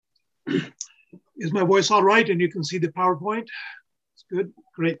Is my voice all right? And you can see the PowerPoint? It's good,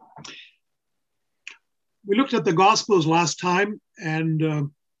 great. We looked at the Gospels last time,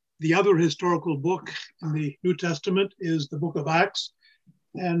 and the other historical book in the New Testament is the book of Acts.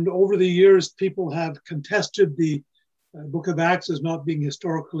 And over the years, people have contested the book of Acts as not being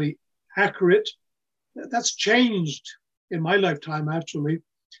historically accurate. That's changed in my lifetime, actually.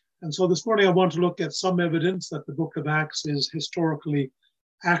 And so this morning, I want to look at some evidence that the book of Acts is historically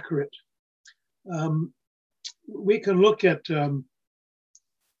accurate. We can look at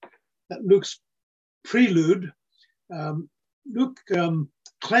Luke's prelude. Luke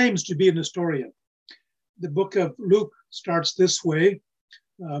claims to be an historian. The book of Luke starts this way,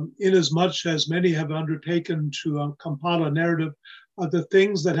 inasmuch as many have undertaken to compile a narrative of the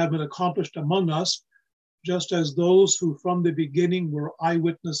things that have been accomplished among us, just as those who from the beginning were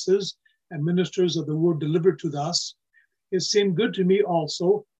eyewitnesses and ministers of the word delivered to us. It seemed good to me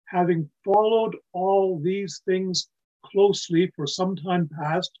also, having followed all these things closely for some time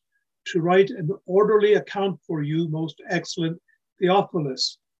past, to write an orderly account for you, most excellent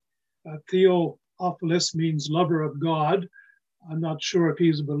Theophilus. Theophilus means lover of God. I'm not sure if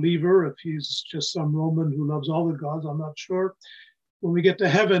he's a believer, if he's just some Roman who loves all the gods, I'm not sure. When we get to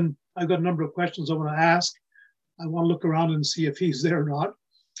heaven, I've got a number of questions I want to ask. I want to look around and see if he's there or not.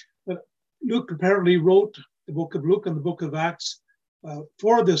 But Luke apparently wrote the book of Luke and the book of Acts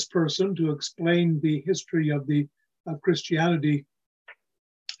for this person to explain the history of Christianity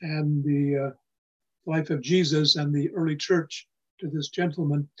and the life of Jesus and the early church to this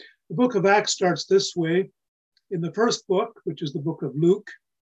gentleman. The book of Acts starts this way. In the first book, which is the book of Luke,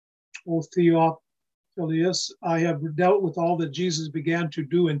 O Theophilus, I have dealt with all that Jesus began to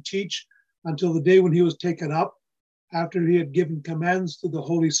do and teach until the day when he was taken up, after he had given commands to the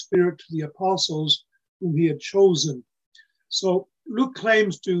Holy Spirit to the apostles whom he had chosen. So Luke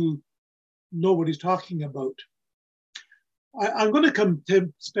claims to know what he's talking about. I'm going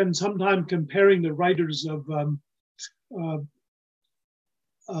to spend some time comparing the writers of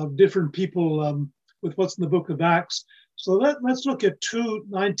different people with what's in the book of Acts. So let's look at two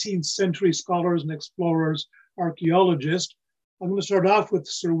 19th century scholars and explorers, archaeologists. I'm going to start off with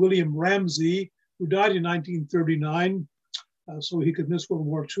Sir William Ramsay, who died in 1939, so he could miss World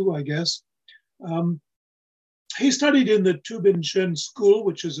War II, I guess. He studied in the Tübingen School,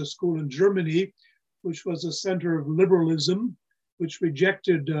 which is a school in Germany, which was a center of liberalism, which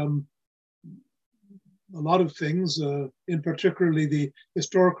rejected a lot of things, in particularly the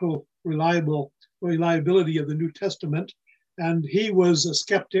historical reliability of the New Testament. And he was a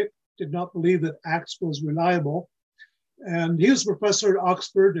skeptic, did not believe that Acts was reliable. And he was a professor at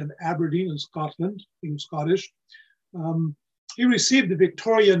Oxford and Aberdeen in Scotland. He was Scottish. He received the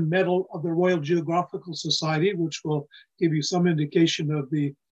Victorian Medal of the Royal Geographical Society, which will give you some indication of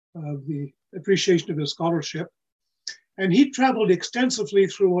the appreciation of his scholarship. And he traveled extensively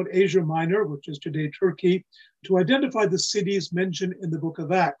throughout Asia Minor, which is today Turkey, to identify the cities mentioned in the book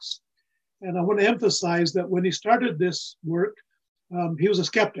of Acts. And I want to emphasize that when he started this work, he was a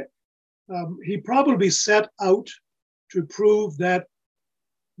skeptic. He probably set out to prove that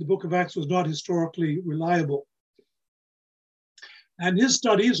the book of Acts was not historically reliable. And his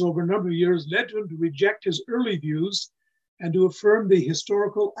studies over a number of years led to him to reject his early views and to affirm the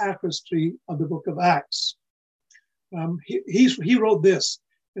historical accuracy of the book of Acts. He wrote this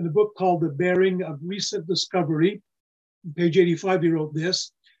in a book called The Bearing of Recent Discovery. On page 85, he wrote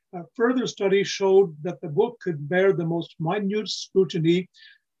this. Further study showed that the book could bear the most minute scrutiny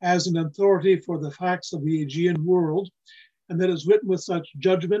as an authority for the facts of the Aegean world, and that is written with such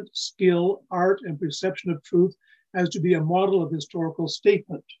judgment, skill, art, and perception of truth as to be a model of historical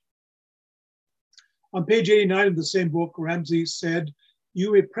statement. On page 89 of the same book, Ramsay said,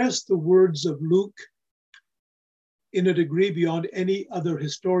 "You repress the words of Luke in a degree beyond any other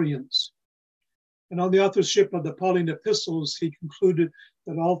historians." And on the authorship of the Pauline epistles, he concluded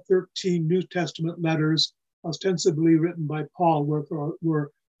that all 13 New Testament letters, ostensibly written by Paul,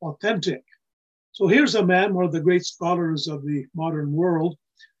 were authentic. So here's a man, one of the great scholars of the modern world,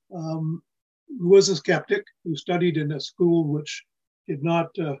 who was a skeptic, who studied in a school which did not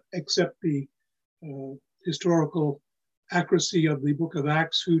accept the historical accuracy of the book of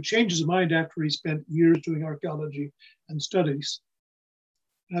Acts, who changed his mind after he spent years doing archaeology and studies.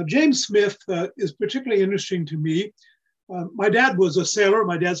 Now, James Smith is particularly interesting to me. My dad was a sailor.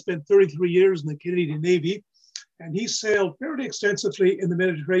 My dad spent 33 years in the Canadian Navy, and he sailed fairly extensively in the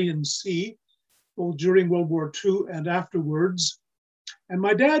Mediterranean Sea, both during World War II and afterwards. And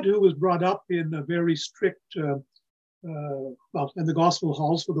my dad, who was brought up in a very strict, in the gospel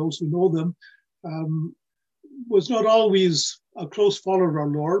halls, for those who know them, was not always a close follower of our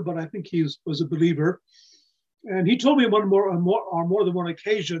Lord, but I think he was a believer. And he told me on more than one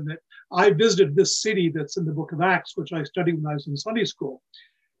occasion that I visited this city that's in the book of Acts, which I studied when I was in Sunday school.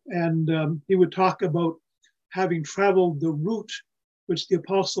 And he would talk about having traveled the route which the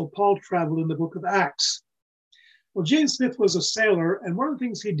Apostle Paul traveled in the book of Acts. Well, James Smith was a sailor, and one of the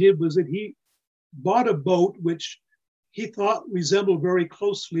things he did was that he bought a boat which he thought resembled very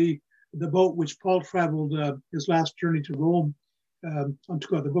closely the boat which Paul traveled his last journey to Rome,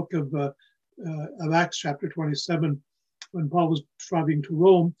 onto the book of Acts chapter 27, when Paul was traveling to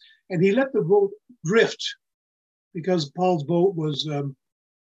Rome. And he let the boat drift because Paul's boat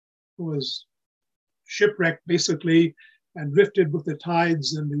was shipwrecked, basically, and drifted with the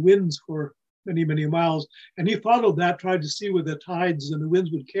tides and the winds for many, many miles. And he followed that, tried to see where the tides and the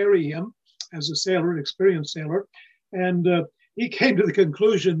winds would carry him as a sailor, an experienced sailor. And he came to the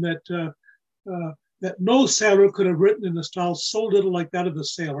conclusion that no sailor could have written in a style so little like that of the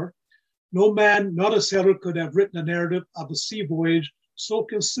sailor. No man, not a sailor, could have written a narrative of a sea voyage so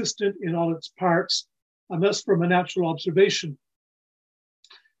consistent in all its parts, unless from a natural observation.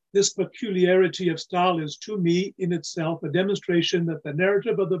 This peculiarity of style is, to me, in itself, a demonstration that the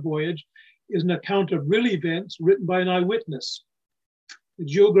narrative of the voyage is an account of real events written by an eyewitness. The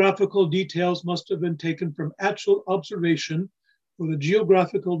geographical details must have been taken from actual observation, for the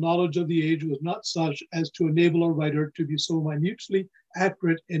geographical knowledge of the age was not such as to enable a writer to be so minutely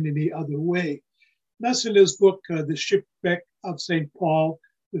accurate in any other way. That's in his book, The Shipwreck of St. Paul,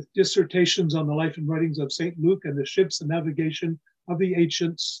 with dissertations on the life and writings of St. Luke and the ships and navigation of the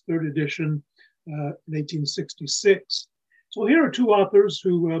ancients, third edition, in 1866. So here are two authors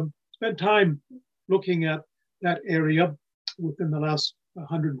who spent time looking at that area within the last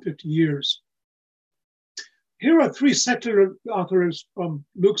 150 years. Here are three secular authors from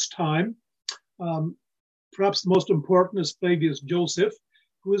Luke's time. Perhaps the most important is Flavius Joseph,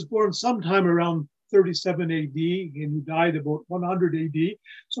 who was born sometime around 37 AD and who died about 100 AD.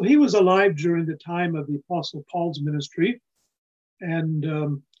 So he was alive during the time of the Apostle Paul's ministry. And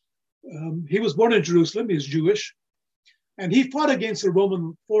he was born in Jerusalem. He's Jewish. And he fought against the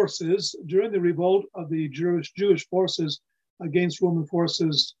Roman forces during the revolt of the Jewish forces against Roman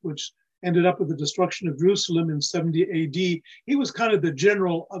forces, which ended up with the destruction of Jerusalem in 70 AD. He was kind of the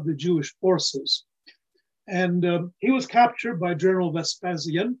general of the Jewish forces. And he was captured by General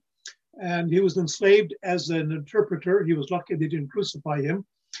Vespasian, and he was enslaved as an interpreter. He was lucky they didn't crucify him.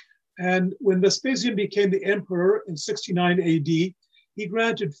 And when Vespasian became the emperor in 69 AD, he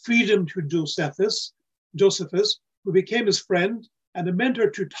granted freedom to Josephus, who became his friend and a mentor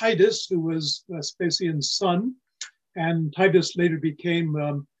to Titus, who was Vespasian's son. And Titus later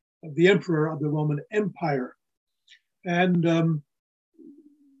became the emperor of the Roman Empire. And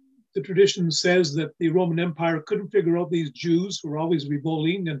the tradition says that the Roman Empire couldn't figure out these Jews who were always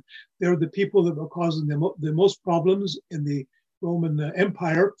revolting, and they're the people that were causing the most problems in the Roman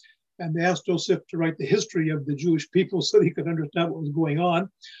Empire. And they asked Joseph to write the history of the Jewish people so he could understand what was going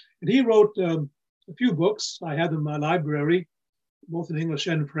on. And he wrote a few books. I have them in my library, both in English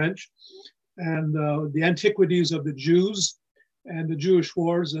and French, and the Antiquities of the Jews and the Jewish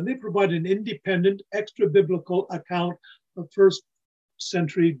Wars. And they provide an independent, extra-biblical account of first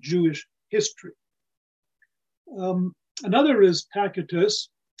century Jewish history. Another is Tacitus,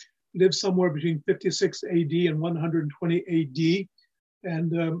 lived somewhere between 56 AD and 120 AD.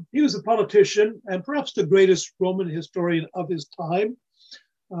 And he was a politician and perhaps the greatest Roman historian of his time.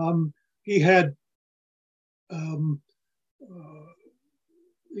 He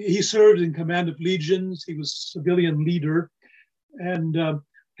served in command of legions. He was a civilian leader. And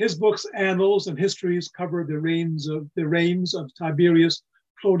his books, Annals and Histories, cover the reigns of Tiberius,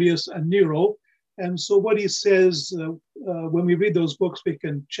 Claudius, and Nero. And so what he says, when we read those books, we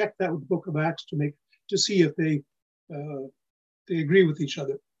can check that with the book of Acts to see if they agree with each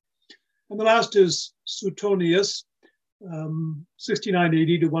other. And the last is Suetonius, 69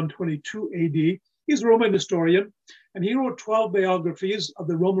 AD to 122 AD. He's a Roman historian, and he wrote 12 biographies of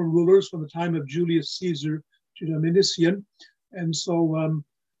the Roman rulers from the time of Julius Caesar to Domitian. And so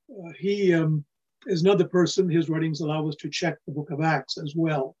he is another person. His writings allow us to check the book of Acts as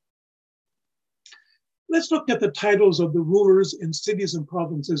well. Let's look at the titles of the rulers in cities and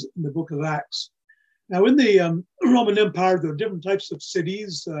provinces in the book of Acts. Now, in the Roman Empire, there are different types of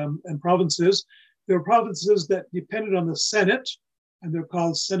cities and provinces. There are provinces that depended on the Senate, and they're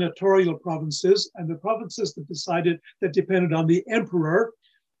called senatorial provinces, and the provinces that depended on the emperor.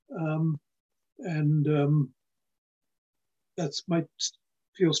 That might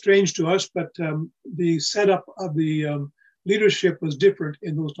feel strange to us, but the setup of the leadership was different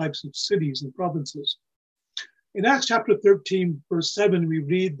in those types of cities and provinces. In Acts chapter 13, verse 7, we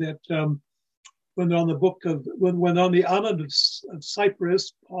read that when on the island of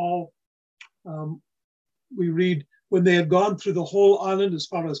Cyprus, Paul, we read, when they had gone through the whole island as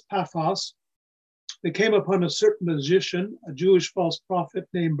far as Paphos, they came upon a certain magician, a Jewish false prophet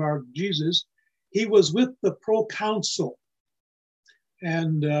named Bar-Jesus. He was with the proconsul.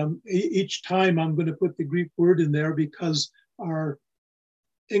 And each time I'm going to put the Greek word in there because our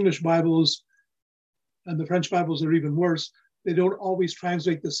English Bibles and the French Bibles are even worse. They don't always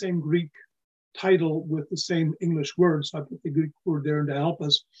translate the same Greek title with the same English word. So I put the Greek word there to help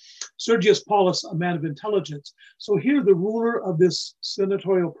us. Sergius Paulus, a man of intelligence. So here the ruler of this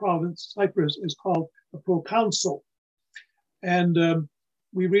senatorial province, Cyprus, is called a proconsul. And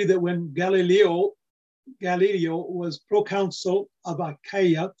we read that when Galileo was proconsul of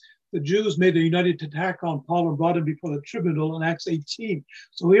Achaia, the Jews made a united attack on Paul and brought him before the tribunal in Acts 18.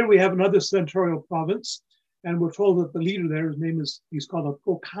 So here we have another senatorial province, and we're told that the leader there, he's called a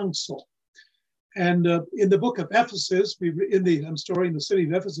proconsul. And in the book of Ephesus, in the city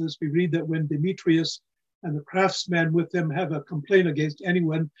of Ephesus, we read that when Demetrius and the craftsmen with him have a complaint against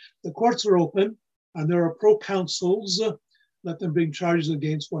anyone, the courts are open and there are proconsuls. Let them bring charges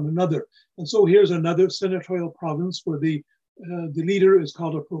against one another. And so here's another senatorial province where the leader is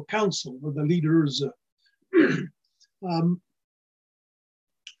called a proconsul, or the leaders. When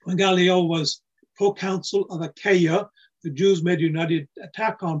Galileo was proconsul of Achaia, the Jews made a united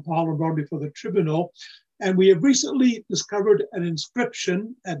attack on Paul and brought him before the tribunal. And we have recently discovered an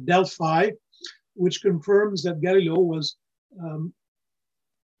inscription at Delphi, which confirms that Galileo was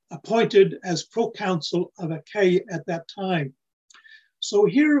appointed as proconsul of Achaia at that time. So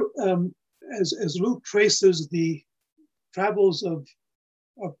here, as Luke traces the travels of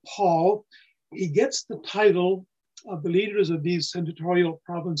Paul, he gets the title of the leaders of these senatorial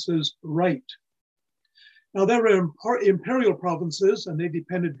provinces right. Now, there were imperial provinces, and they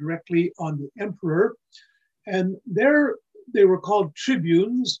depended directly on the emperor. And there they were called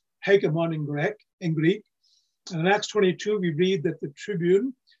tribunes, hegemon in Greek. And in Acts 22, we read that the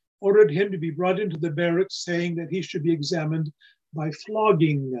tribune ordered him to be brought into the barracks, saying that he should be examined by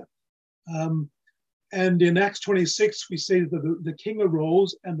flogging. And in Acts 26, we say that the king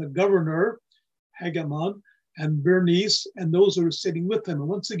arose, and the governor, hegemon, and Bernice, and those who were sitting with him. And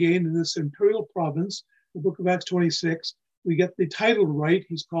once again, in this imperial province, the book of Acts 26, we get the title right.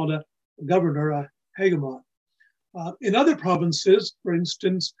 He's called a governor, a hegemon. In other provinces, for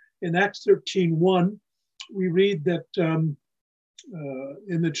instance, in Acts 13:1, we read that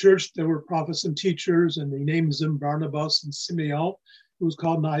in the church there were prophets and teachers, and he names them Barnabas and Simeon, who was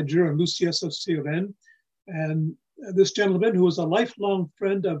called Niger, and Lucius of Cyrene. And this gentleman, who was a lifelong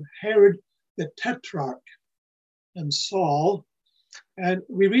friend of Herod the Tetrarch and Saul. And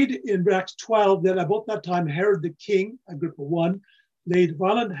we read in Acts 12 that about that time, Herod the king, Agrippa I, laid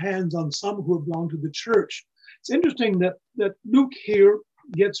violent hands on some who belonged to the church. It's interesting that Luke here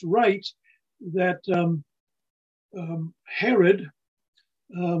gets right that Herod,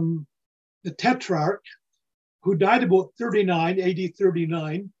 the Tetrarch, who died about 39, AD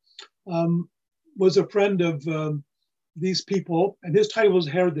 39, was a friend of these people, and his title was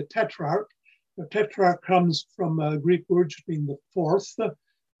Herod the Tetrarch. The Tetrarch comes from a Greek word which means the fourth.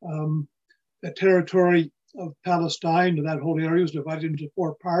 The territory of Palestine, that whole area, was divided into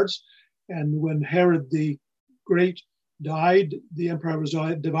four parts. And when Herod the Great died, the empire was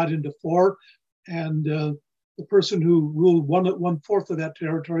divided into four. And the person who ruled one fourth of that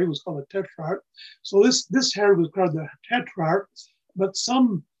territory was called a tetrarch. So this Herod was called the Tetrarch. But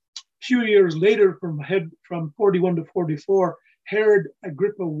some few years later, from 41 to 44, Herod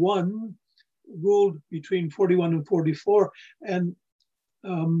Agrippa I ruled between 41 and 44, and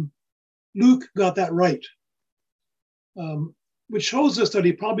Luke got that right, which shows us that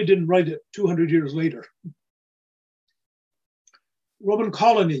he probably didn't write it 200 years later. Roman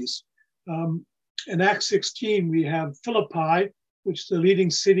colonies. In Acts 16, we have Philippi, which is the leading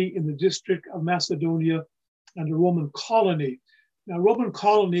city in the district of Macedonia, and a Roman colony. Now, Roman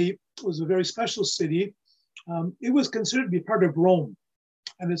colony was a very special city. It was considered to be part of Rome,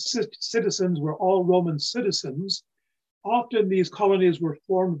 and its citizens were all Roman citizens. Often these colonies were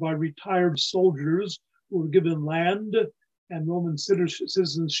formed by retired soldiers who were given land and Roman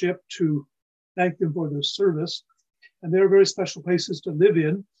citizenship to thank them for their service. And they were very special places to live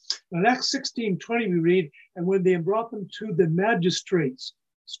in. In Acts 16:20, we read, and when they brought them to the magistrates,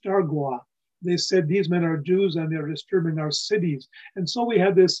 Stargua, they said, these men are Jews and they're disturbing our cities. And so we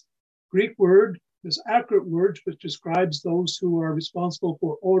have this Greek word, this accurate word, which describes those who are responsible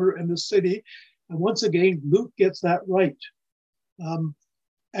for order in the city. And once again, Luke gets that right.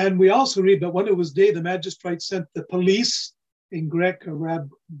 And we also read that when it was day, the magistrate sent the police, in Greek, rab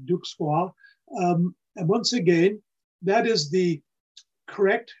duxoi. And once again, that is the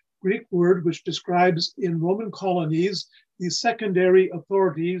correct Greek word which describes in Roman colonies the secondary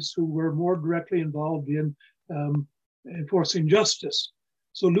authorities who were more directly involved in enforcing justice.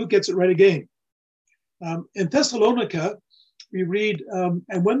 So Luke gets it right again. In Thessalonica, we read,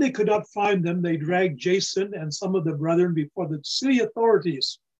 and when they could not find them, they dragged Jason and some of the brethren before the city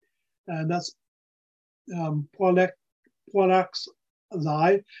authorities. And that's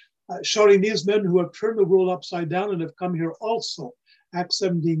Poraxai, shouting, these men who have turned the world upside down and have come here also. Acts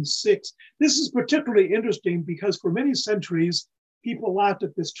 17:6. This is particularly interesting because for many centuries, people laughed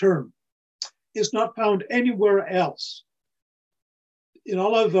at this term. It's not found anywhere else. In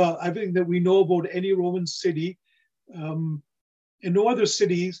all of everything that we know about any Roman city, in no other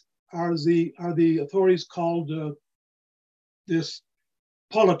cities are the authorities called this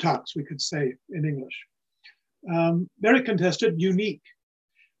politarchs, we could say in English. Very contested, unique.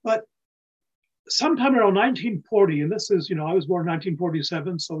 But sometime around 1940, and this is, I was born in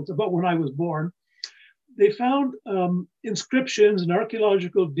 1947, so it's about when I was born, they found inscriptions and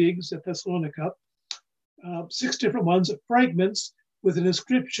archaeological digs at Thessalonica, 6 different ones, fragments with an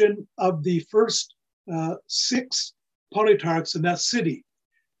inscription of the first 6 politarchs in that city.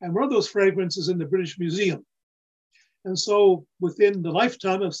 And one of those fragments is in the British Museum. And so within the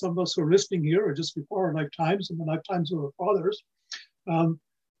lifetime of some of us who are listening here, or just before our lifetimes and the lifetimes of our fathers,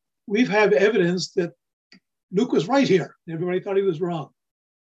 we've had evidence that Luke was right here. Everybody thought he was wrong.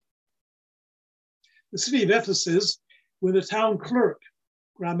 The city of Ephesus, when the town clerk,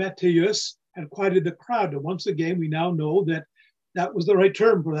 Grammateus, had quieted the crowd. And once again, we now know that that was the right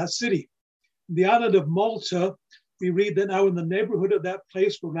term for that city. The island of Malta, we read that now in the neighborhood of that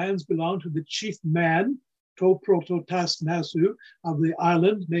place where lands belonged to the chief man, to Prototasnasu, of the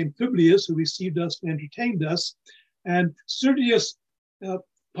island, named Publius, who received us and entertained us. And Sergius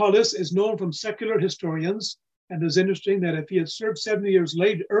Paulus is known from secular historians, and it's interesting that if he had served 70 years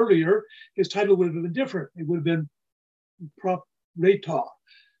earlier, his title would have been different. It would have been Propraetor.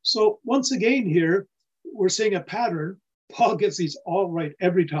 So once again here, we're seeing a pattern. Paul gets these all right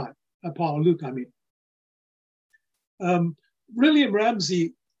every time. Luke, I mean. William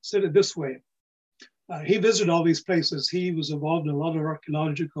Ramsay said it this way. He visited all these places. He was involved in a lot of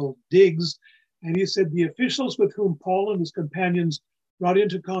archaeological digs, and he said the officials with whom Paul and his companions brought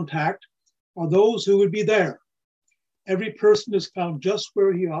into contact are those who would be there. Every person is found just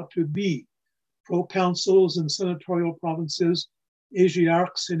where he ought to be. Proconsuls in senatorial provinces,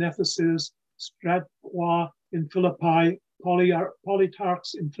 Asiarchs in Ephesus, Stratqua in Philippi,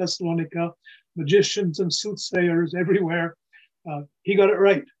 politarchs in Thessalonica, magicians and soothsayers everywhere. He got it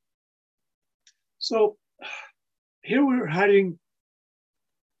right. So here we're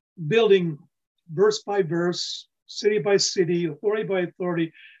building verse by verse, city by city, authority by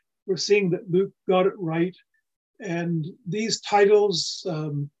authority. We're seeing that Luke got it right. And these titles,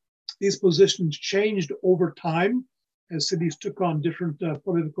 these positions changed over time as cities took on different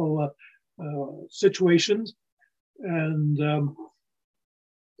political situations. And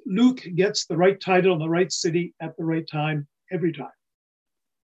Luke gets the right title in the right city at the right time, every time.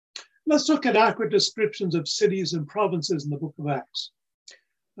 Let's look at accurate descriptions of cities and provinces in the book of Acts.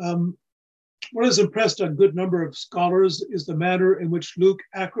 What has impressed a good number of scholars is the manner in which Luke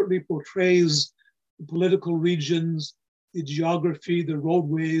accurately portrays the political regions, the geography, the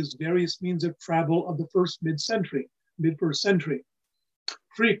roadways, various means of travel of the mid-first century.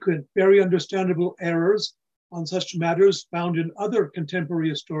 Frequent, very understandable errors on such matters found in other contemporary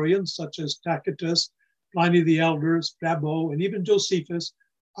historians, such as Tacitus, Pliny the Elder, Strabo, and even Josephus,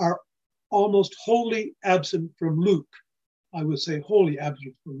 are almost wholly absent from Luke. I would say wholly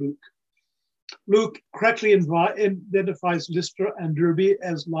absent from Luke. Luke correctly identifies Lystra and Derbe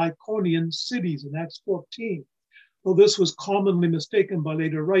as Lycaonian cities in Acts 14, though this was commonly mistaken by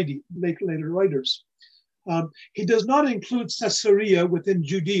later writers. He does not include Caesarea within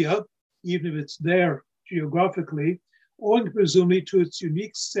Judea, even if it's there geographically, owing presumably to its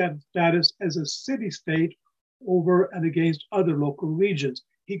unique status as a city-state over and against other local regions.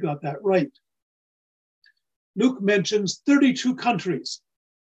 He got that right. Luke mentions 32 countries.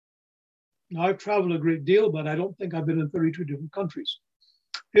 Now, I've traveled a great deal, but I don't think I've been in 32 different countries.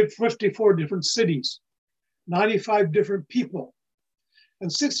 54 different cities, 95 different people,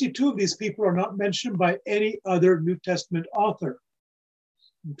 and 62 of these people are not mentioned by any other New Testament author.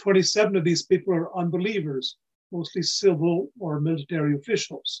 And 27 of these people are unbelievers, mostly civil or military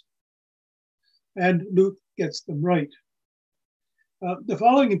officials. And Luke gets them right. The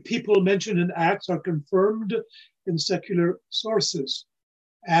following people mentioned in Acts are confirmed in secular sources.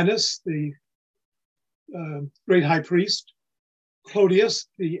 Annas, the great high priest, Claudius,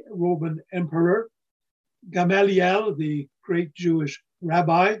 the Roman emperor, Gamaliel, the great Jewish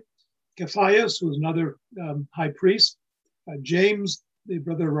rabbi, Caiaphas, who was another high priest, James, the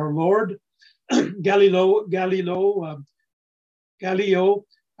brother of our Lord, Galileo,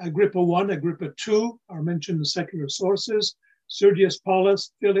 Agrippa I, Agrippa II are mentioned in secular sources. Sergius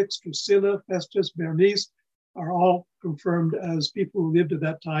Paulus, Felix, Drusilla, Festus, Bernice are all confirmed as people who lived at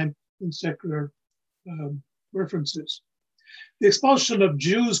that time in secular references. The expulsion of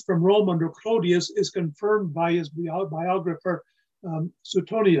Jews from Rome under Claudius is confirmed by his biographer,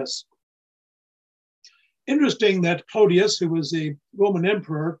 Suetonius. Interesting that Claudius, who was a Roman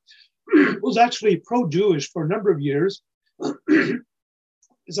emperor, was actually pro-Jewish for a number of years.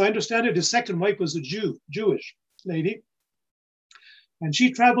 As I understand it, his second wife was a Jewish lady. And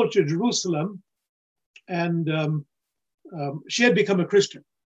she traveled to Jerusalem, and she had become a Christian.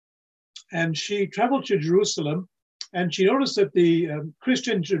 And she traveled to Jerusalem, and she noticed that the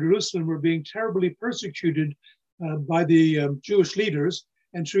Christians in Jerusalem were being terribly persecuted by the Jewish leaders.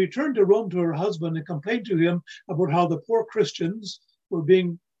 And she returned to Rome to her husband and complained to him about how the poor Christians were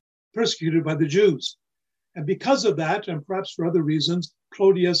being persecuted by the Jews. And because of that, and perhaps for other reasons,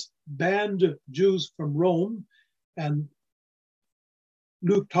 Claudius banned Jews from Rome. And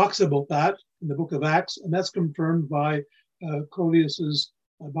Luke talks about that in the book of Acts, and that's confirmed by Claudius's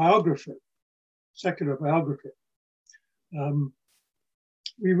biographer, secular biographer.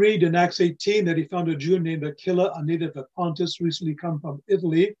 We read in Acts 18 that he found a Jew named Aquila, a native of Pontus, recently come from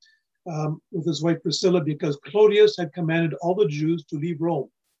Italy, with his wife Priscilla, because Claudius had commanded all the Jews to leave Rome.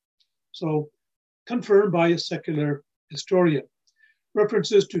 So confirmed by a secular historian.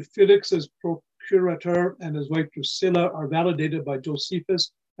 References to Felix as procurator and his wife Drusilla are validated by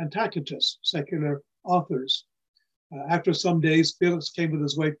Josephus and Tacitus, secular authors. After some days, Felix came with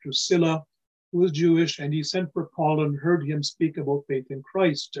his wife Drusilla, who was Jewish, and he sent for Paul and heard him speak about faith in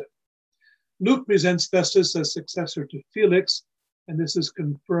Christ. Luke presents Festus as successor to Felix, and this is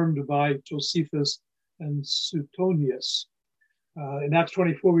confirmed by Josephus and Suetonius. In Acts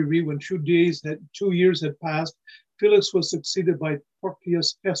 24, we read, when 2 years had passed, Felix was succeeded by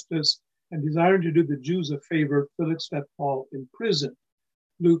Porcius Festus, and desiring to do the Jews a favor, Felix left Paul in prison.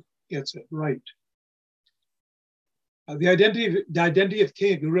 Luke gets it right. The identity of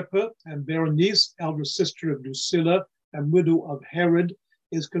King Agrippa and Berenice, elder sister of Drusilla and widow of Herod,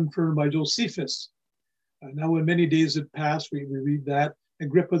 is confirmed by Josephus. Now, when many days had passed, we read that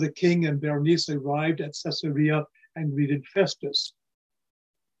Agrippa the king and Berenice arrived at Caesarea and greeted Festus.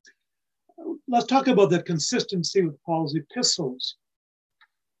 Let's talk about the consistency with Paul's epistles.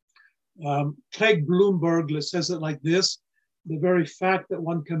 Clegg Bloomberg says it like this: the very fact that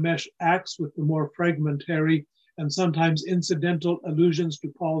one can mesh Acts with the more fragmentary and sometimes incidental allusions to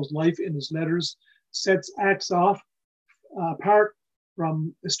Paul's life in his letters sets Acts off apart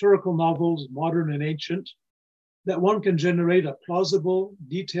from historical novels, modern and ancient, that one can generate a plausible,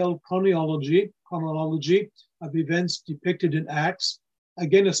 detailed chronology of events depicted in Acts,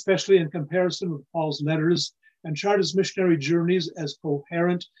 again, especially in comparison with Paul's letters, and chart his missionary journeys as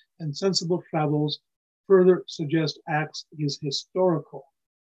coherent and sensible travels, further suggest Acts is historical.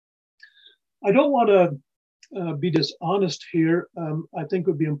 I don't want to be dishonest here. I think it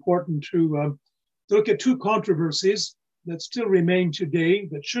would be important to look at two controversies that still remain today,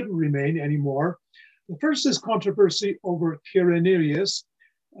 that shouldn't remain anymore. The first is controversy over Quirinius.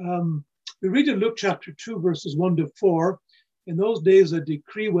 We read in Luke chapter 2, verses 1 to 4, in those days a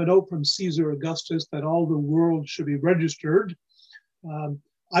decree went out from Caesar Augustus that all the world should be registered.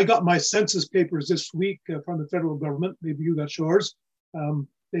 I got my census papers this week from the federal government. Maybe you got yours.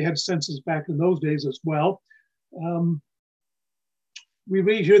 They had census back in those days as well. We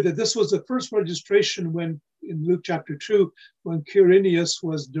read here that this was the first registration when, in Luke chapter 2, when Quirinius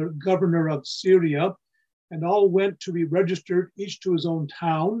was the governor of Syria, and all went to be registered, each to his own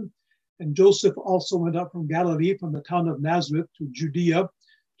town. And Joseph also went up from Galilee, from the town of Nazareth to Judea,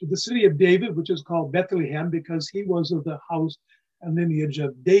 to the city of David, which is called Bethlehem, because he was of the house and lineage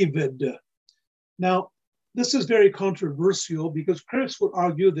of David. Now, this is very controversial because critics would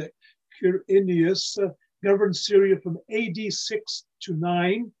argue that Quirinius governed Syria from AD 6 to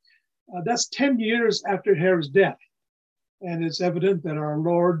 9. That's 10 years after Herod's death. And it's evident that our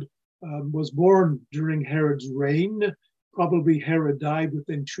Lord was born during Herod's reign. Probably Herod died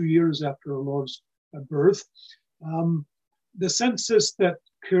within 2 years after our Lord's birth. The census that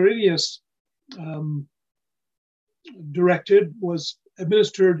Quirinius directed was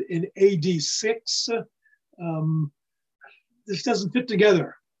administered in AD 6. This doesn't fit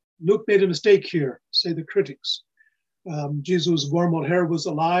together. Luke made a mistake here, say the critics. Jesus was born while Herod was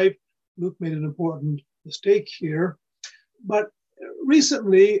alive. Luke made an important mistake here. But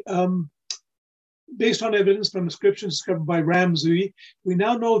recently, based on evidence from inscriptions discovered by Ramsey, we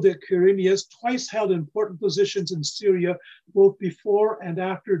now know that Quirinius twice held important positions in Syria, both before and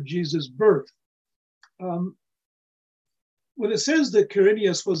after Jesus' birth. When it says that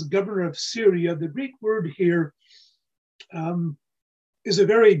Quirinius was governor of Syria, the Greek word here is a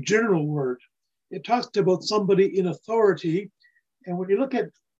very general word. It talks about somebody in authority, and when you look at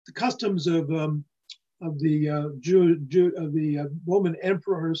the customs of the Roman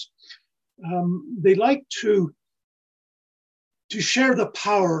emperors, they like to share the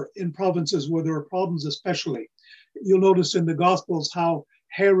power in provinces where there are problems, especially. You'll notice in the Gospels how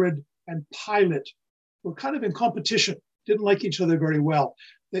Herod and Pilate were kind of in competition, didn't like each other very well.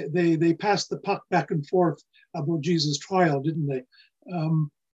 They passed the puck back and forth about Jesus' trial, didn't they?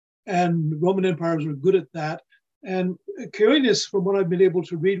 And Roman empires were good at that. And Quirinius, from what I've been able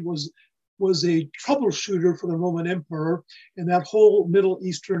to read, was a troubleshooter for the Roman emperor in that whole Middle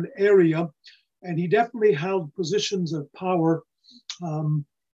Eastern area. And he definitely held positions of power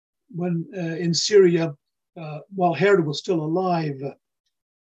when in Syria while Herod was still alive.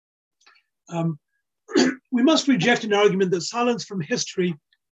 We must reject an argument that silence from history,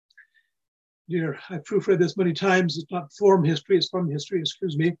 dear, I've proofread this many times, it's not from history, it's from history,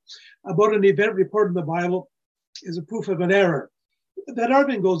 excuse me, about an event reported in the Bible is a proof of an error. That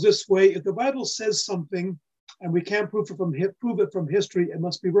argument goes this way: if the Bible says something and we can't prove it from history, it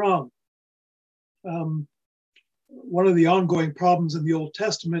must be wrong. One of the ongoing problems in the Old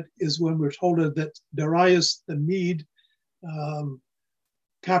Testament is when we're told that Darius the Mede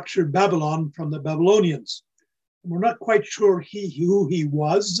captured Babylon from the Babylonians. We're not quite sure who he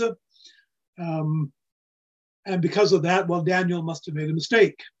was. And because of that, well, Daniel must have made a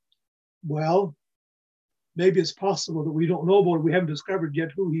mistake. Well, maybe it's possible that we don't know about it. We haven't discovered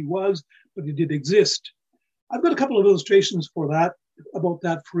yet who he was, but he did exist. I've got a couple of illustrations about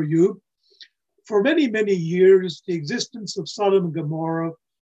that for you. For many, many years, the existence of Sodom and Gomorrah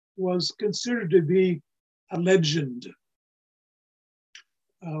was considered to be a legend.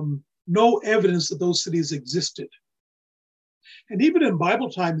 No evidence that those cities existed. And even in Bible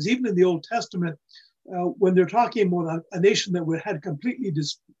times, even in the Old Testament, when they're talking about a nation that had completely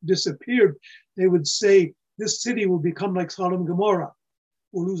disappeared, they would say, this city will become like Sodom and Gomorrah.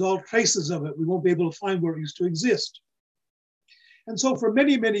 We'll lose all traces of it. We won't be able to find where it used to exist. And so for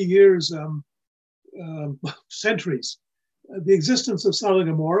many, many years, centuries, the existence of Sodom and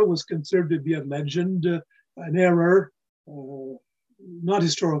Gomorrah was considered to be a legend, an error, not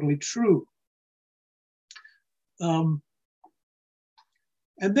historically true. And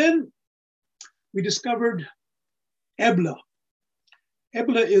then we discovered Ebla.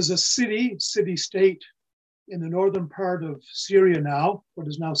 Ebla is a city-state in the northern part of Syria now, what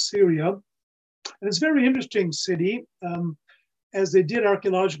is now Syria. And it's a very interesting city. As they did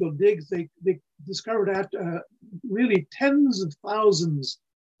archaeological digs, they discovered really tens of thousands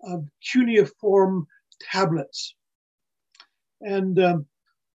of cuneiform tablets. And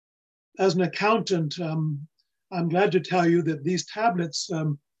as an accountant, I'm glad to tell you that these tablets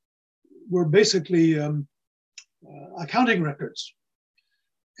were basically accounting records.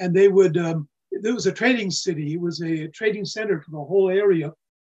 And they would, there was a trading city, it was a trading center for the whole area.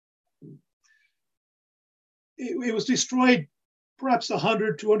 It was destroyed perhaps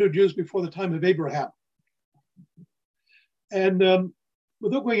 100, 200 years before the time of Abraham. And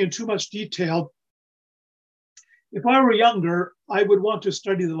without going into too much detail, if I were younger, I would want to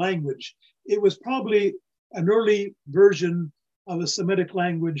study the language. It was probably an early version of a Semitic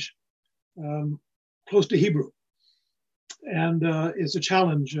language close to Hebrew. And it's a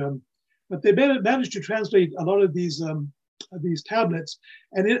challenge. But they managed to translate a lot of these tablets.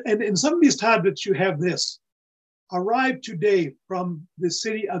 And in some of these tablets, you have this: arrived today from the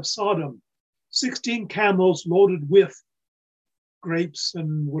city of Sodom, 16 camels loaded with grapes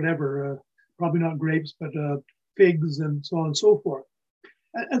and whatever, probably not grapes, but figs and so on and so forth.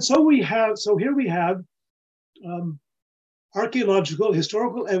 And so here we have archaeological,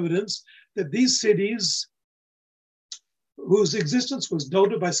 historical evidence that these cities, whose existence was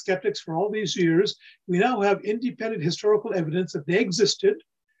doubted by skeptics for all these years, we now have independent historical evidence that they existed,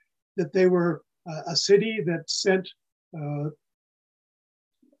 that they were a city that sent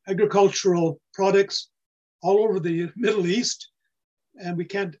agricultural products all over the Middle East, and we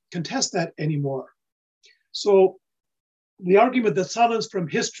can't contest that anymore. So the argument that silence from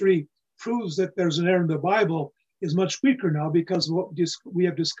history proves that there's an error in the Bible is much weaker now because of what we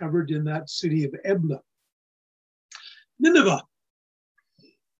have discovered in that city of Ebla. Nineveh.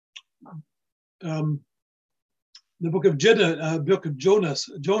 the book of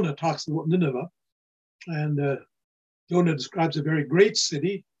Jonah talks about Nineveh, and Jonah describes a very great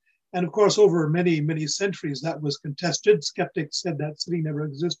city. And of course, over many, many centuries, that was contested. Skeptics said that city never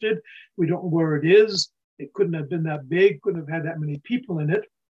existed. We don't know where it is. It couldn't have been that big, couldn't have had that many people in it.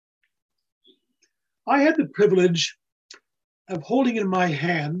 I had the privilege of holding in my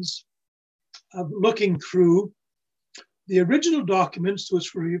hands, of looking through the original documents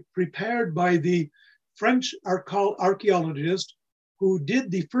which were prepared by the French archaeologist who did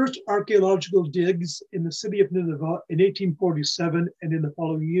the first archaeological digs in the city of Nineveh in 1847 and in the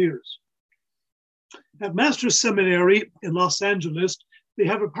following years. At Master's Seminary in Los Angeles, they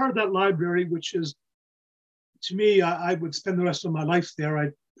have a part of that library which is, to me, I would spend the rest of my life there.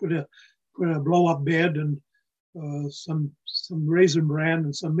 I'd put a blow-up bed and some raisin bran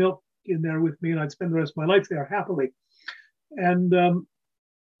and some milk in there with me, and I'd spend the rest of my life there happily. And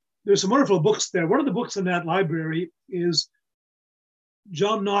there's some wonderful books there. One of the books in that library is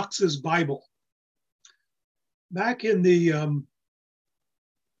John Knox's Bible. Back in the,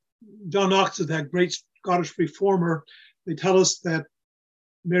 John Knox is that great Scottish reformer. They tell us that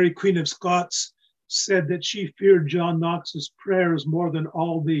Mary Queen of Scots said that she feared John Knox's prayers more than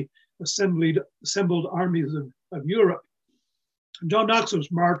all the assembled armies of Europe. John Knox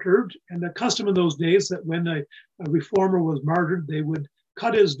was martyred, and the custom in those days that when a reformer was martyred, they would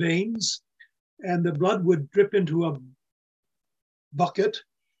cut his veins and the blood would drip into a bucket,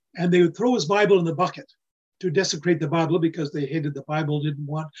 and they would throw his Bible in the bucket to desecrate the Bible because they hated the Bible, didn't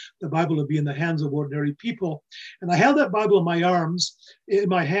want the Bible to be in the hands of ordinary people. And I held that Bible in my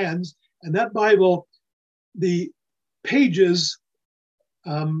hands, and that Bible, the pages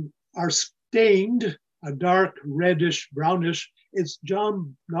are stained a dark reddish, brownish. It's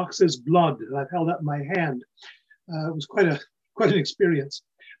John Knox's blood, and I've held that in my hand. It was quite an experience.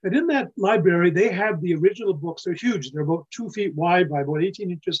 But in that library, they have the original books. They're huge. They're about 2 feet wide by about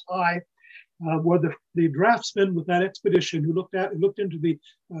 18 inches high. Where the draftsmen with that expedition who looked into the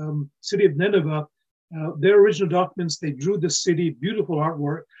city of Nineveh, their original documents, they drew the city, beautiful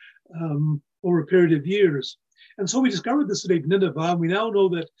artwork over a period of years. And so we discovered the city of Nineveh. We now know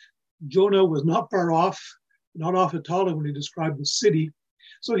that Jonah was not far off, not off at all when he described the city.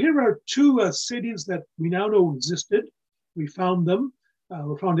 So here are two cities that we now know existed. We found them.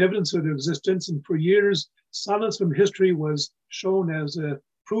 We found evidence of their existence. And for years, silence from history was shown as a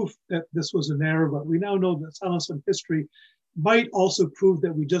proof that this was an error. But we now know that silence from history might also prove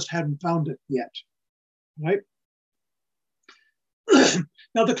that we just hadn't found it yet. Right?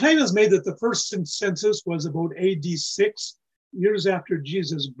 Now, the claim is made that the first census was about AD 6, years after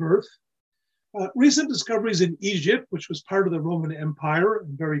Jesus' birth. Recent discoveries in Egypt, which was part of the Roman Empire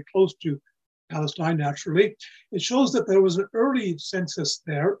and very close to Palestine, naturally, it shows that there was an early census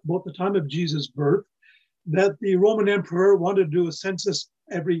there, about the time of Jesus' birth, that the Roman emperor wanted to do a census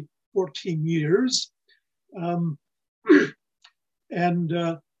every 14 years.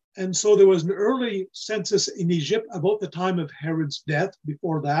 And so there was an early census in Egypt about the time of Herod's death,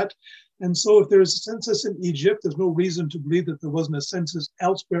 before that. And so if there's a census in Egypt, there's no reason to believe that there wasn't a census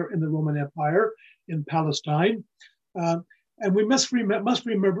elsewhere in the Roman Empire, in Palestine. And we must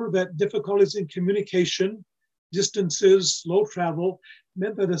remember that difficulties in communication, distances, slow travel,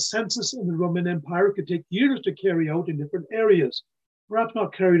 meant that a census in the Roman Empire could take years to carry out in different areas, perhaps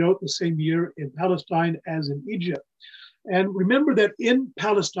not carried out the same year in Palestine as in Egypt. And remember that in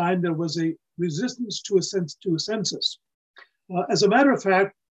Palestine, there was a resistance to a census. As a matter of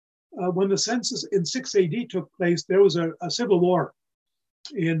fact, when the census in 6 AD took place, there was a civil war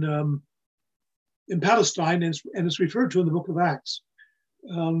in Palestine, and it's referred to in the book of Acts.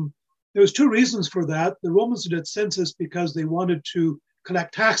 There was two reasons for that. The Romans did a census because they wanted to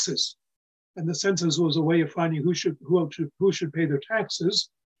collect taxes, and the census was a way of finding who should pay their taxes.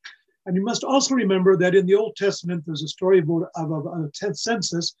 And you must also remember that in the Old Testament, there's a story of a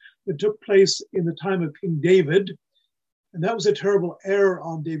census that took place in the time of King David. And that was a terrible error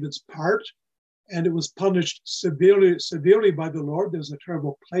on David's part. And it was punished severely by the Lord. There's a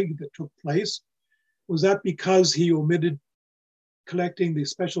terrible plague that took place. Was that because he omitted collecting the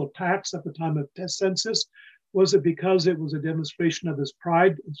special tax at the time of the census? Was it because it was a demonstration of his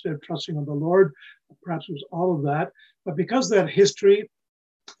pride instead of trusting on the Lord? Perhaps it was all of that. But because of that history,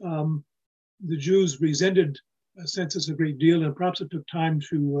 the Jews resented a census a great deal, and perhaps it took time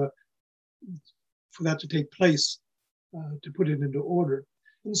for that to take place, to put it into order.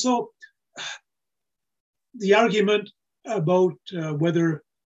 And so the argument about whether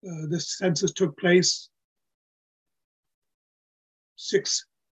this census took place 6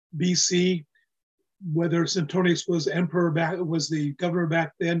 BC, whether Suetonius was the governor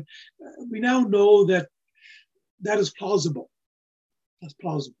back then, we now know that that is plausible. That's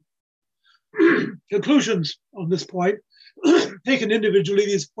plausible. Conclusions on this point. Taken individually,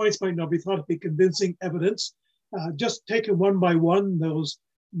 these points might not be thought to be convincing evidence. Just taken one by one, those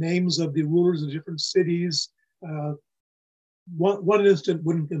names of the rulers of different cities, one instant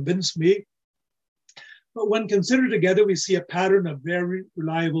wouldn't convince me. But when considered together, we see a pattern of very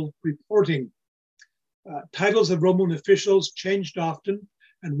reliable reporting. Titles of Roman officials changed often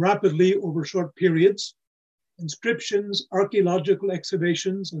and rapidly over short periods. Inscriptions, archaeological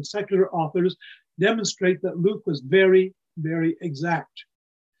excavations, and secular authors demonstrate that Luke was very, very exact.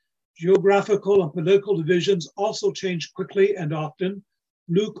 Geographical and political divisions also changed quickly and often.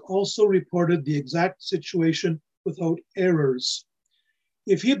 Luke also reported the exact situation without errors.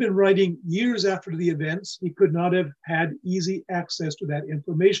 If he had been writing years after the events, he could not have had easy access to that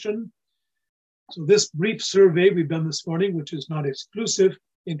information. So this brief survey we've done this morning, which is not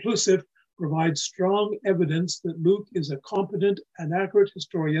inclusive, provides strong evidence that Luke is a competent and accurate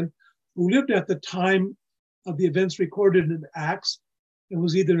historian who lived at the time of the events recorded in Acts and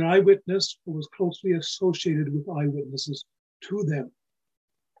was either an eyewitness or was closely associated with eyewitnesses to them.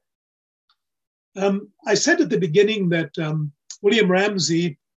 I said at the beginning that William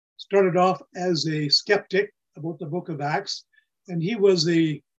Ramsey started off as a skeptic about the book of Acts, and he was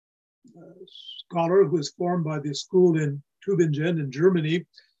a scholar who was formed by the school in Tübingen in Germany,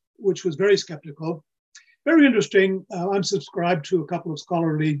 which was very skeptical. Very interesting. I'm subscribed to a couple of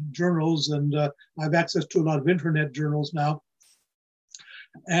scholarly journals, and I have access to a lot of internet journals now.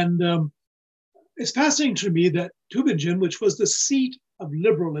 And it's fascinating to me that Tübingen, which was the seat of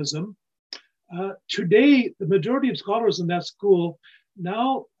liberalism, today, the majority of scholars in that school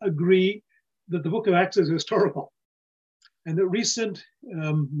now agree that the book of Acts is historical. And that recent,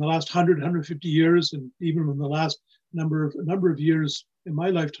 the last 100, 150 years, and even in the last number of years in my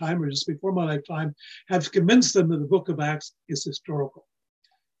lifetime, or just before my lifetime, have convinced them that the book of Acts is historical.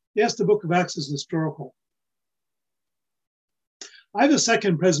 Yes, the book of Acts is historical. I have a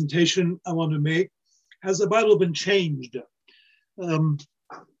second presentation I want to make. Has the Bible been changed?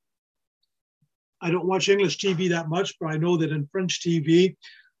 I don't watch English TV that much, but I know that in French TV,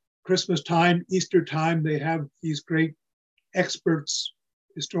 Christmas time, Easter time, they have these great experts,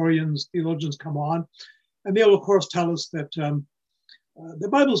 historians, theologians come on, and they'll of course tell us that the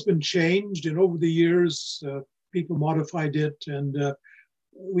Bible's been changed, and over the years, people modified it, and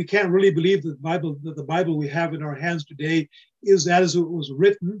we can't really believe that the Bible we have in our hands today is as it was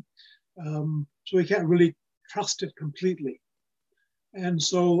written, so we can't really trust it completely. And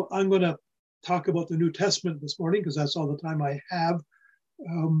so I'm going to talk about the New Testament this morning because that's all the time I have.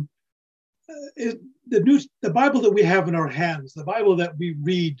 The Bible that we have in our hands, the Bible that we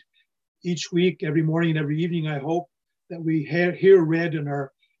read each week, every morning and every evening, I hope, that we hear read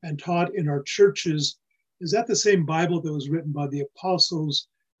and taught in our churches, is that the same Bible that was written by the apostles,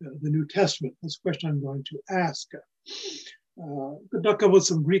 the New Testament? That's a question I'm going to ask. Could talk about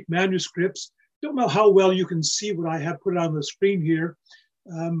some Greek manuscripts. Don't know how well you can see what I have put on the screen here.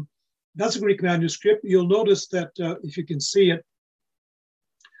 That's a Greek manuscript. You'll notice that if you can see it,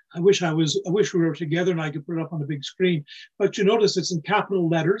 I wish we were together and I could put it up on the big screen. But you notice it's in capital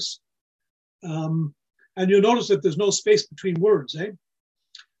letters, and you'll notice that there's no space between words, and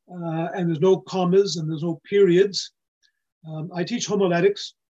there's no commas and there's no periods. I teach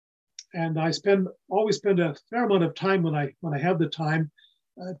homiletics, and I always spend a fair amount of time when I have the time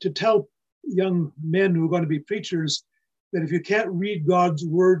to tell young men who are going to be preachers that if you can't read God's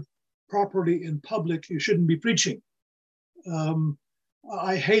word properly in public, you shouldn't be preaching.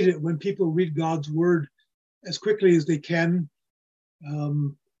 I hate it when people read God's word as quickly as they can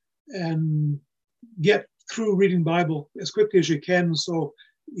and get through reading Bible as quickly as you can, so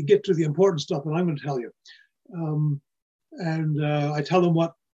you get to the important stuff that I'm going to tell you. I tell them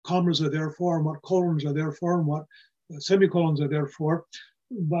what commas are there for and what colons are there for and what semicolons are there for.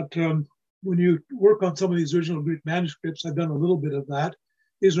 But when you work on some of these original Greek manuscripts, I've done a little bit of that.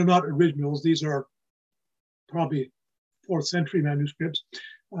 These are not originals. These are probably 4th century manuscripts.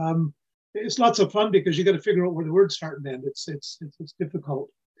 It's lots of fun because you got to figure out where the words start and end. It's difficult.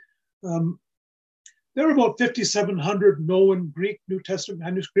 There are about 5,700 known Greek New Testament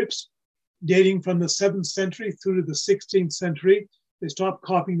manuscripts dating from the 7th century through to the 16th century. They stopped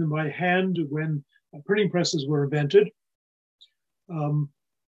copying them by hand when printing presses were invented.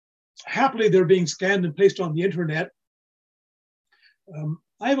 Happily, they're being scanned and placed on the internet.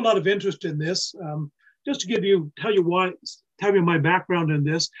 I have a lot of interest in this. Just to tell you my background in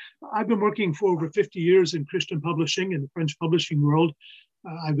this, I've been working for over 50 years in Christian publishing in the French publishing world.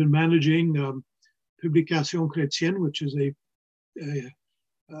 I've been managing Publications Chrétiennes, which is a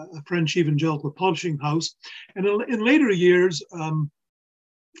a French evangelical publishing house. And in later years,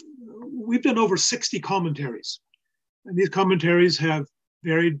 we've done over 60 commentaries. And these commentaries have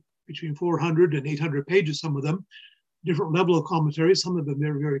varied between 400 and 800 pages, some of them, different level of commentaries. Some of them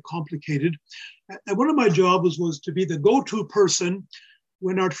are very complicated. And one of my jobs was to be the go-to person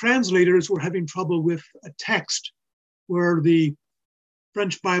when our translators were having trouble with a text where the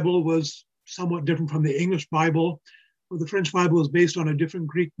French Bible was somewhat different from the English Bible, or the French Bible was based on a different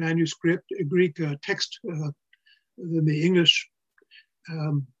Greek manuscript, a Greek text than the English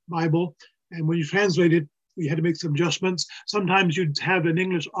Bible. And when you translate it, we had to make some adjustments. Sometimes you'd have an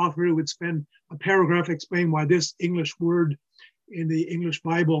English author who would spend a paragraph explaining why this English word in the English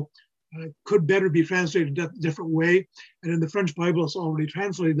Bible could better be translated a different way. And in the French Bible, it's already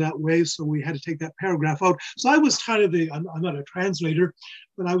translated that way, so we had to take that paragraph out. So I was kind of I'm not a translator,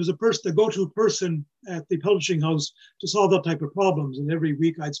 but I was the go-to person at the publishing house to solve that type of problems. And every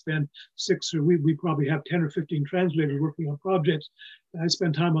week I'd spend we probably have 10 or 15 translators working on projects. And I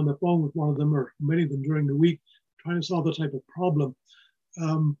spend time on the phone with one of them or many of them during the week trying to solve that type of problem.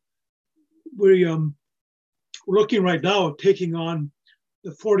 We're looking right now at taking on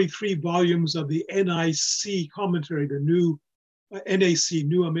the 43 volumes of the NIC commentary, the new NAC,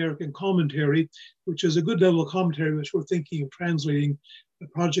 New American Commentary, which is a good level of commentary, which we're thinking of translating a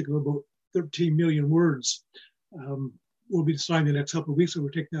project of about 13 million words. We'll be deciding the next couple of weeks if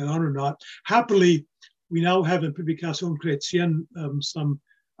we're taking that on or not. Happily, we now have in Publication Chrétienne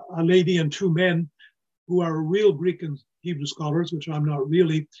a lady and two men who are real Greek and Hebrew scholars, which I'm not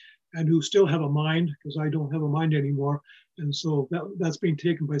really, and who still have a mind, because I don't have a mind anymore. And so that's being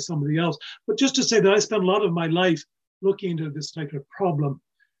taken by somebody else. But just to say that I spent a lot of my life looking into this type of problem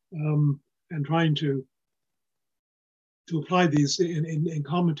and trying to apply these in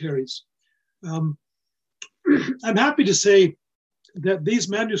commentaries. I'm happy to say that these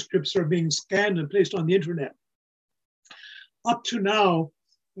manuscripts are being scanned and placed on the internet. Up to now,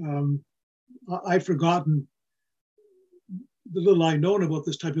 I've forgotten the little I known about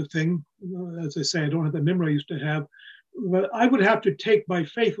this type of thing. As I say, I don't have the memory I used to have. But I would have to take my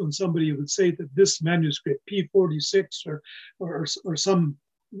faith when somebody would say that this manuscript, P46 or some,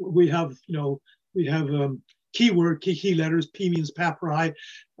 we have keyword, key letters, P means papyri,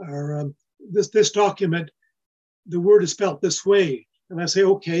 or this document, the word is spelled this way. And I say,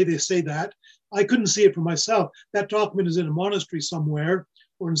 okay, they say that. I couldn't see it for myself. That document is in a monastery somewhere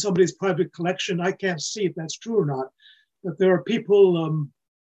or in somebody's private collection. I can't see if that's true or not. But there are people,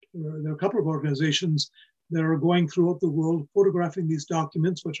 there are a couple of organizations that are going throughout the world, photographing these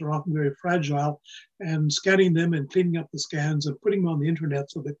documents, which are often very fragile, and scanning them and cleaning up the scans and putting them on the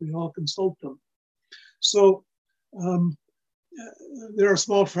internet so that we all consult them. So there are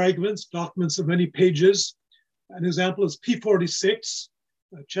small fragments, documents of many pages. An example is P46,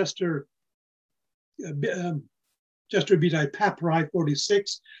 Chester Beattie Papyri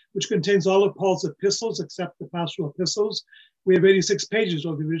 46, which contains all of Paul's epistles except the pastoral epistles. We have 86 pages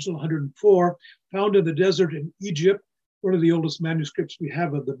of the original 104, found in the desert in Egypt, one of the oldest manuscripts we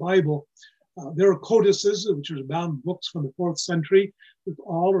have of the Bible. There are codices, which are bound books from the 4th century, with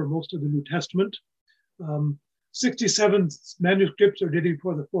all or most of the New Testament. 67 manuscripts are dated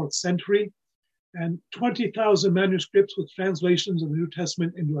before the 4th century, and 20,000 manuscripts with translations of the New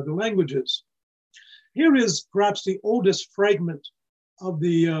Testament into other languages. Here is perhaps the oldest fragment of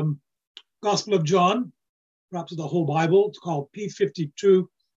the Gospel of John, perhaps of the whole Bible. It's called P52.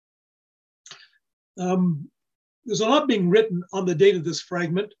 There's a lot being written on the date of this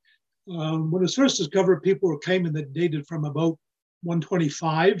fragment. When it was first discovered, people were claiming that it dated from about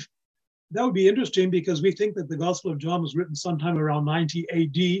 125. That would be interesting because we think that the Gospel of John was written sometime around 90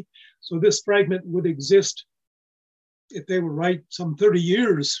 AD. So this fragment would exist, if they were right, some 30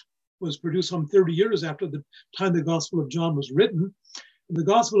 years, was produced some 30 years after the time the Gospel of John was written. And the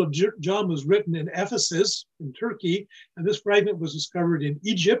Gospel of John was written in Ephesus, in Turkey, and this fragment was discovered in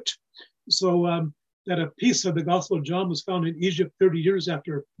Egypt. So that a piece of the Gospel of John was found in Egypt 30 years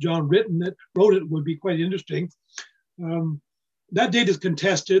after John wrote it would be quite interesting. That date is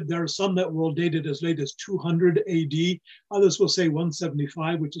contested. There are some that will date it as late as 200 AD. Others will say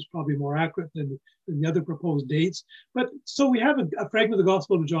 175, which is probably more accurate than the other proposed dates. But so we have a fragment of the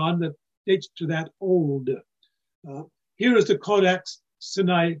Gospel of John that dates to that old. Here is the Codex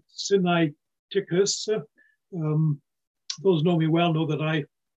Sinaiticus. Those know me well know that I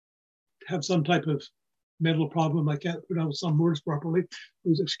have some type of mental problem. I can't pronounce some words properly.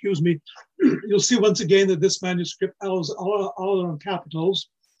 Please excuse me. You'll see once again that this manuscript is all in capitals,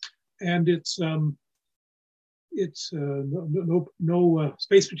 and it's it's no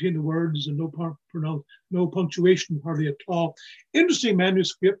space between the words and no punctuation hardly at all. Interesting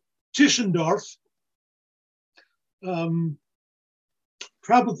manuscript. Tischendorf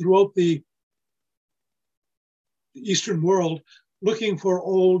traveled throughout the Eastern world looking for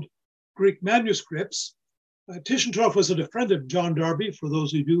old Greek manuscripts. Tischendorf was a friend of John Darby, for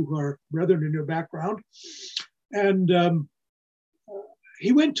those of you who are brethren in your background. And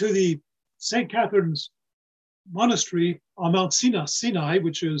he went to the St. Catherine's Monastery on Mount Sinai,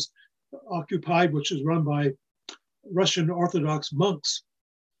 which is occupied, which is run by Russian Orthodox monks.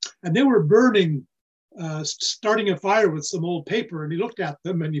 And they were burning, starting a fire with some old paper. And he looked at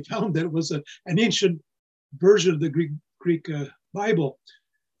them and he found that it was an ancient version of the Greek Bible.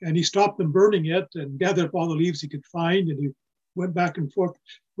 And he stopped them burning it and gathered up all the leaves he could find. And he went back and forth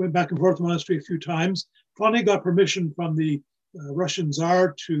to the monastery a few times. Finally got permission from the Russian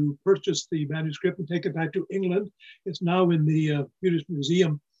Tsar to purchase the manuscript and take it back to England. It's now in the British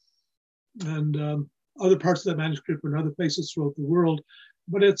Museum, and other parts of that manuscript are in other places throughout the world.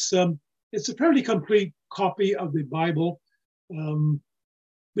 But it's a fairly complete copy of the Bible,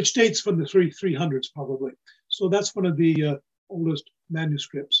 which dates from the 300s probably. So that's one of the oldest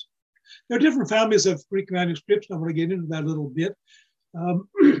manuscripts. There are different families of Greek manuscripts. I want to get into that a little bit.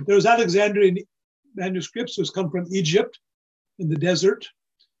 There's Alexandrian manuscripts, which come from Egypt in the desert.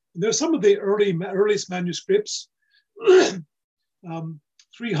 There's some of the earliest manuscripts,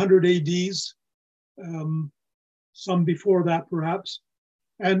 300 ADs, some before that perhaps.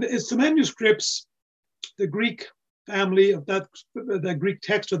 And it's the manuscripts, the Greek family of that Greek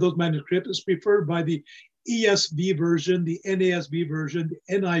text of those manuscripts is preferred by the ESV version, the NASB version,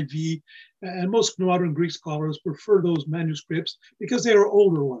 the NIV, and most modern Greek scholars prefer those manuscripts because they are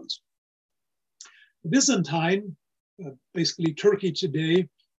older ones. Byzantine, basically Turkey today,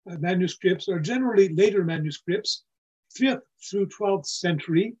 manuscripts are generally later manuscripts, 5th through 12th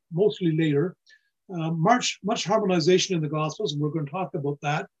century, mostly later. Much harmonization in the Gospels, and we're going to talk about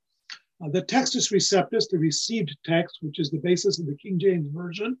that. The Textus Receptus, the received text, which is the basis of the King James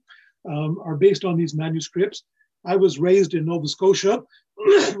Version, are based on these manuscripts. I was raised in Nova Scotia.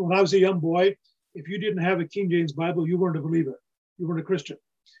 When I was a young boy, if you didn't have a King James Bible, you weren't a believer. You weren't a Christian.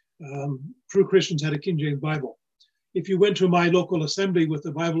 True Christians had a King James Bible. If you went to my local assembly with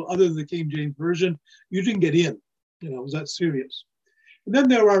a Bible other than the King James Version, you didn't get in. It was that serious. And then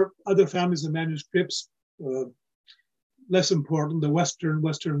there are other families of manuscripts, less important, the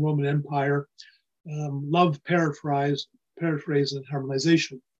Western Roman Empire, love paraphrase and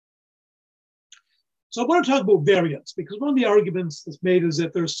harmonization. So I want to talk about variants, because one of the arguments that's made is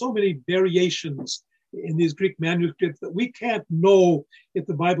that there's so many variations in these Greek manuscripts that we can't know if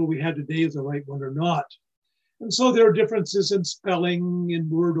the Bible we have today is the right one or not. And so there are differences in spelling, in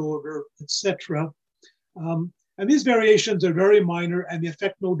word order, etc. And these variations are very minor and they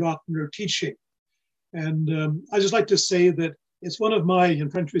affect no doctrine or teaching. And I just like to say that it's one of my, in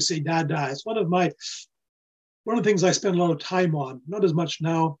French we say dada, it's one of the things I spend a lot of time on, not as much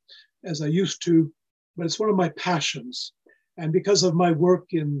now as I used to, but it's one of my passions. And because of my work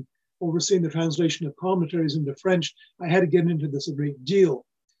in overseeing the translation of commentaries into French, I had to get into this a great deal.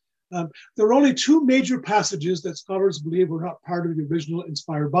 There are only two major passages that scholars believe were not part of the original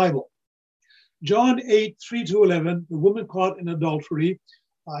inspired Bible. John 8, 3-11, the woman caught in adultery.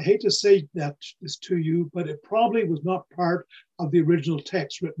 I hate to say this to you, but it probably was not part of the original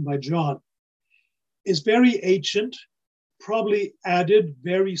text written by John. It's very ancient, probably added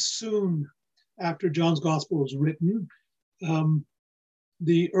very soon after John's gospel was written.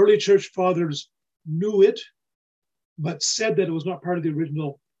 The early church fathers knew it, but said that it was not part of the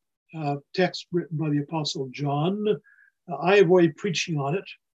original text written by the Apostle John. I avoid preaching on it.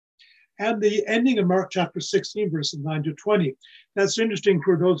 And the ending of Mark chapter 16, verses 9-20. That's interesting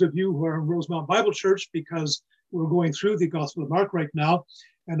for those of you who are in Rosemount Bible Church, because we're going through the Gospel of Mark right now.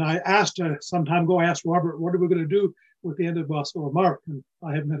 And I asked some time ago, I asked Robert, what are we going to do with the end of the Gospel of Mark? And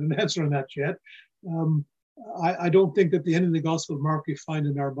I haven't had an answer on that yet. I don't think that the end of the Gospel of Mark we find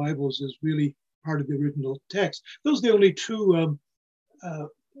in our Bibles is really part of the original text. Those are the only two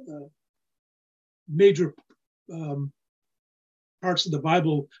major parts of the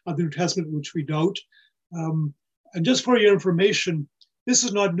Bible of the New Testament which we doubt. And just for your information, this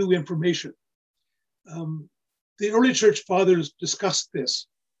is not new information. The early church fathers discussed this.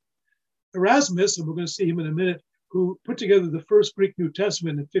 Erasmus, and we're going to see him in a minute, who put together the first Greek New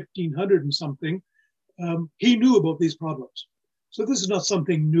Testament in 1500 and something, he knew about these problems. So this is not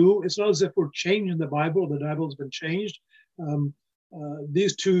something new. It's not as if we're changing the Bible has been changed.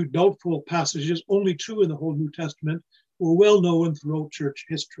 These two doubtful passages, only two in the whole New Testament, were well known throughout church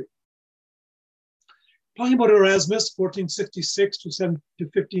history. talking about Erasmus, 1466 to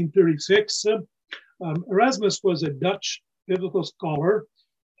 1536. Erasmus was a Dutch biblical scholar.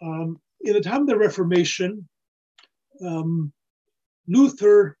 In the time of the Reformation,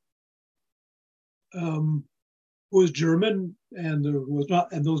 Luther, who was German, and there was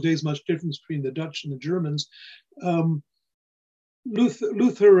not in those days much difference between the Dutch and the Germans,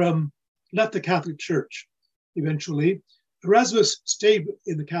 Luther left the Catholic Church eventually. Erasmus stayed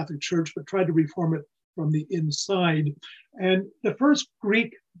in the Catholic Church, but tried to reform it from the inside. And the first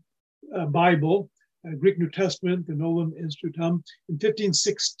Greek Bible, Greek New Testament, the Novum Institutum, in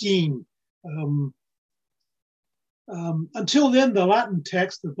 1516. Until then, the Latin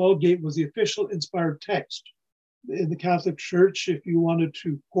text, the Vulgate, was the official inspired text in the Catholic Church. If you wanted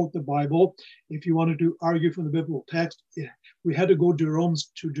to quote the Bible, if you wanted to argue from the biblical text, we had to go to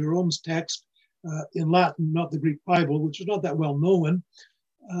Jerome's text in Latin, not the Greek Bible, which is not that well known.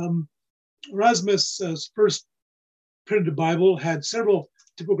 Erasmus' first printed Bible had several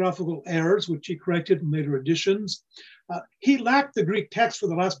typographical errors, which he corrected in later editions. He lacked the Greek text for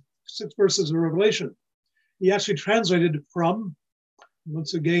the last 6 verses of Revelation. He actually translated from,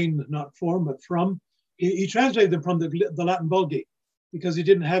 once again, not from, but from, he translated them from the Latin Vulgate because he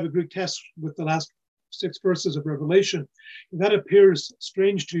didn't have a Greek text with the last 6 verses of Revelation. If that appears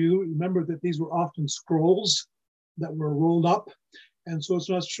strange to you, remember that these were often scrolls that were rolled up. And so it's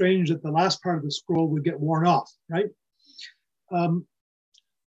not strange that the last part of the scroll would get worn off, right?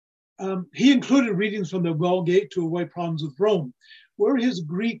 He included readings from the Vulgate to avoid problems with Rome. Where his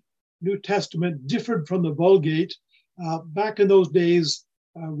Greek New Testament differed from the Vulgate, back in those days,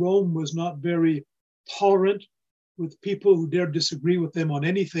 Rome was not very tolerant with people who dared disagree with them on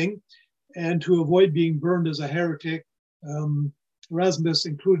anything. And to avoid being burned as a heretic, Erasmus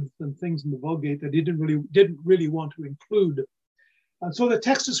included some things in the Vulgate that he didn't really want to include. So the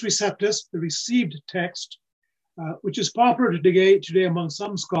Textus Receptus, the received text, which is popular today among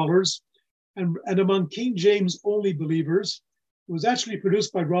some scholars and among King James only believers, was actually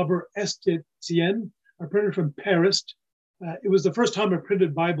produced by Robert Estienne, a printer from Paris. It was the first time a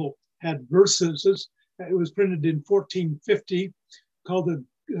printed Bible had verses. It was printed in 1450, called the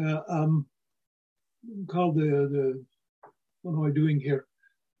what am I doing here?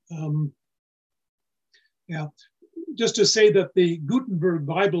 Just to say that the Gutenberg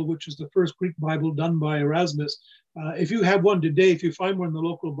Bible, which is the first Greek Bible done by Erasmus, if you have one today, if you find one in the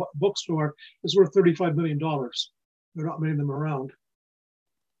local bookstore, it's worth $35 million. There are not many of them around.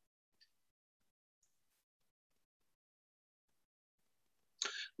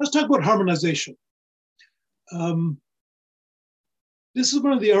 Let's talk about harmonization. This is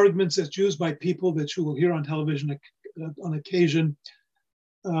one of the arguments that's used by people that you will hear on television on occasion.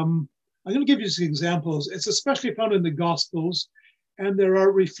 I'm going to give you some examples. It's especially found in the Gospels, and there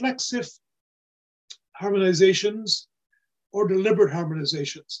are reflexive harmonizations or deliberate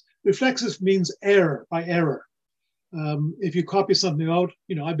harmonizations. Reflexive means error by error. If you copy something out,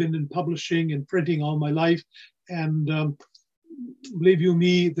 I've been in publishing and printing all my life, and believe you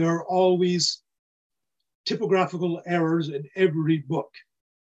me, there are always typographical errors in every book.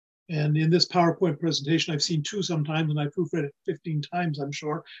 And in this PowerPoint presentation, I've seen 2 sometimes, and I proofread it 15 times, I'm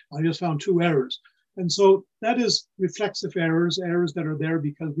sure. I just found 2 errors. And so that is reflexive errors that are there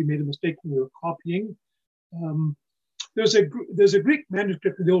because we made a mistake when we were copying. There's a Greek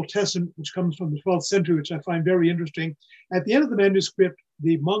manuscript of the Old Testament, which comes from the 12th century, which I find very interesting. At the end of the manuscript,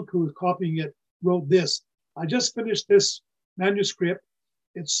 the monk who was copying it wrote this: "I just finished this manuscript.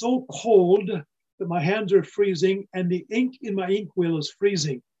 It's so cold that my hands are freezing and the ink in my inkwell is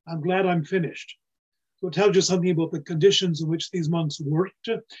freezing. I'm glad I'm finished." So it tells you something about the conditions in which these monks worked.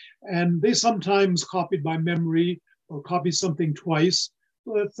 And they sometimes copied by memory or copied something twice.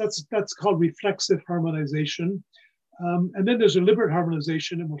 So that's called reflexive harmonization. And then there's deliberate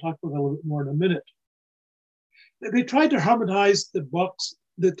harmonization, and we'll talk about that a little bit more in a minute. They tried to harmonize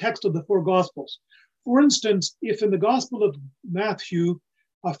the text of the 4 Gospels. For instance, if in the Gospel of Matthew,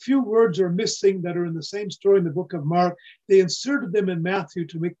 a few words are missing that are in the same story in the book of Mark, they inserted them in Matthew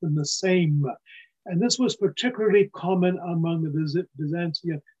to make them the same. And this was particularly common among the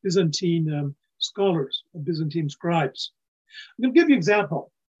Byzantine scholars, Byzantine scribes. I'm going to give you an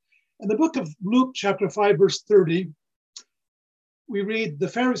example. In the book of Luke, chapter 5, verse 30, we read, "The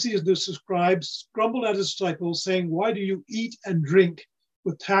Pharisees and the scribes grumbled at his disciples, saying, 'Why do you eat and drink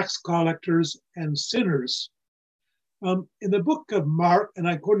with tax collectors and sinners?'" In the book of Mark, and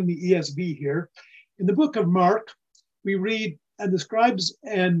I'm quoting the ESV here, in the book of Mark, we read, "And the scribes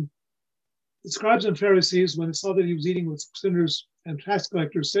and Pharisees, when they saw that he was eating with sinners and tax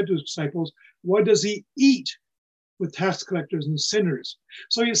collectors, said to his disciples, 'Why does he eat with tax collectors and sinners?'"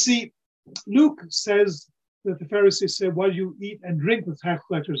 So you see, Luke says that the Pharisees said, why do you eat and drink with tax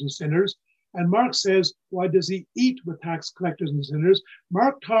collectors and sinners? And Mark says, why does he eat with tax collectors and sinners?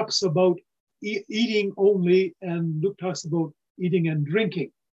 Mark talks about eating only, and Luke talks about eating and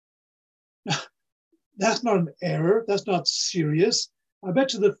drinking. That's not an error. That's not serious. I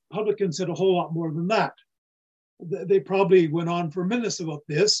bet you the publicans said a whole lot more than that. They probably went on for minutes about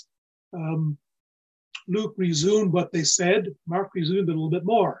this. Luke resumed what they said. Mark resumed a little bit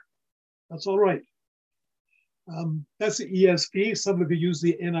more. That's all right. That's the ESV. Some of you use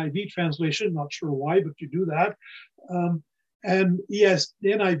the NIV translation. Not sure why, but you do that. And the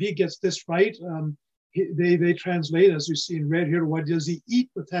NIV gets this right. They translate, as you see in red here, why does he eat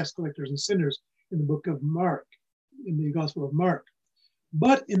with tax collectors and sinners in the book of Mark, in the Gospel of Mark.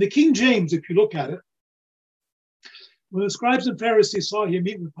 But in the King James, if you look at it, when the scribes and Pharisees saw him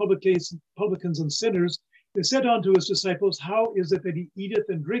eat with publicans and sinners, they said unto his disciples, how is it that he eateth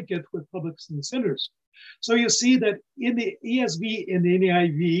and drinketh with publicans and sinners? So you see that in the ESV and the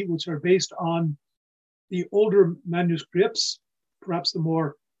NIV, which are based on the older manuscripts, perhaps the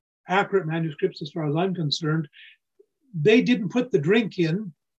more accurate manuscripts as far as I'm concerned, they didn't put the drink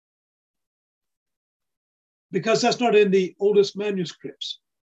in because that's not in the oldest manuscripts.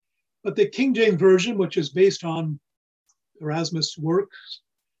 But the King James Version, which is based on Erasmus' works,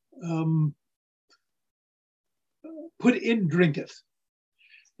 put in drinketh.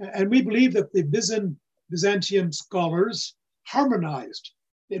 And we believe that the Byzantium scholars harmonized.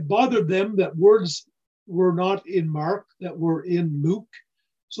 It bothered them that words were not in Mark, that were in Luke,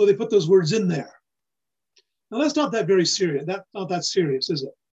 so they put those words in there. Now that's not that very serious. That's not that serious, is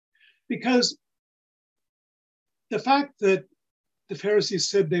it? Because the fact that the Pharisees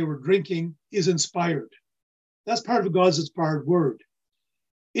said they were drinking is inspired. That's part of God's inspired word.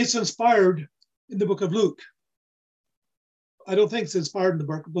 It's inspired in the book of Luke. I don't think it's inspired in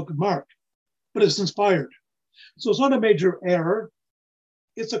the book of Mark, but it's inspired. So it's not a major error.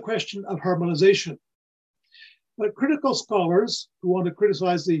 It's a question of harmonization. But critical scholars who want to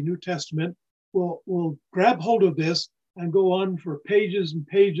criticize the New Testament will grab hold of this and go on for pages and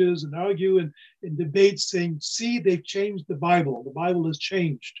pages and argue and debate saying, see, they've changed the Bible. The Bible has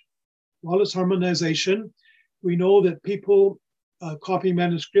changed. While it's harmonization, we know that people copy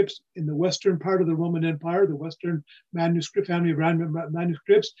manuscripts in the western part of the Roman Empire, the Western manuscript, family of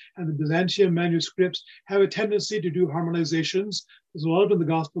manuscripts, and the Byzantium manuscripts have a tendency to do harmonizations. There's a lot of in the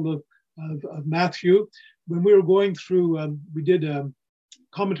Gospel of Matthew. When we were going through, we did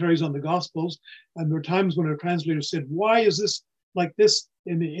commentaries on the Gospels, and there were times when our translator said, why is this like this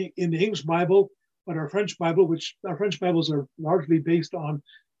in the English Bible, but our French Bible, which our French Bibles are largely based on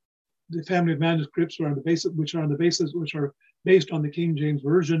the family of manuscripts, which are based on the King James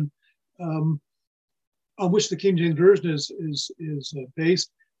Version, on which the King James Version is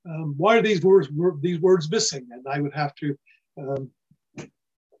based. Why are these words missing? And I would have to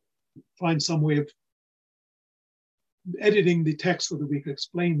find some way of editing the text so that we could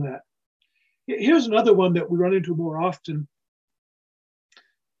explain that. Here's another one that we run into more often.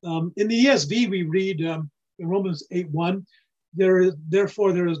 In the ESV, we read in Romans 8:1, there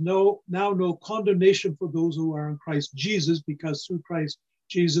is now no condemnation for those who are in Christ Jesus, because through Christ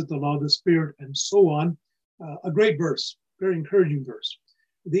Jesus, the law of the Spirit, and so on. A great verse, very encouraging verse.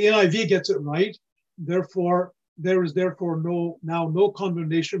 The NIV gets it right. Therefore, there is no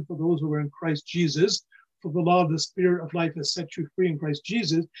condemnation for those who are in Christ Jesus, for the law of the Spirit of life has set you free in Christ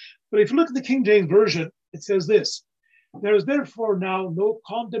Jesus. But if you look at the King James Version, it says this: there is therefore now no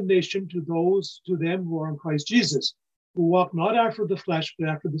condemnation to them who are in Christ Jesus, who walk not after the flesh, but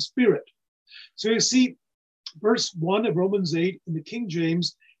after the Spirit. So you see, verse 1 of Romans 8 in the King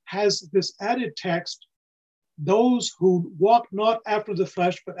James has this added text, those who walk not after the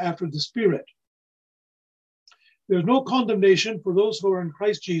flesh, but after the Spirit. There's no condemnation for those who are in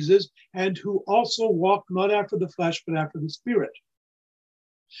Christ Jesus and who also walk not after the flesh, but after the Spirit.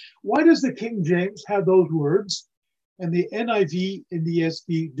 Why does the King James have those words and the NIV and the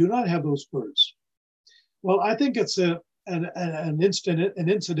ESV do not have those words? Well, I think it's an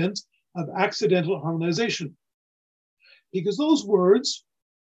incident of accidental harmonization, because those words,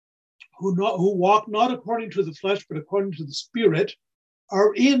 who walk not according to the flesh, but according to the Spirit,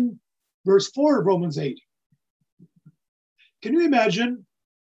 are in verse 4 of Romans 8. Can you imagine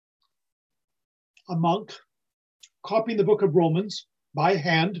a monk copying the book of Romans by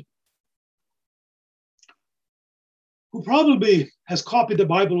hand, who probably has copied the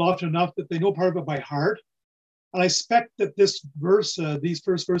Bible often enough that they know part of it by heart? And I expect that this verse, these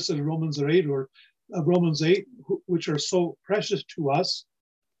first verses of Romans 8, which are so precious to us,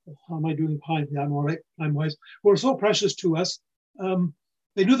 how am I doing time? Yeah, I'm all right, time-wise. Who are so precious to us,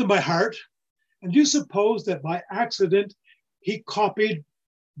 they knew them by heart. And do you suppose that by accident he copied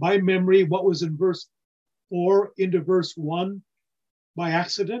by memory what was in verse 4 into verse 1 by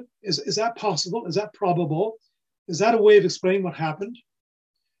accident? Is that possible? Is that probable? Is that a way of explaining what happened?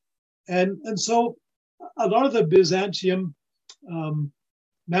 And so a lot of the Byzantium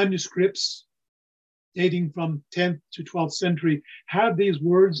manuscripts dating from 10th to 12th century have these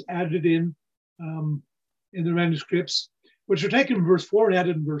words added in the manuscripts, which are taken in verse 4 and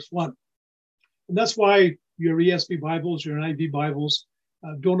added in verse 1. And that's why your ESV Bibles, your NIV Bibles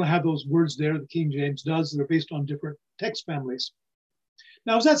don't have those words there. The King James does. They're based on different text families.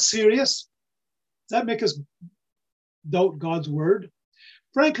 Now, is that serious? Does that make us doubt God's word?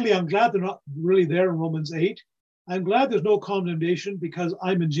 Frankly, I'm glad they're not really there in Romans 8. I'm glad there's no condemnation because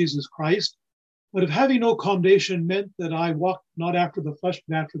I'm in Jesus Christ. But if having no condemnation meant that I walk not after the flesh,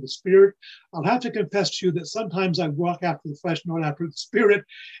 but after the Spirit, I'll have to confess to you that sometimes I walk after the flesh, not after the Spirit.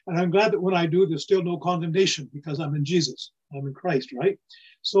 And I'm glad that when I do, there's still no condemnation because I'm in Jesus. I'm in Christ, right?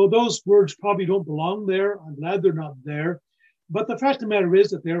 So those words probably don't belong there. I'm glad they're not there. But the fact of the matter is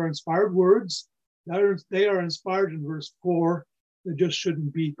that they are inspired words. They are inspired in verse 4. They just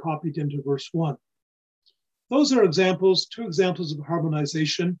shouldn't be copied into verse 1. Those are examples, 2 examples of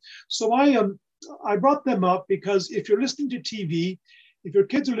harmonization. So I brought them up because if you're listening to TV, if your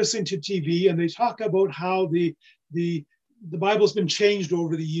kids are listening to TV and they talk about how the Bible's been changed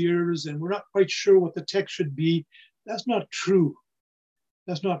over the years and we're not quite sure what the text should be, that's not true.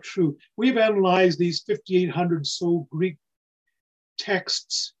 That's not true. We've analyzed these 5,800 so Greek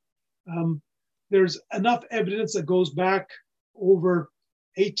texts. There's enough evidence that goes back over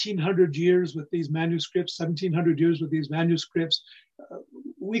 1,800 years with these manuscripts, 1,700 years with these manuscripts.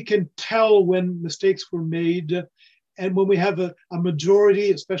 We can tell when mistakes were made. And when we have a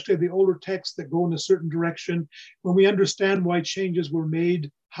majority, especially of the older texts that go in a certain direction, when we understand why changes were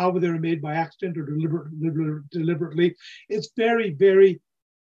made, how they were made by accident or deliberately, it's very, very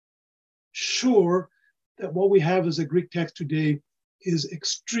sure that what we have as a Greek text today is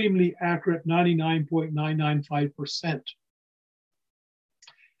extremely accurate, 99.995%.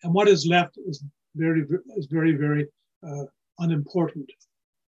 And what is left is very, very unimportant.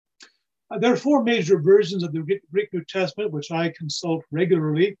 There are 4 major versions of the Greek New Testament, which I consult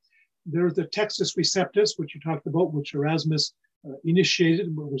regularly. There's the Textus Receptus, which you talked about, which Erasmus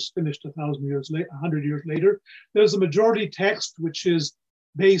initiated, but was finished 100 years later. There's the majority text, which is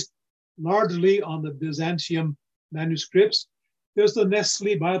based largely on the Byzantium manuscripts. There's the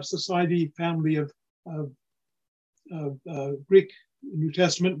Nestle Bible Society family of Greek New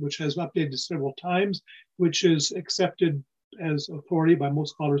Testament, which has updated several times, which is accepted as authority by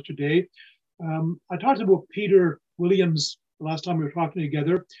most scholars today. I talked about Peter Williams the last time we were talking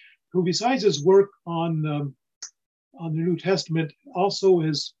together, who besides his work on the New Testament, also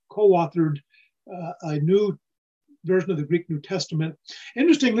has co-authored a new version of the Greek New Testament.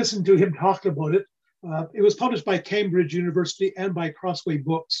 Interesting listening to him talk about it. It was published by Cambridge University and by Crossway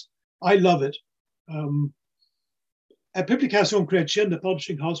Books. I love it. At Publication Chrétienne, the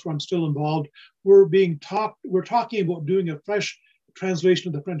publishing house where I'm still involved, we're talking about doing a fresh translation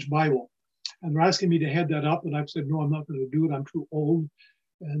of the French Bible. And they're asking me to head that up. And I've said, no, I'm not going to do it. I'm too old.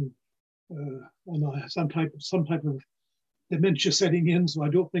 And some type of dementia setting in. So I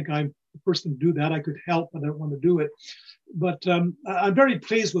don't think I'm the person to do that. I could help, but I don't want to do it. But I'm very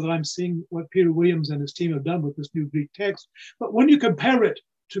pleased with what I'm seeing, what Peter Williams and his team have done with this new Greek text. But when you compare it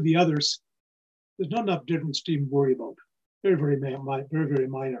to the others, there's not enough difference to even worry about. Very, very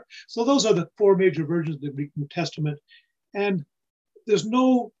minor. So those are the 4 major versions of the Greek New Testament. And there's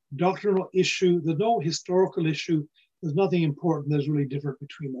no doctrinal issue. There's no historical issue. There's nothing important that's really different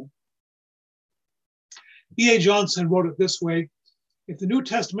between them. E.A. Johnson wrote it this way: if the New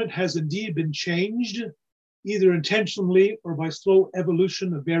Testament has indeed been changed, either intentionally or by slow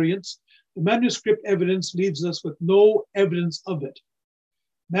evolution of variants, the manuscript evidence leaves us with no evidence of it.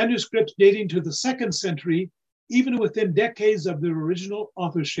 Manuscripts dating to the 2nd century, even within decades of their original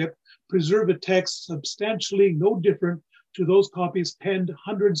authorship, preserve a text substantially no different to those copies penned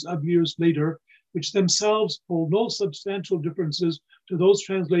hundreds of years later, which themselves hold no substantial differences to those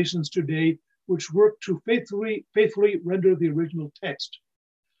translations today, which work to faithfully render the original text.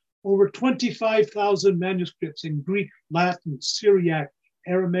 Over 25,000 manuscripts in Greek, Latin, Syriac,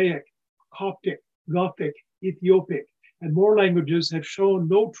 Aramaic, Coptic, Gothic, Ethiopic, and more languages have shown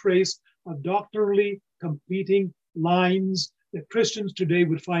no trace of doctrinally competing lines that Christians today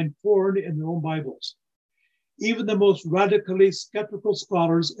would find foreign in their own Bibles. Even the most radically skeptical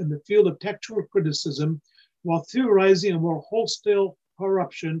scholars in the field of textual criticism, while theorizing a more wholesale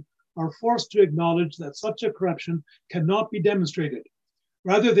corruption, are forced to acknowledge that such a corruption cannot be demonstrated.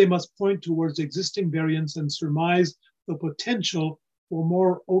 Rather, they must point towards existing variants and surmise the potential for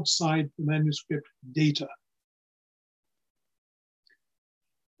more outside the manuscript data.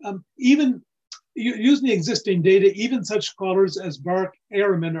 Even using the existing data, even such scholars as Baruch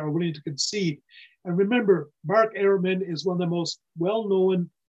Ehrman are willing to concede. And remember, Baruch Ehrman is one of the most well-known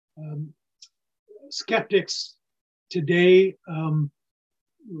skeptics today.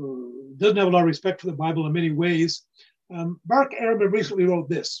 Doesn't have a lot of respect for the Bible in many ways. Baruch Ehrman recently wrote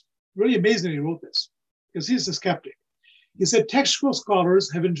this. Really amazingly wrote this, because he's a skeptic. He said, textual scholars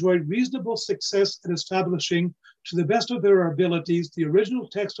have enjoyed reasonable success in establishing, to the best of their abilities, the original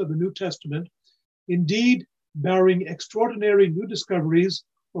text of the New Testament. Indeed, barring extraordinary new discoveries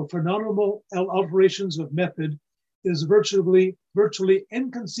or phenomenal alterations of method, it is virtually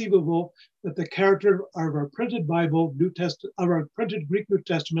inconceivable that the character of our printed Bible, of our printed Greek New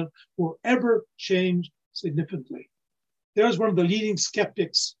Testament, will ever change significantly. There's one of the leading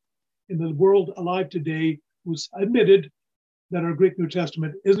skeptics in the world alive today who's admitted that our Greek New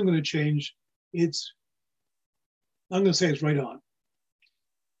Testament isn't going to change. I'm going to say it's right on.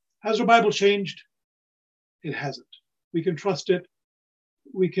 Has our Bible changed? It hasn't. We can trust it.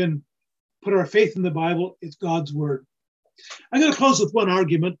 We can put our faith in the Bible. It's God's word. I'm going to close with one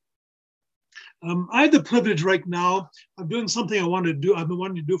argument. I have the privilege right now of doing something I wanted to do. I've been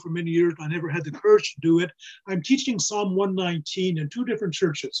wanting to do for many years, but I never had the courage to do it. I'm teaching Psalm 119 in 2 different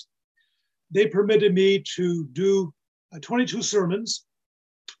churches. They permitted me to do 22 sermons,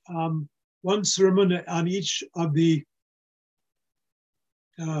 one sermon on each of the,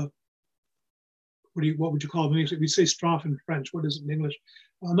 what would you call them in English? We say strophe in French. What is it in English?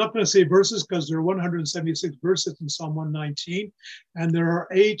 I'm not going to say verses because there are 176 verses in Psalm 119, and there are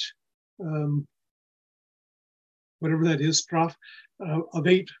 8, whatever that is, strophe, of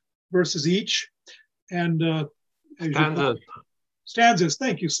 8 verses each. And stanzas.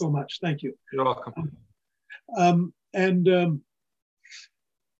 Thank you so much. Thank you. You're welcome.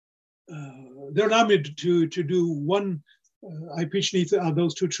 They're allowed me to do one. I preach in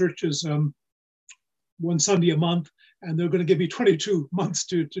those 2 churches one Sunday a month, and they're going to give me 22 months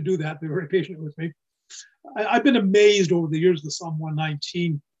to do that. They're very patient with me. I've been amazed over the years of Psalm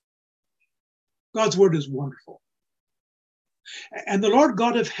 119. God's word is wonderful. And the Lord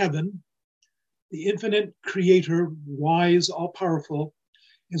God of heaven, the infinite creator, wise, all-powerful,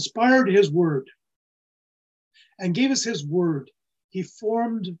 inspired his word and gave us his word. He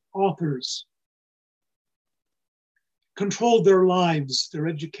formed authors, controlled their lives, their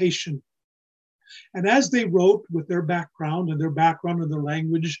education. And as they wrote with their background and their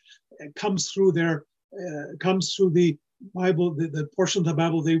language, it comes through the Bible, the portion of the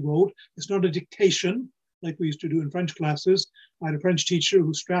Bible they wrote. It's not a dictation like we used to do in French classes. I had a French teacher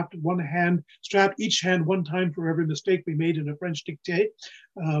who strapped each hand one time for every mistake we made in a French dictée.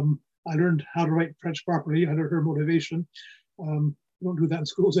 I learned how to write French properly under her motivation. We don't do that in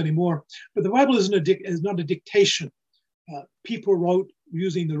schools anymore. But the Bible is not a dictation. People wrote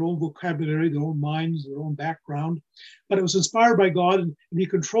using their own vocabulary, their own minds, their own background. But it was inspired by God, and he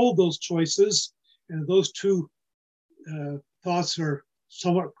controlled those choices. And those 2 thoughts are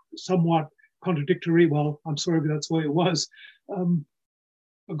somewhat contradictory. Well, I'm sorry, but that's the way it was.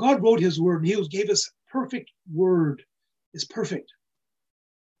 But God wrote his word, and he gave us a perfect word. It's perfect.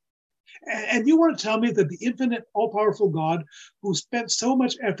 And you want to tell me that the infinite, all-powerful God who spent so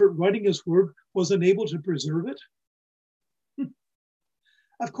much effort writing his word was unable to preserve it?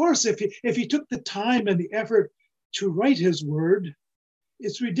 Of course, if he took the time and the effort to write his word,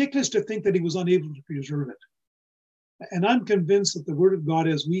 it's ridiculous to think that he was unable to preserve it. And I'm convinced that the word of God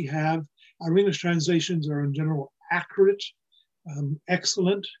as we have, our English translations are in general accurate,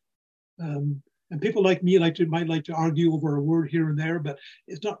 excellent. And people like me might like to argue over a word here and there, but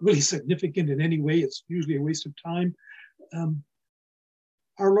it's not really significant in any way. It's usually a waste of time.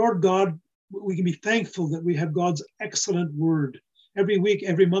 Our Lord God, we can be thankful that we have God's excellent word. Every week,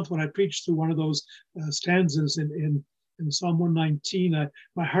 every month, when I preach through one of those stanzas in Psalm 119,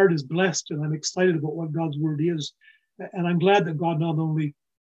 my heart is blessed and I'm excited about what God's word is. And I'm glad that God not only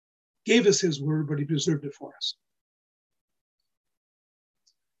gave us his word, but he preserved it for us.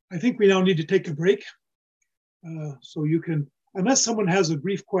 I think we now need to take a break. So you can, unless someone has a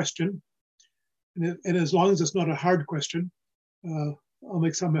brief question, and as long as it's not a hard question, I'll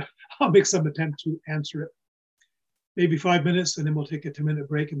make some attempt to answer it. Maybe 5 minutes, and then we'll take a 10-minute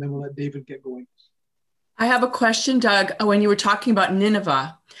break, and then we'll let David get going. I have a question, Doug. When you were talking about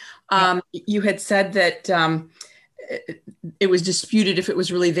Nineveh, you had said that it was disputed if it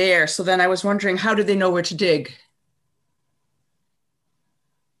was really there. So then I was wondering, how did they know where to dig?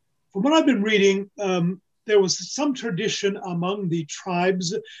 From what I've been reading, there was some tradition among the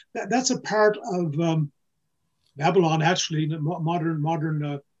tribes. That's a part of Babylon, actually,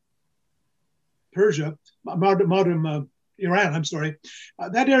 modern Persia, modern Iran, I'm sorry.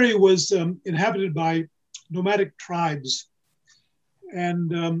 That area was inhabited by nomadic tribes.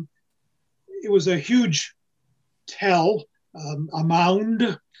 And it was a huge tell, a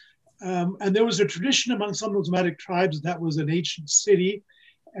mound. And there was a tradition among some nomadic tribes that was an ancient city,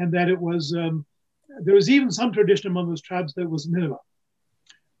 and that it was, there was even some tradition among those tribes that was Nineveh.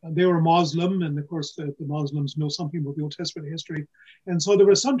 They were Muslim, and of course the Muslims know something about the Old Testament history. And so there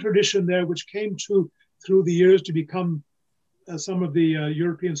was some tradition there which came through the years to become, some of the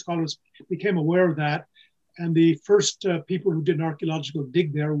European scholars became aware of that. And the first people who did an archaeological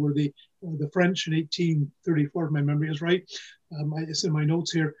dig there were the French in 1834, if my memory is right. It's in my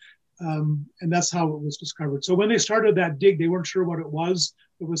notes here. And that's how it was discovered. So when they started that dig, they weren't sure what it was.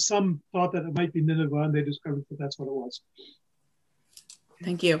 There was some thought that it might be Nineveh, and they discovered that that's what it was.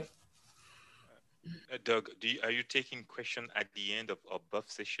 Thank you. Doug, are you taking questions at the end of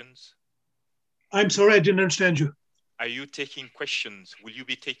both sessions? I'm sorry, I didn't understand you. Are you taking questions? Will you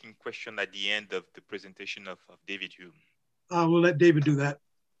be taking questions at the end of the presentation of David Hume? We'll let David do that.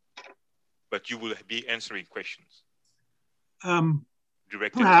 But you will be answering questions.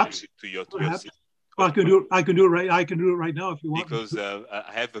 Directly Perhaps. to your well, I can do it right. I can do it right now if you want. Because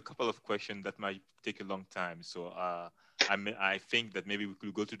I have a couple of questions that might take a long time. So I think that maybe we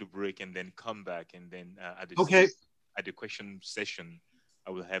could go to the break and then come back, and then at the question session,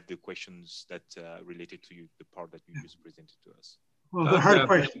 I will have the questions that related to you, the part that you just presented to us. Well, the hard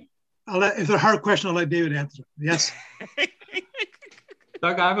question. If they're a hard question, I'll let David answer. Yes.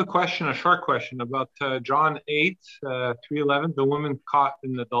 Doug, I have a question, a short question about John 8, 3:11, the woman caught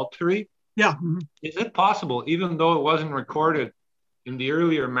in adultery. Yeah. Mm-hmm. Is it possible, even though it wasn't recorded in the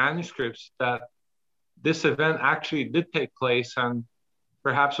earlier manuscripts, that this event actually did take place and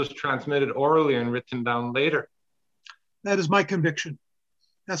perhaps was transmitted orally and written down later? That is my conviction.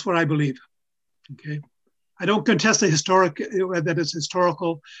 That's what I believe. Okay. I don't contest that it's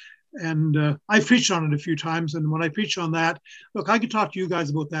historical. And I've preached on it a few times. And when I preach on that, look, I can talk to you guys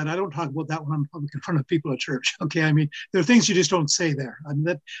about that. I don't talk about that when I'm public in front of people at church. Okay. I mean, there are things you just don't say there. I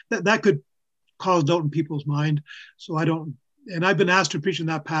mean, that could cause doubt in people's mind. So I don't, and I've been asked to preach in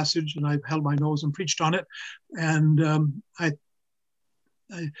that passage, and I've held my nose and preached on it. And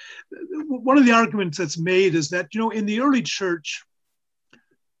one of the arguments that's made is that, in the early church,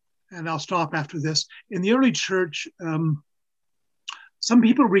 and I'll stop after this, in the early church, some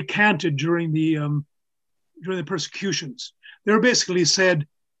people recanted during the persecutions. They were basically said,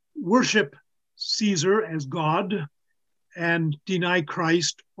 worship Caesar as God and deny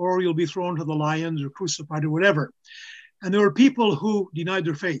Christ, or you'll be thrown to the lions or crucified or whatever. And there were people who denied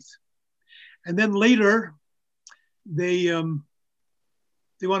their faith. And then later, they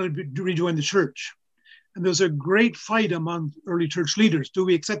wanted to rejoin the church. And there's a great fight among early church leaders. Do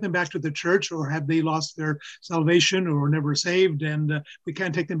we accept them back to the church, or have they lost their salvation or never saved? And we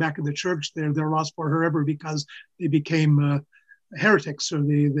can't take them back to the church. They're lost forever because they became heretics, or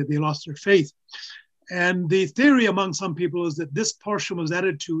they lost their faith. And the theory among some people is that this portion was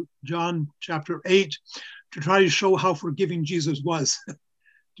added to John chapter 8 to try to show how forgiving Jesus was,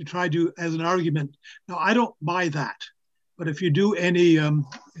 to try to, as an argument. Now, I don't buy that. But if you do any, I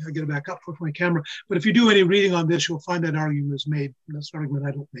get it back up with my camera, but if you do any reading on this, you'll find that argument is made. And that's an argument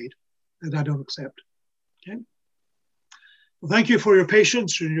that I don't accept. Okay. Well, thank you for your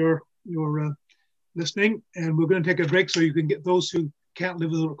patience and your listening. And we're going to take a break so you can get those who can't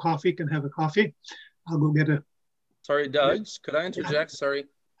live without coffee can have a coffee. I'll go get a. Sorry, Doug, could I interject? Sorry.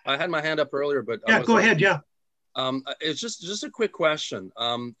 I had my hand up earlier, but yeah, go ahead. Yeah. It's just a quick question.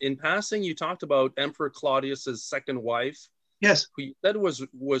 In passing, you talked about Emperor Claudius's second wife. Yes. Who you said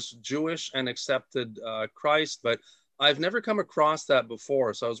was Jewish and accepted Christ, but I've never come across that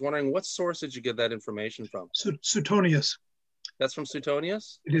before. So I was wondering, what source did you get that information from? Suetonius. That's from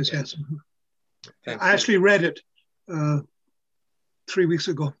Suetonius? It is, yes. Thanks. I actually read it 3 weeks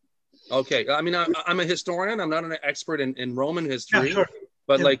ago. Okay. I mean, I'm a historian. I'm not an expert in Roman history. Yeah, sure.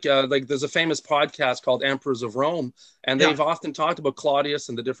 But like there's a famous podcast called Emperors of Rome, and they've often talked about Claudius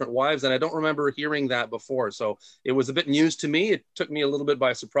and the different wives, and I don't remember hearing that before. So it was a bit news to me. It took me a little bit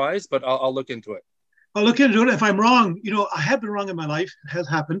by surprise, but I'll look into it. I'll look into it. If I'm wrong, I have been wrong in my life. It has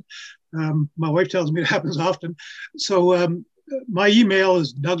happened. My wife tells me it happens often. So my email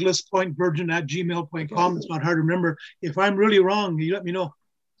is douglaspointvirgin@gmail.com. It's not hard to remember. If I'm really wrong, you let me know.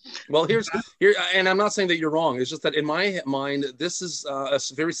 Well, here, and I'm not saying that you're wrong. It's just that in my mind, this is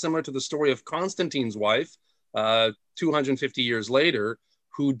very similar to the story of Constantine's wife, 250 years later,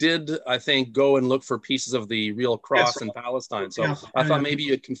 who did, I think, go and look for pieces of the real cross in Palestine. So I thought maybe you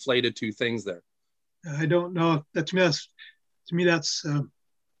had conflated two things there. I don't know. To me, that's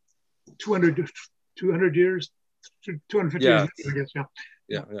 200 years, 250 years, I guess.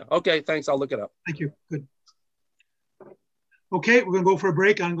 Yeah. Okay, thanks. I'll look it up. Thank you. Good. Okay, we're going to go for a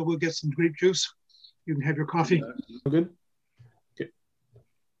break. We'll get some grape juice. You can have your coffee. Good.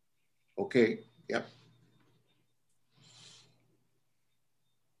 Okay. Yep.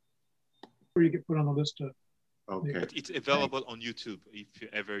 Or you get put on the list. Okay. But it's available on YouTube if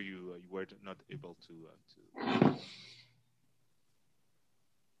ever you were not able to.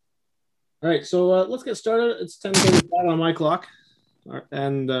 All right, so let's get started. It's 10:35 on my clock,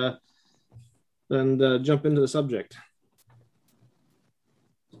 and jump into the subject.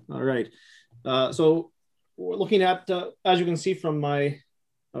 All right, so we're looking at, as you can see from my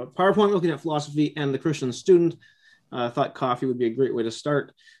PowerPoint, looking at philosophy and the Christian student. I thought coffee would be a great way to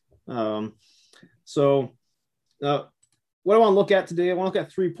start. So what I want to look at today, I want to look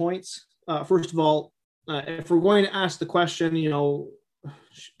at 3 points. First of all, if we're going to ask the question,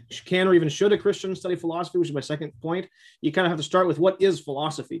 can or even should a Christian study philosophy, which is my second point, you kind of have to start with what is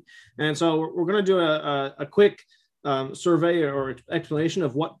philosophy. And so we're going to do a quick survey or explanation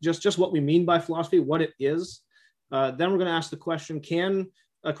of just what we mean by philosophy, what it is. Then we're going to ask the question, can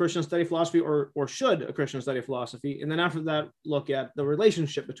a Christian study philosophy or should a Christian study philosophy? And then after that, look at the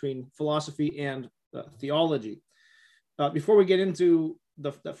relationship between philosophy and theology. Before we get into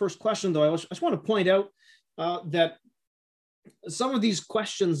the first question, though, I just want to point out that some of these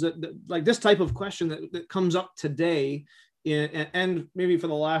questions that like this type of question that comes up today and maybe for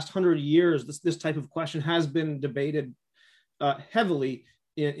the last 100 years, this type of question has been debated heavily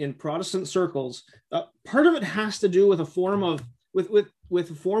in Protestant circles. Part of it has to do with a form of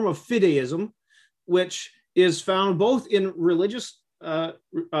fideism, which is found both in religious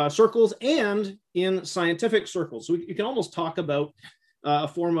circles and in scientific circles. So you can almost talk about a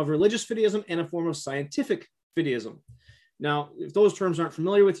form of religious fideism and a form of scientific fideism. Now, if those terms aren't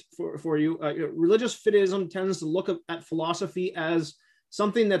familiar with for you, religious fideism tends to look at philosophy as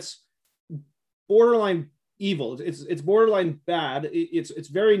something that's borderline evil. It's borderline bad. It's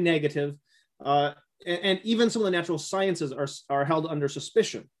very negative, and even some of the natural sciences are held under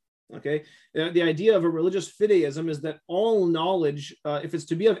suspicion. Okay, the idea of a religious fideism is that all knowledge, if it's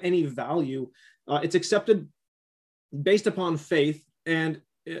to be of any value, it's accepted based upon faith, and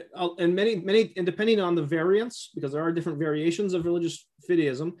many, and depending on the variance, because there are different variations of religious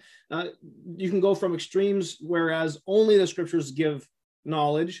fideism, you can go from extremes, whereas only the scriptures give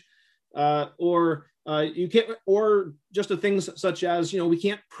knowledge, or you can't, or just the things such as, we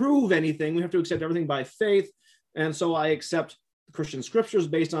can't prove anything. We have to accept everything by faith. And so I accept Christian scriptures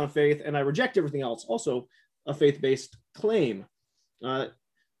based on faith, and I reject everything else, also a faith-based claim.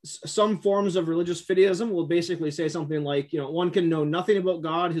 Some forms of religious fideism will basically say something like, one can know nothing about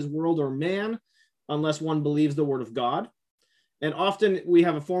God, his world, or man unless one believes the word of God. And often we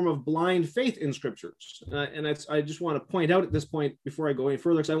have a form of blind faith in scriptures. And I just want to point out at this point, before I go any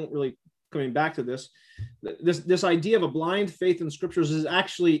further, because I won't really coming back to this idea of a blind faith in scriptures is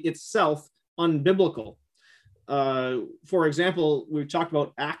actually itself unbiblical. For example, we talked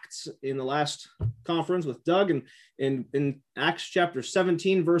about Acts in the last conference with Doug, and in Acts chapter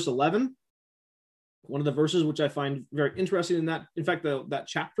 17, verse 11, one of the verses which I find very interesting in that, in fact, that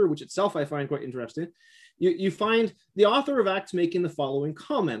chapter, which itself I find quite interesting, you find the author of Acts making the following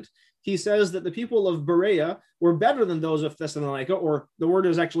comment. He says that the people of Berea were better than those of Thessalonica, or the word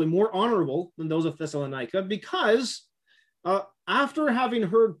is actually more honorable than those of Thessalonica, because after having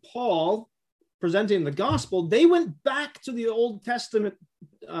heard Paul presenting the gospel, they went back to the Old Testament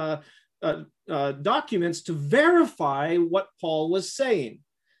documents to verify what Paul was saying.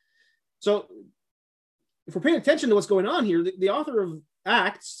 So if we're paying attention to what's going on here, the author of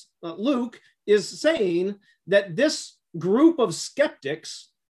Acts, Luke, is saying that this group of skeptics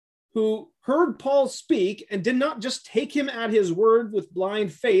who heard Paul speak and did not just take him at his word with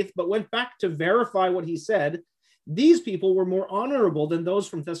blind faith, but went back to verify what he said, these people were more honorable than those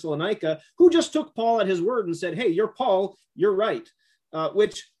from Thessalonica who just took Paul at his word and said, hey, you're Paul, you're right,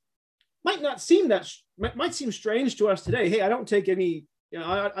 which might seem strange to us today. Hey, I don't take any,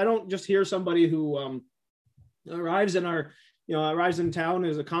 I don't just hear somebody who arrives in town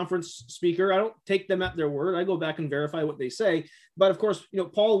as a conference speaker. I don't take them at their word. I go back and verify what they say. But of course,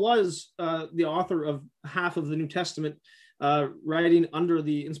 Paul was the author of half of the New Testament, writing under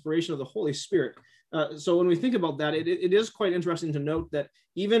the inspiration of the Holy Spirit. So when we think about that, it is quite interesting to note that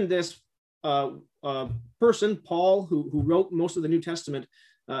even this person, Paul, who wrote most of the New Testament,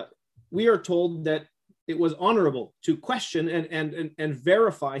 we are told that it was honorable to question and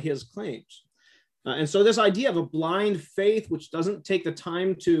verify his claims. And so this idea of a blind faith, which doesn't take the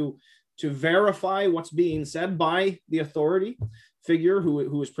time to verify what's being said by the authority figure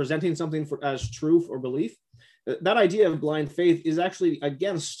who is presenting something as truth or belief, that idea of blind faith is actually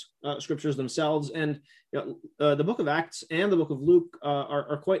against scriptures themselves. And the book of Acts and the book of Luke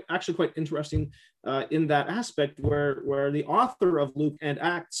are quite interesting in that aspect, where the author of Luke and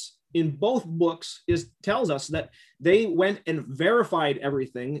Acts in both books tells us that they went and verified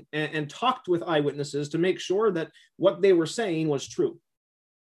everything and talked with eyewitnesses to make sure that what they were saying was true.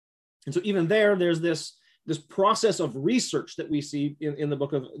 And so even there's this process of research that we see in the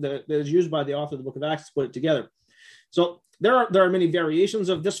book of that is used by the author of the book of Acts to put it together. So there are many variations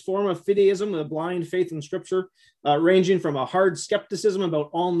of this form of fideism, a blind faith in scripture, ranging from a hard skepticism about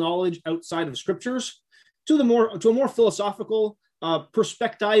all knowledge outside of scriptures to a more philosophical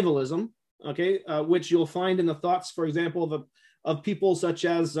perspectivalism, okay, which you'll find in the thoughts, for example, of people such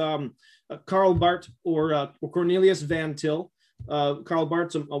as Karl Barth or Cornelius Van Til. Karl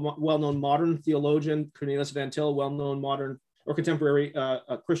Barth's a well-known modern theologian. Cornelius Van Til, well-known modern or contemporary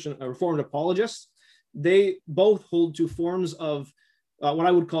Christian Reformed apologist. They both hold to forms of what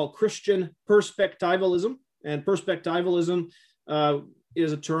I would call Christian perspectivalism. And perspectivalism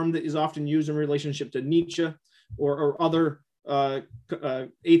is a term that is often used in relationship to Nietzsche or other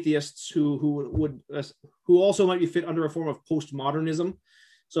atheists who also might be fit under a form of postmodernism.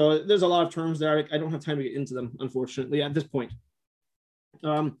 So there's a lot of terms there. I don't have time to get into them, unfortunately, at this point.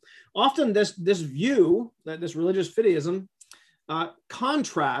 Often this view, that this religious fideism,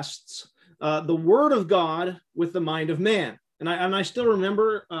 contrasts the word of God with the mind of man. And I still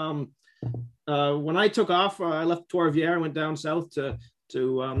remember when I took off, I left Trois-Rivières, went down south to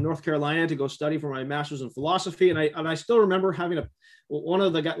North Carolina to go study for my master's in philosophy. And I still remember having one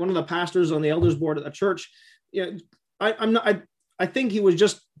of the pastors on the elders board at the church. I think he was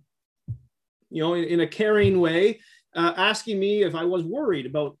just, in a caring way, asking me if I was worried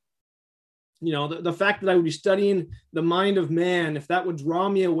about, the fact that I would be studying the mind of man, if that would draw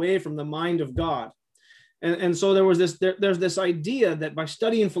me away from the mind of God. And so there's this idea that by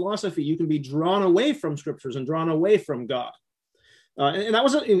studying philosophy, you can be drawn away from scriptures and drawn away from God. And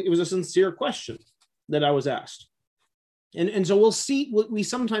that it was a sincere question that I was asked. And so we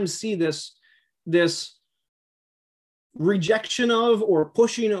sometimes see this rejection of or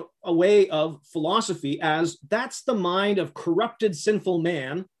pushing away of philosophy as that's the mind of corrupted, sinful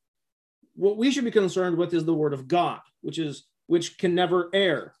man. What we should be concerned with is the word of God, which can never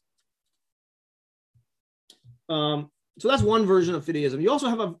err. So that's one version of fideism. You also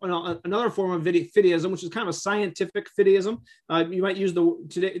have another form of fideism, which is kind of a scientific fideism. You might use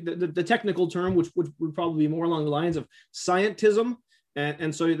the technical term, which would probably be more along the lines of scientism.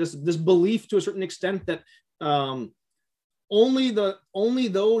 And so this belief to a certain extent that only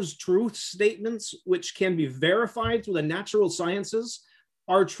those truth statements which can be verified through the natural sciences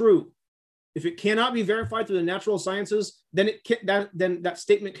are true. If it cannot be verified through the natural sciences, then that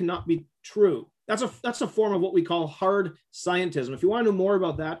statement cannot be true. That's a form of what we call hard scientism. If you want to know more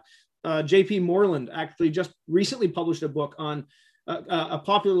about that, J.P. Moreland actually just recently published a book on a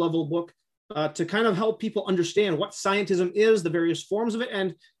popular level book to kind of help people understand what scientism is, the various forms of it,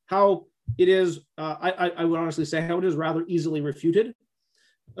 and how it is. I would honestly say how it is rather easily refuted.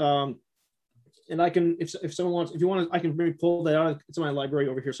 And I can, if someone wants, if you want to, I can maybe pull that out. It's in my library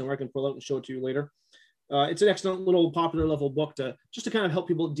over here somewhere. I can pull it out and show it to you later. It's an excellent little popular level book to kind of help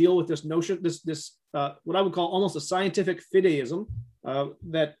people deal with this notion, this what I would call almost a scientific fideism,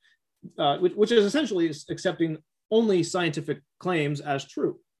 which is essentially accepting only scientific claims as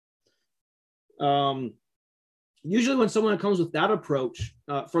true. Usually when someone comes with that approach,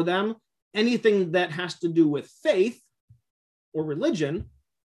 for them, anything that has to do with faith or religion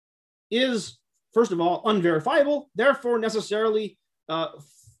is, first of all, unverifiable, therefore necessarily,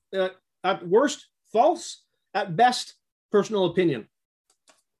 at worst, false, at best, personal opinion.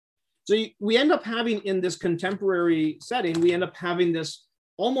 So we end up having, in this contemporary setting, we end up having this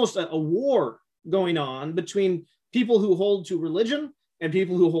almost a war going on between people who hold to religion and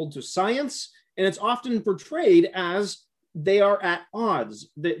people who hold to science. And it's often portrayed as they are at odds.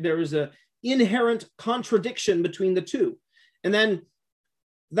 There is an inherent contradiction between the two. And then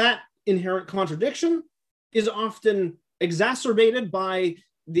that inherent contradiction is often exacerbated by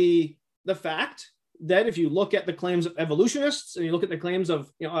the fact that if you look at the claims of evolutionists and you look at the claims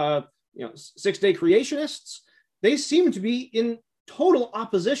of six-day creationists, they seem to be in total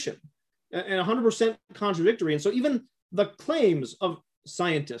opposition and 100% contradictory. And so even the claims of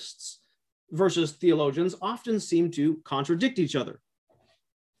scientists versus theologians often seem to contradict each other.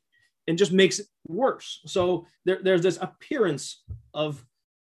 and just makes it worse. So there's this appearance of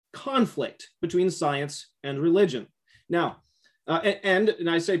conflict between science and religion. Now, and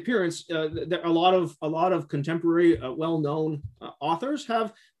I say appearance, there a lot of contemporary, well-known authors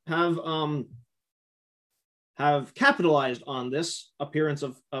have capitalized on this appearance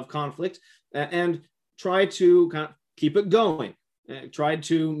of conflict and tried to kind of keep it going, tried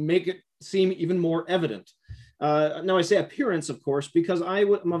to make it seem even more evident. Now I say appearance, of course, because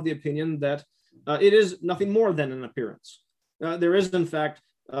I'm of the opinion that it is nothing more than an appearance. There is, in fact,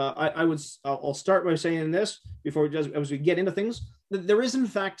 I'll start by saying this before as we get into things, that there is, in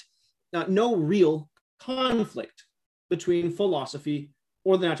fact, no real conflict between philosophy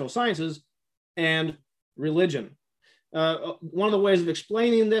or the natural sciences and religion. One of the ways of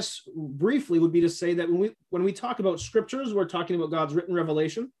explaining this briefly would be to say that when we talk about scriptures, we're talking about God's written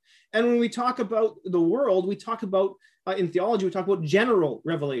revelation. And when we talk about the world, we talk about, in theology, we talk about general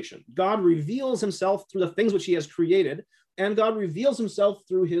revelation. God reveals himself through the things which he has created, and God reveals himself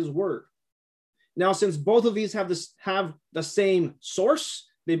through his word. Now, since both of these have the same source,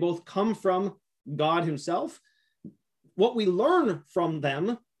 they both come from God himself, what we learn from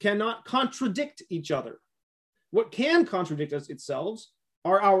them cannot contradict each other. What can contradict us itself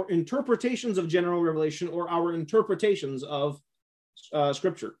are our interpretations of general revelation or our interpretations of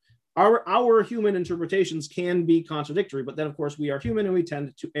scripture. Our human interpretations can be contradictory, but then, of course, we are human and we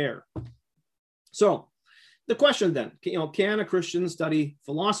tend to err. So the question then, can a Christian study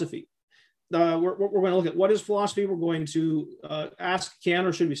philosophy? We're going to look at what is philosophy. We're going to ask, can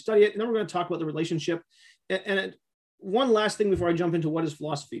or should we study it? And then we're going to talk about the relationship. And one last thing before I jump into what is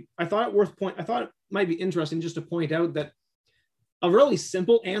philosophy. I thought it might be interesting just to point out that a really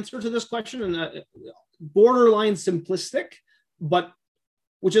simple answer to this question, and borderline simplistic, but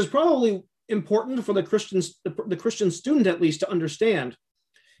which is probably important for the Christian student at least to understand,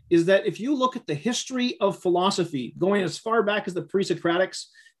 is that if you look at the history of philosophy, going as far back as the pre-Socratics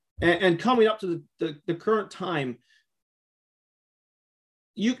and coming up to the current time,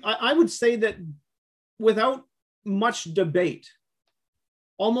 I would say that without much debate,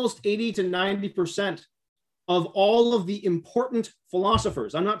 almost 80 to 90% of all of the important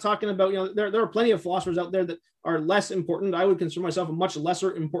philosophers. I'm not talking about, there are plenty of philosophers out there that are less important. I would consider myself a much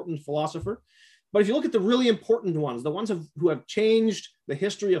lesser important philosopher. But if you look at the really important ones, the ones who have changed the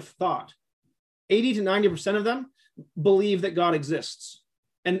history of thought, 80 to 90% of them believe that God exists.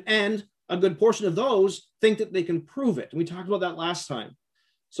 And a good portion of those think that they can prove it. And we talked about that last time.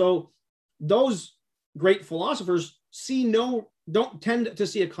 So those great philosophers don't tend to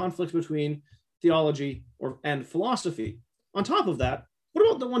see a conflict between theology and philosophy. On top of that, what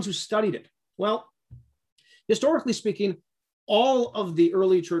about the ones who studied it? Well, historically speaking, all of the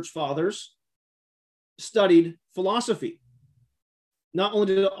early church fathers studied philosophy. Not only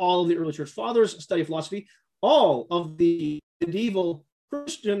did all of the early church fathers study philosophy, all of the medieval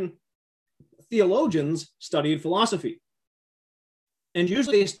Christian theologians studied philosophy. And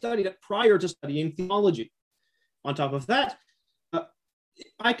usually they studied it prior to studying theology. On top of that,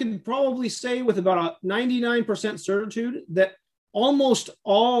 I can probably say with about a 99% certitude that almost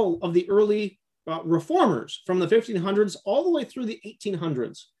all of the early reformers from the 1500s all the way through the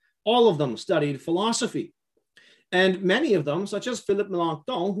 1800s, all of them studied philosophy. And many of them, such as Philippe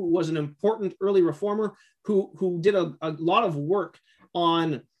Melanchthon, who was an important early reformer, who did a lot of work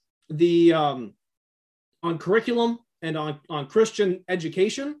on the on curriculum and on Christian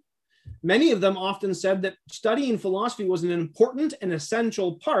education, many of them often said that studying philosophy was an important and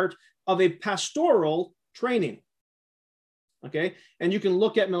essential part of a pastoral training. Okay, and you can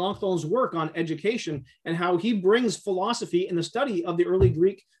look at Melanchthon's work on education and how he brings philosophy and the study of the early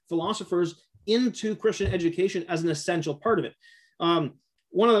Greek philosophers into Christian education as an essential part of it. He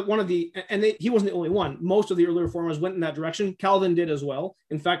wasn't the only one. Most of the early reformers went in that direction. Calvin did as well.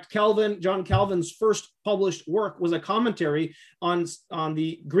 In fact, John Calvin's first published work was a commentary on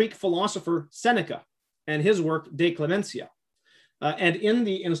the Greek philosopher Seneca and his work De Clementia. And in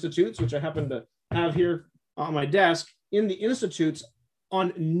the Institutes, which I happen to have here on my desk, in the Institutes,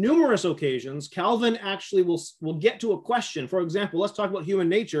 on numerous occasions, Calvin actually will get to a question. For example, let's talk about human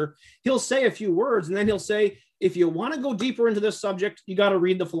nature. He'll say a few words, and then he'll say, if you want to go deeper into this subject, you got to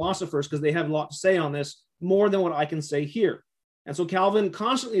read the philosophers because they have a lot to say on this, more than what I can say here. And so Calvin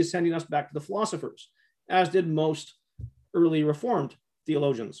constantly is sending us back to the philosophers, as did most early Reformed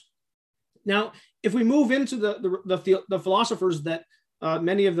theologians. Now, if we move into the philosophers that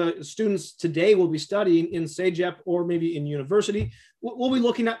many of the students today will be studying in CEGEP or maybe in university, we'll be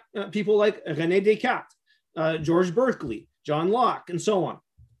looking at people like René Descartes, George Berkeley, John Locke, and so on.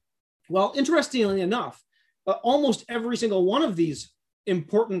 Well, interestingly enough, almost every single one of these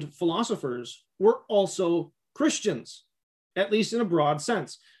important philosophers were also Christians, at least in a broad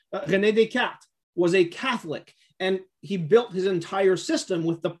sense. René Descartes was a Catholic, and he built his entire system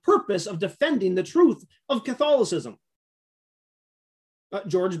with the purpose of defending the truth of Catholicism.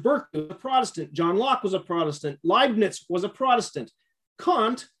 George Berkeley was a Protestant. John Locke was a Protestant. Leibniz was a Protestant.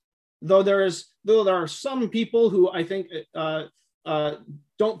 Kant, though there are some people who I think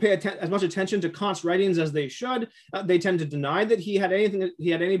don't pay as much attention to Kant's writings as they should. They tend to deny that he had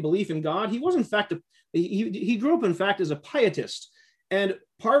any belief in God. He was in fact he grew up in fact as a pietist, and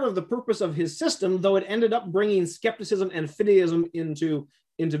part of the purpose of his system, though it ended up bringing skepticism and fideism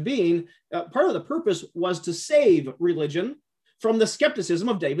into being, part of the purpose was to save religion from the skepticism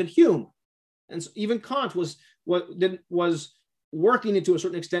of David Hume. And so even Kant was working it to a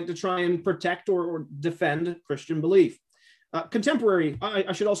certain extent to try and protect or defend Christian belief. Contemporary,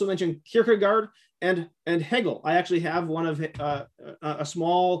 I should also mention Kierkegaard and Hegel. I actually have one of a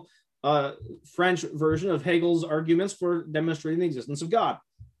small French version of Hegel's arguments for demonstrating the existence of God.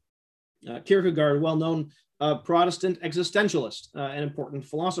 Kierkegaard, well-known Protestant existentialist, an important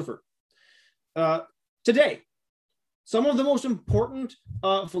philosopher. Today, some of the most important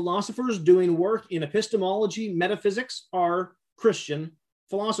philosophers doing work in epistemology, metaphysics are Christian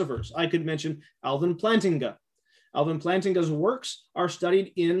philosophers. I could mention Alvin Plantinga. Alvin Plantinga's works are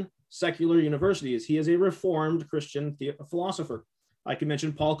studied in secular universities. He is a Reformed Christian philosopher. I could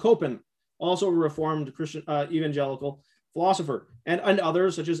mention Paul Copan, also a Reformed Christian evangelical philosopher, and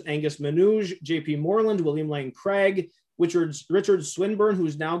others such as Angus Menuge, J.P. Moreland, William Lane Craig, Richard Swinburne,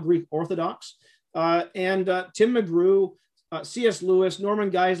 who's now Greek Orthodox, and Tim McGrew, C.S. Lewis,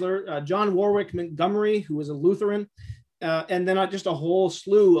 Norman Geisler, John Warwick Montgomery, who was a Lutheran, and then just a whole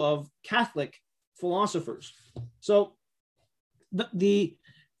slew of Catholic philosophers. So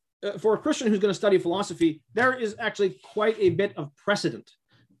for a Christian who's going to study philosophy, there is actually quite a bit of precedent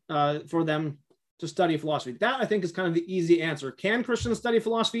for them to study philosophy. That, I think, is kind of the easy answer. Can Christians study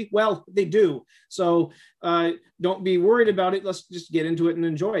philosophy? Well, they do. So don't be worried about it. Let's just get into it and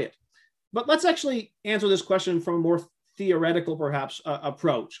enjoy it. But let's actually answer this question from a more theoretical, perhaps,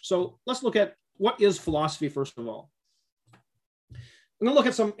 approach. So let's look at what is philosophy, first of all. I'm going to look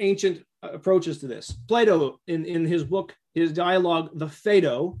at some ancient approaches to this. Plato, in his book, his dialogue, The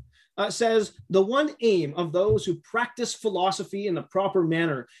Phaedo, says the one aim of those who practice philosophy in the proper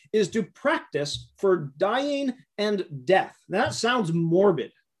manner is to practice for dying and death. Now, that sounds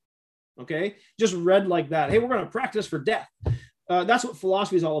morbid, okay? Just read like that. Hey, we're going to practice for death. That's what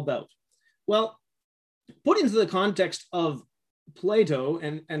philosophy is all about. Well, put into the context of Plato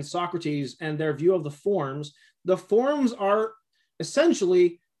and Socrates and their view of the forms are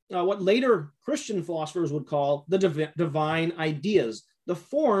essentially what later Christian philosophers would call the divine ideas. The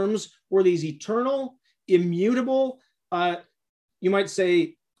forms were these eternal, immutable, you might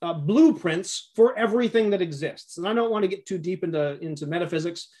say, blueprints for everything that exists. And I don't want to get too deep into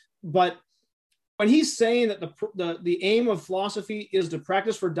metaphysics, but when he's saying that the aim of philosophy is to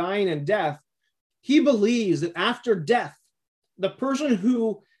practice for dying and death, he believes that after death, the person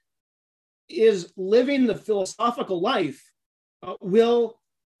who is living the philosophical life will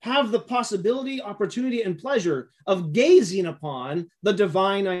have the possibility, opportunity, and pleasure of gazing upon the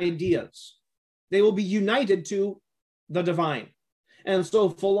divine ideas. They will be united to the divine. And so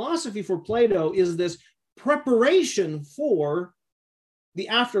philosophy for Plato is this preparation for the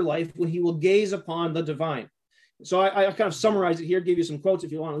afterlife when he will gaze upon the divine. So I kind of summarize it here, give you some quotes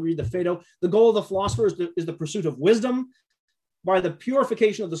if you want to read the Phaedo. The goal of the philosopher is the pursuit of wisdom by the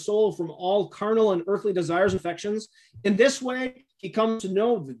purification of the soul from all carnal and earthly desires and affections. In this way, he comes to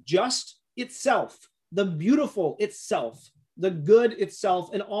know the just itself, the beautiful itself, the good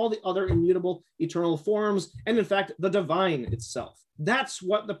itself, and all the other immutable eternal forms, and in fact, the divine itself. That's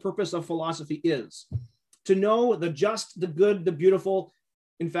what the purpose of philosophy is, to know the just, the good, the beautiful,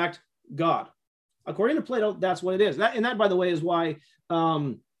 in fact, God. According to Plato, that's what it is. That, by the way, is why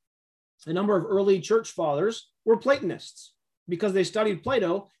a number of early church fathers were Platonists, because they studied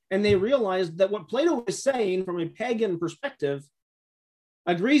Plato and they realized that what Plato was saying from a pagan perspective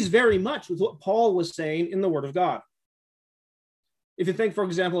agrees very much with what Paul was saying in the Word of God. If you think, for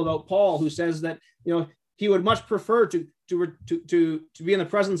example, about Paul, who says that he would much prefer to be in the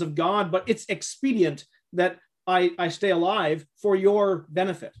presence of God, but it's expedient that I stay alive for your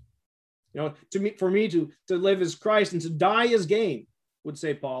benefit. For me to live as Christ and to die as gain, would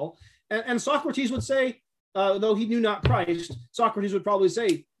say Paul. And Socrates would say, though he knew not Christ, Socrates would probably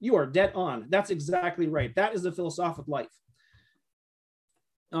say, you are dead on. That's exactly right. That is the philosophic life.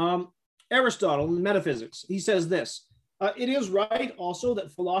 Aristotle in Metaphysics, he says this, it is right also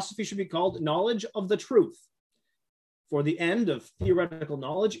that philosophy should be called knowledge of the truth. For the end of theoretical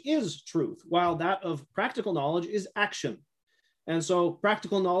knowledge is truth, while that of practical knowledge is action. And so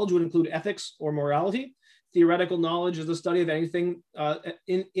practical knowledge would include ethics or morality. Theoretical knowledge is the study of anything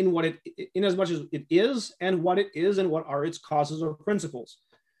in as much as it is and what are its causes or principles.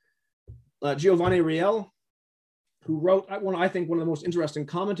 Giovanni Reale, who wrote I think one of the most interesting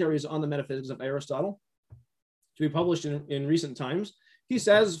commentaries on the metaphysics of Aristotle, to be published in recent times, he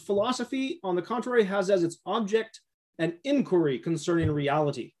says, philosophy, on the contrary, has as its object an inquiry concerning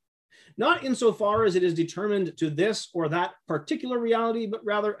reality, not insofar as it is determined to this or that particular reality, but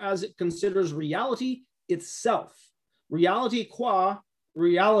rather as it considers reality itself. Reality qua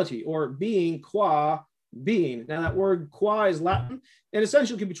reality, or being qua being. Now that word qua is Latin and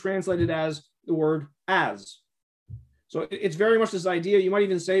essentially can be translated as the word as. So it's very much this idea, you might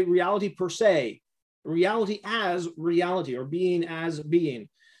even say reality per se, reality as reality, or being as being.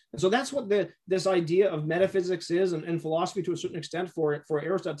 And so that's what this idea of metaphysics is, and philosophy to a certain extent for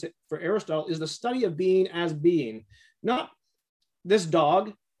Aristotle is the study of being as being. Not this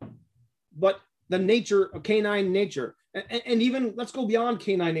dog, but the nature of canine nature. And even let's go beyond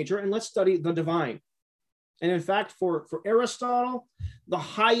canine nature and let's study the divine. And in fact, for Aristotle, the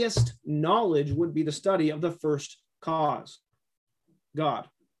highest knowledge would be the study of the first cause, God.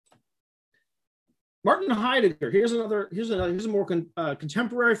 Martin Heidegger, here's a more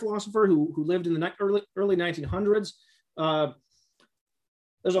contemporary philosopher who lived in the early 1900s.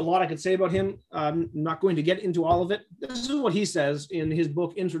 There's a lot I could say about him. I'm not going to get into all of it. This is what he says in his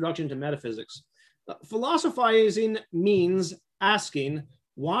book, Introduction to Metaphysics. Philosophizing means asking,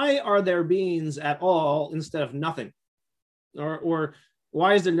 why are there beings at all instead of nothing? Or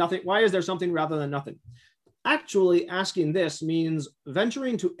why is there nothing? Why is there something rather than nothing? Actually, asking this means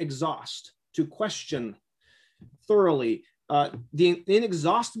venturing to exhaust, to question thoroughly the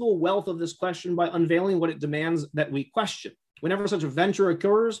inexhaustible wealth of this question by unveiling what it demands that we question. Whenever such a venture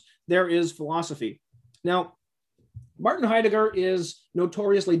occurs, there is philosophy. Now, Martin Heidegger is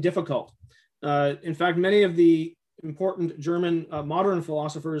notoriously difficult. In fact, many of the important German modern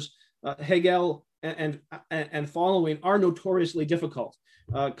philosophers, Hegel and following, are notoriously difficult.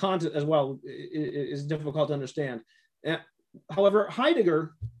 Kant as well is difficult to understand. However,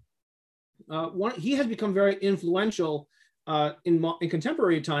 Heidegger, he has become very influential in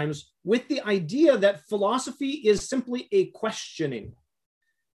contemporary times with the idea that philosophy is simply a questioning.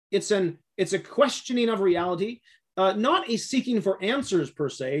 It's a questioning of reality, not a seeking for answers per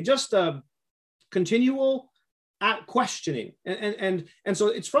se, just a continual questioning. And so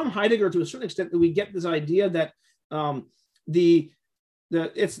it's from Heidegger to a certain extent that we get this idea that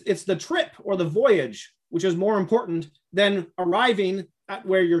it's the trip or the voyage which is more important than arriving at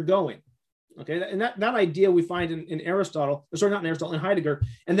where you're going. Okay, and that idea we find in Aristotle, sorry, not in Aristotle, in Heidegger.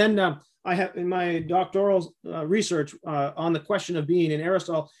 And then I have in my doctoral research on the question of being in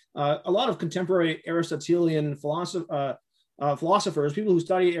Aristotle, a lot of contemporary Aristotelian philosophers, people who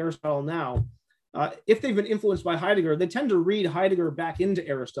study Aristotle now, if they've been influenced by Heidegger, they tend to read Heidegger back into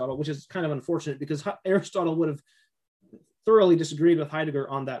Aristotle, which is kind of unfortunate because Aristotle would have thoroughly disagreed with Heidegger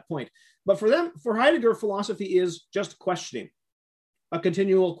on that point. But for Heidegger, philosophy is just questioning, a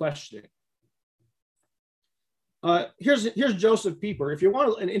continual questioning. Here's Joseph Pieper. If you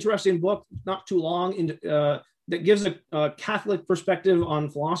want an interesting book, not too long, that gives a Catholic perspective on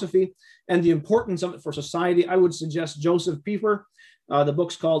philosophy and the importance of it for society, I would suggest Joseph Pieper. The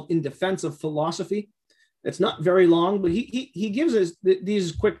book's called In Defense of Philosophy. It's not very long, but he gives us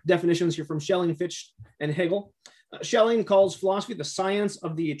these quick definitions here from Schelling, Fichte, and Hegel. Schelling calls philosophy the science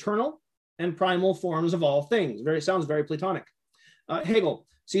of the eternal and primal forms of all things. Sounds very Platonic. Hegel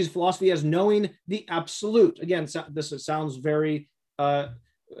sees philosophy as knowing the absolute. Again, this sounds very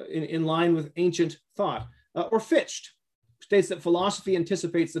in line with ancient thought. Or Fichte states that philosophy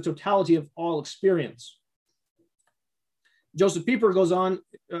anticipates the totality of all experience. Joseph Pieper goes on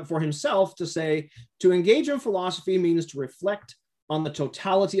for himself to say, to engage in philosophy means to reflect on the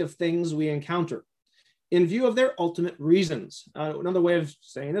totality of things we encounter in view of their ultimate reasons. Another way of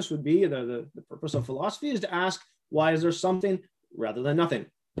saying this would be the purpose of philosophy is to ask, why is there something rather than nothing?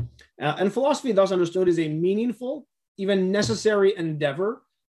 And philosophy, thus understood, is a meaningful, even necessary endeavor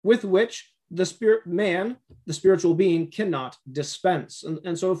with which the spiritual being, cannot dispense.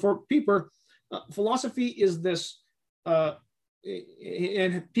 And so for Pieper, philosophy is this,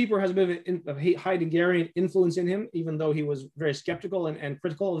 and Pieper has a bit of a Heideggerian influence in him, even though he was very skeptical and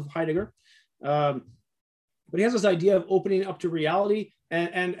critical of Heidegger. But he has this idea of opening up to reality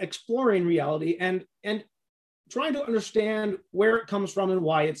and exploring reality and trying to understand where it comes from and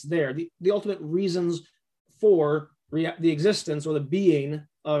why it's there, the ultimate reasons for the existence or the being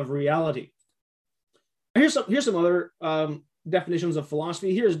of reality. Here's some other definitions of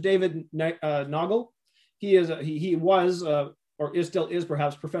philosophy. Here's David Nagel. He was or still is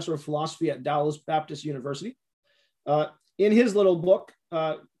perhaps professor of philosophy at Dallas Baptist University. In his little book,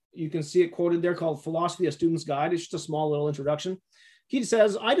 you can see it quoted there, called Philosophy, A Student's Guide. It's just a small little introduction. He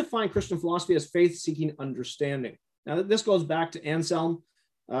says, I define Christian philosophy as faith-seeking understanding. Now, this goes back to Anselm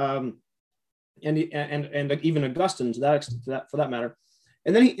and even Augustine for that matter.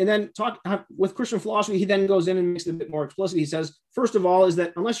 And then with Christian philosophy, he then goes in and makes it a bit more explicit. He says, first of all, is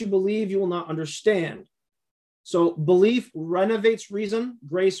that unless you believe, you will not understand. So belief renovates reason,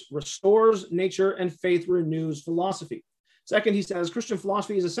 grace restores nature, and faith renews philosophy. Second, he says, Christian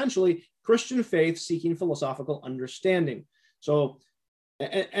philosophy is essentially Christian faith seeking philosophical understanding. So,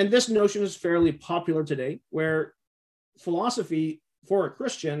 and this notion is fairly popular today, where philosophy for a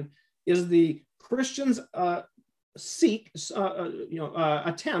Christian is the Christian's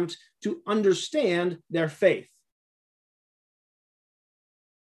attempt to understand their faith.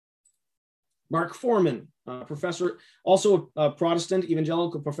 Mark Foreman, professor, also a Protestant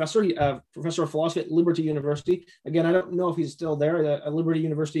evangelical professor, professor of philosophy at Liberty University. Again, I don't know if he's still there. Liberty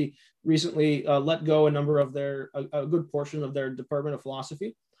University recently let go a good portion of their Department of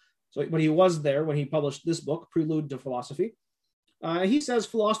Philosophy. So, but he was there when he published this book, Prelude to Philosophy. He says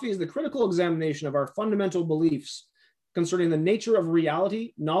philosophy is the critical examination of our fundamental beliefs concerning the nature of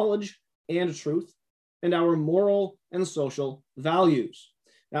reality, knowledge, and truth, and our moral and social values.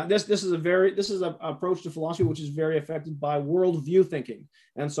 Now, this is an approach to philosophy which is very affected by worldview thinking,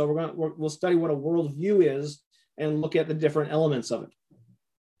 and so we'll study what a worldview is and look at the different elements of it.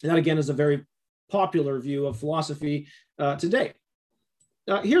 And that again is a very popular view of philosophy today.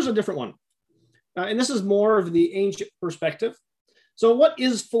 Here's a different one, and this is more of the ancient perspective. So, what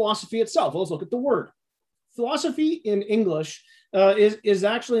is philosophy itself? Well, let's look at the word. Philosophy in English is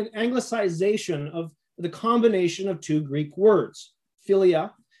actually an anglicization of the combination of two Greek words,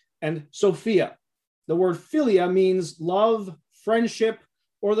 philia and sophia. The word philia means love, friendship,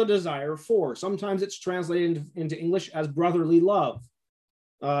 or the desire for. Sometimes it's translated into English as brotherly love.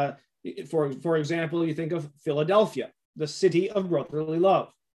 For example, you think of Philadelphia, the city of brotherly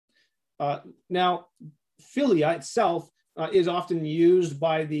love. Now, philia itself is often used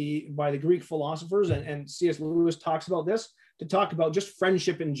by the Greek philosophers, and C.S. Lewis talks about this, to talk about just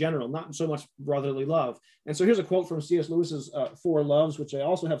friendship in general, not so much brotherly love. And so here's a quote from C.S. Lewis's Four Loves, which I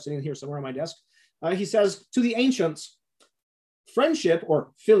also have sitting here somewhere on my desk. He says, to the ancients, friendship,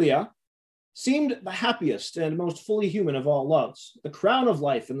 or philia, seemed the happiest and most fully human of all loves, the crown of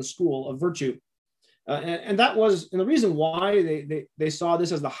life and the school of virtue. And the reason why they saw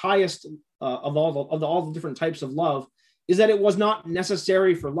this as the highest of all the different types of love is that it was not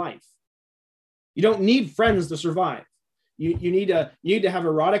necessary for life. You don't need friends to survive. You need to have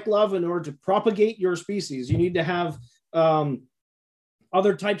erotic love in order to propagate your species. You need to have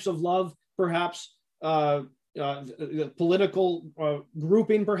other types of love, perhaps political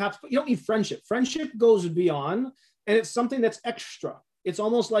grouping, perhaps, but you don't need friendship. Friendship goes beyond, and it's something that's extra. It's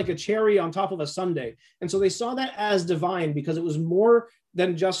almost like a cherry on top of a sundae. And so they saw that as divine because it was more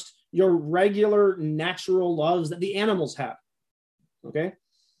than just your regular natural loves that the animals have. Okay.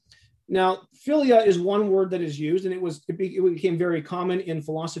 Now, philia is one word that is used, and it became very common in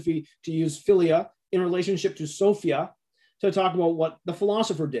philosophy to use philia in relationship to Sophia to talk about what the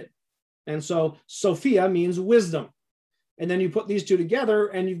philosopher did. And so Sophia means wisdom. And then you put these two together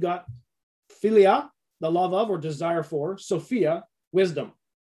and you've got philia, the love of or desire for, Sophia, wisdom.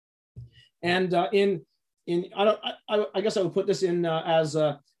 And I guess I would put this in as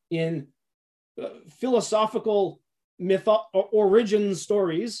in philosophical origin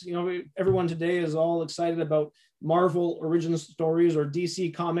stories. You know, everyone today is all excited about Marvel origin stories or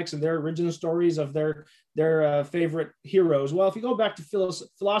DC Comics and their origin stories of their favorite heroes. Well, if you go back to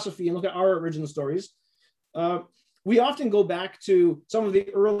philosophy and look at our origin stories, we often go back to some of the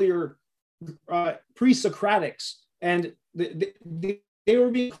earlier pre-Socratics, and they were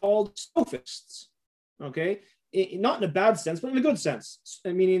being called sophists. Okay, not in a bad sense, but in a good sense.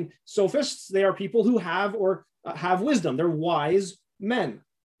 Meaning, sophists, they are people who have wisdom. They're wise men.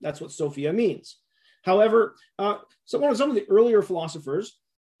 That's what Sophia means. However, some of the earlier philosophers,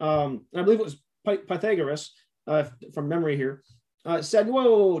 I believe it was Pythagoras, from memory here, said,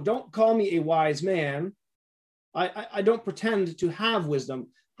 "Whoa, don't call me a wise man. I don't pretend to have wisdom.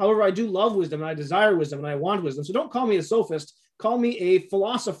 However, I do love wisdom, and I desire wisdom, and I want wisdom. So don't call me a sophist. Call me a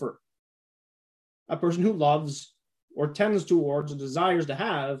philosopher, a person who loves or tends towards or desires to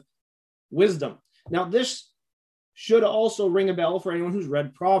have wisdom." Now, this should also ring a bell for anyone who's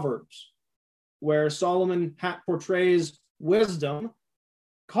read Proverbs, where Solomon portrays wisdom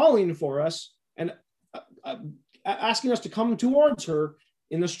calling for us and asking us to come towards her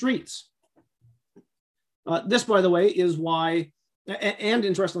in the streets. This, by the way, is why, and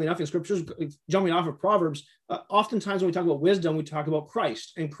interestingly enough, in scriptures, jumping off of Proverbs, oftentimes when we talk about wisdom, we talk about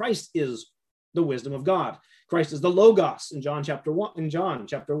Christ, and Christ is the wisdom of God. Christ is the Logos in John chapter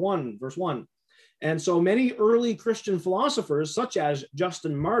 1, verse 1. And so many early Christian philosophers, such as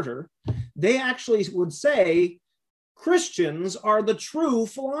Justin Martyr, they actually would say Christians are the true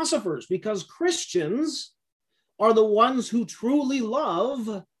philosophers, because Christians are the ones who truly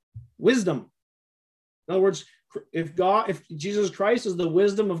love wisdom. In other words, if Jesus Christ is the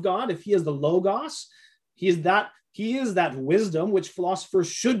wisdom of God, if he is the Logos, he is that wisdom which philosophers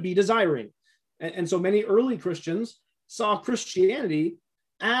should be desiring. And so many early Christians saw Christianity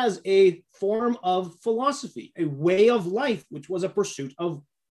as a form of philosophy, a way of life, which was a pursuit of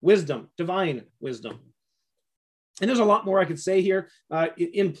wisdom, divine wisdom. And there's a lot more I could say here.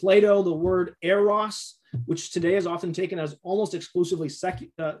 In Plato, the word eros, which today is often taken as almost exclusively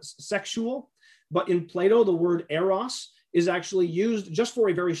sexual, but in Plato, the word eros is actually used just for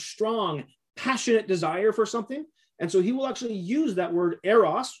a very strong, passionate desire for something. And so he will actually use that word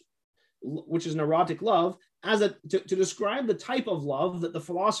eros, which is an erotic love, as to describe the type of love that the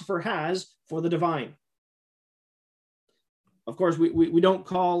philosopher has for the divine. Of course, we don't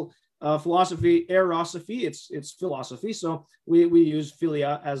call philosophy erosophy, it's philosophy. So we use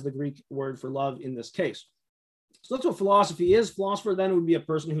philia as the Greek word for love in this case. So that's what philosophy is. Philosopher then would be a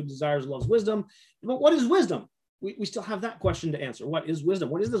person who desires, loves wisdom. But what is wisdom? We still have that question to answer. What is wisdom?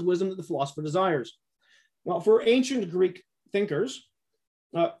 What is this wisdom that the philosopher desires? Well, for ancient Greek thinkers,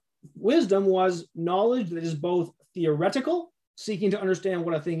 wisdom was knowledge that is both theoretical, seeking to understand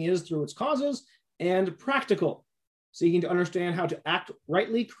what a thing is through its causes, and practical, seeking to understand how to act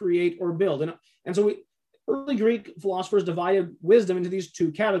rightly, create, or build. And so early Greek philosophers divided wisdom into these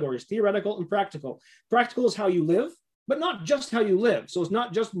two categories, theoretical and practical. Practical is how you live, but not just how you live. So it's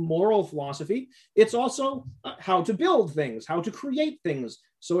not just moral philosophy. It's also how to build things, how to create things.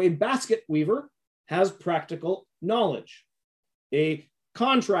 So a basket weaver has practical knowledge. A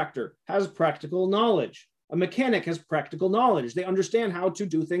contractor has practical knowledge. A mechanic has practical knowledge. They understand how to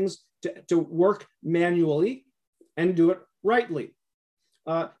do things, to work manually and do it rightly.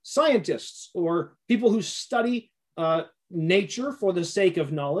 Scientists, or people who study nature for the sake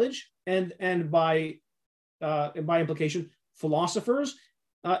of knowledge, and by implication, philosophers,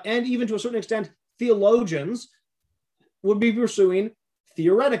 and even to a certain extent, theologians, would be pursuing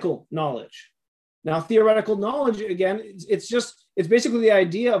theoretical knowledge. Now, theoretical knowledge, again, it's basically the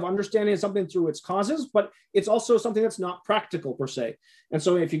idea of understanding something through its causes, but it's also something that's not practical per se. And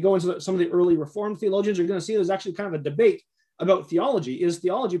so if you go into some of the early Reformed theologians, you're going to see there's actually kind of a debate about theology. Is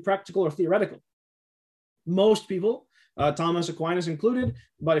theology practical or theoretical? Most people, Thomas Aquinas included,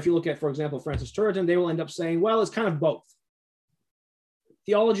 but if you look at, for example, Francis Turretin, they will end up saying, well, it's kind of both.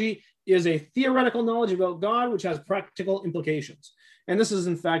 Theology is a theoretical knowledge about God, which has practical implications. And this is,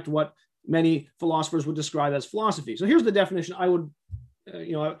 in fact, what many philosophers would describe as philosophy. So here's the definition I would,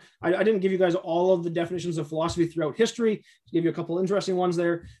 I didn't give you guys all of the definitions of philosophy throughout history. To give you a couple interesting ones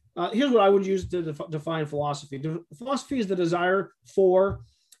there. Here's what I would use to define philosophy. Philosophy is the desire for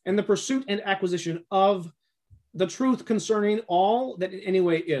and the pursuit and acquisition of the truth concerning all that in any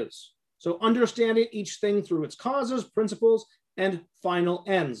way is. So understanding each thing through its causes, principles, and final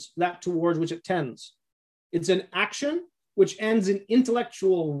ends, that towards which it tends. It's an action which ends in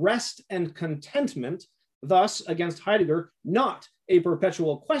intellectual rest and contentment, thus, against Heidegger, not a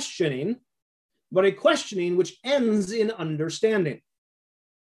perpetual questioning, but a questioning which ends in understanding.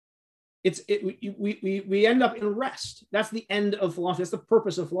 We end up in rest. That's the end of philosophy. That's the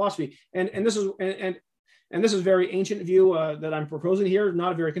purpose of philosophy. And this is a very ancient view that I'm proposing here,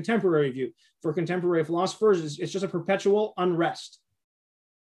 not a very contemporary view. For contemporary philosophers, it's just a perpetual unrest.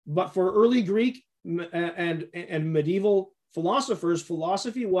 But for early Greek and medieval philosophers,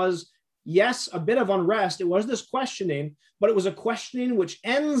 philosophy was, yes, a bit of unrest. It was this questioning, but it was a questioning which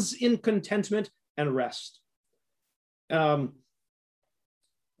ends in contentment and rest. And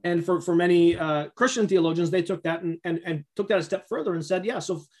for many Christian theologians, they took that and took that a step further and said, yeah,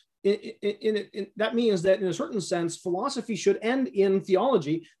 so that means that in a certain sense, philosophy should end in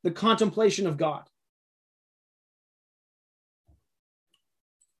theology, the contemplation of God.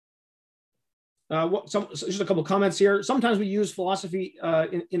 Just a couple of comments here. Sometimes we use philosophy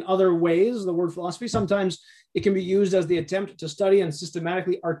in other ways, the word philosophy. Sometimes it can be used as the attempt to study and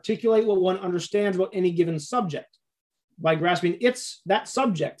systematically articulate what one understands about any given subject by grasping that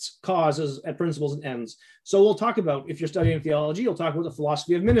subject's causes and principles and ends. So we'll talk about, if you're studying theology, you'll talk about the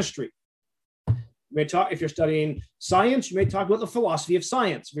philosophy of ministry. You may talk, if you're studying science, you may talk about the philosophy of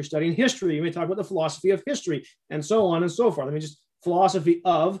science. If you're studying history, you may talk about the philosophy of history, and so on and so forth. I mean, just philosophy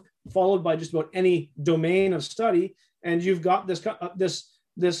of, followed by just about any domain of study, and you've got this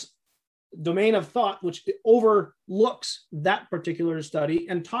domain of thought which overlooks that particular study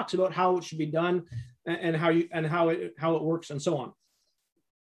and talks about how it should be done and how it works and so on.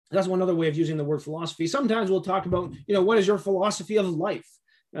 That's one other way of using the word philosophy. Sometimes we'll talk about, what is your philosophy of life?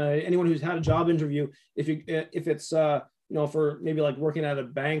 Anyone who's had a job interview, if it's for maybe like working at a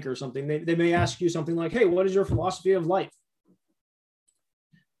bank or something, they may ask you something like, hey, what is your philosophy of life?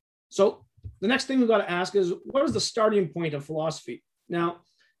 So the next thing we've got to ask is, what is the starting point of philosophy? Now,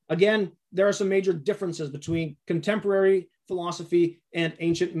 again, there are some major differences between contemporary philosophy and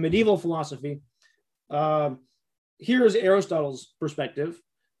ancient medieval philosophy. Here is Aristotle's perspective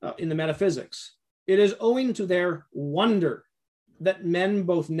in the Metaphysics. It is owing to their wonder that men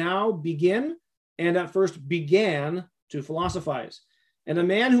both now begin and at first began to philosophize. And a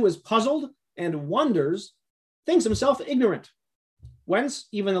man who is puzzled and wonders thinks himself ignorant. Whence,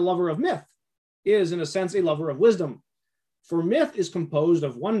 even the lover of myth is, in a sense, a lover of wisdom. For myth is composed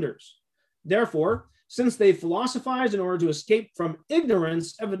of wonders. Therefore, since they philosophized in order to escape from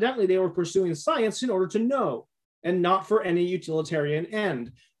ignorance, evidently they were pursuing science in order to know, and not for any utilitarian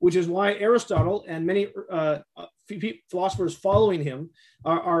end, which is why Aristotle and many philosophers following him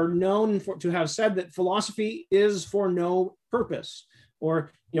are known to have said that philosophy is for no purpose,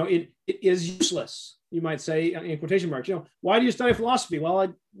 or it is useless, you might say, in quotation marks. Why do you study philosophy?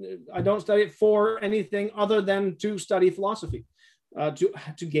 Well, I don't study it for anything other than to study philosophy,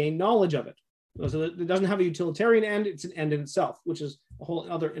 to gain knowledge of it. So it doesn't have a utilitarian end; it's an end in itself, which is a whole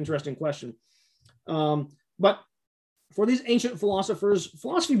other interesting question. But for these ancient philosophers,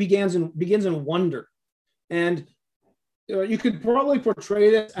 philosophy begins in wonder, and you could probably portray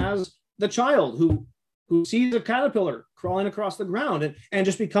this as the child who sees a caterpillar crawling across the ground and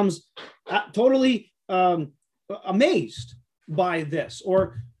just becomes totally amazed by this,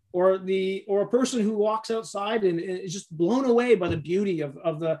 or a person who walks outside and is just blown away by the beauty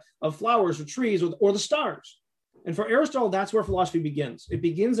of flowers or trees or the stars. And for Aristotle, that's where philosophy begins. It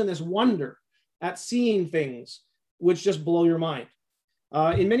begins in this wonder at seeing things which just blow your mind.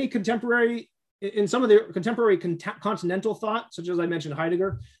 In some of the contemporary continental thought, such as I mentioned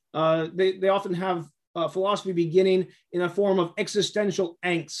Heidegger, they often have philosophy beginning in a form of existential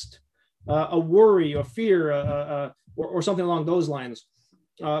angst, a worry or fear, or something along those lines.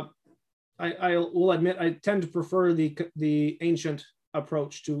 I will admit I tend to prefer the ancient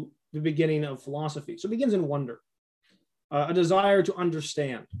approach to the beginning of philosophy. So it begins in wonder, a desire to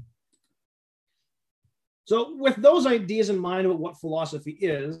understand. So with those ideas in mind about what philosophy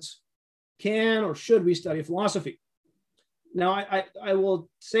is, can or should we study philosophy? Now, I will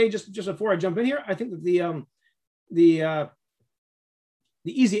say just before I jump in here, I think that the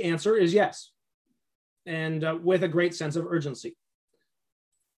easy answer is yes, and with a great sense of urgency.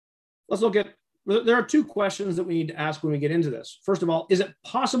 Let's look at, there are two questions that we need to ask when we get into this. First of all, is it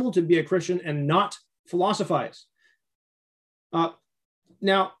possible to be a Christian and not philosophize?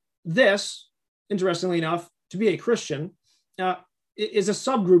 Now, this, interestingly enough, to be a Christian is a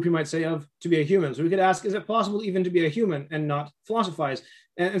subgroup, you might say, of to be a human. So we could ask, is it possible even to be a human and not philosophize?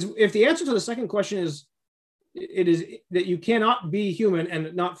 And if the answer to the second question is, it is that you cannot be human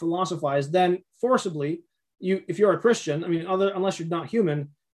and not philosophize, then forcibly, if you're a Christian, unless you're not human,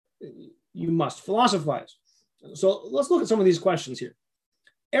 you must philosophize. So let's look at some of these questions here.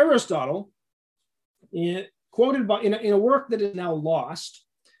 Aristotle, quoted in a work that is now lost,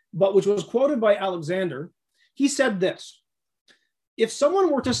 but which was quoted by Alexander, he said this: if someone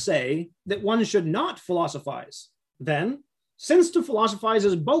were to say that one should not philosophize, then, since to philosophize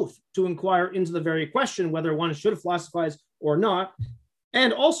is both to inquire into the very question whether one should philosophize or not,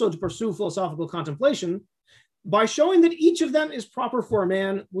 and also to pursue philosophical contemplation, by showing that each of them is proper for a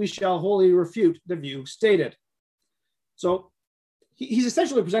man, we shall wholly refute the view stated. So he's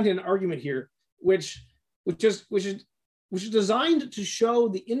essentially presenting an argument here, which is designed to show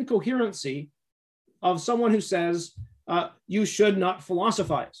the incoherency of someone who says you should not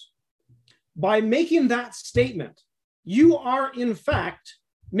philosophize. By making that statement, you are in fact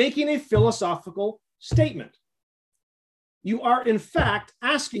making a philosophical statement. You are in fact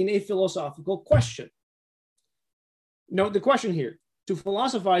asking a philosophical question. Note the question here. To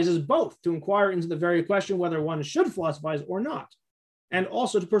philosophize is both to inquire into the very question whether one should philosophize or not, and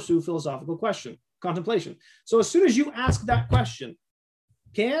also to pursue philosophical contemplation. So as soon as you ask that question,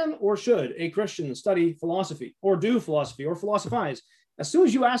 can or should a Christian study philosophy or do philosophy or philosophize? As soon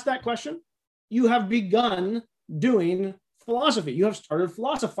as you ask that question, you have begun doing philosophy. You have started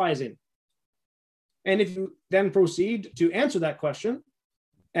philosophizing. And if you then proceed to answer that question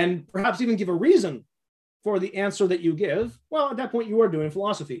and perhaps even give a reason for the answer that you give, well, at that point you are doing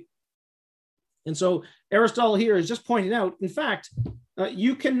philosophy. And so Aristotle here is just pointing out, in fact,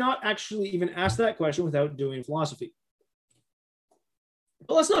 you cannot actually even ask that question without doing philosophy.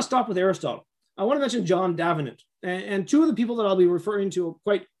 But let's not stop with Aristotle. I want to mention John Davenant, and two of the people that I'll be referring to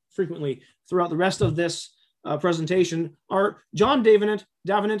quite frequently throughout the rest of this presentation are John Davenant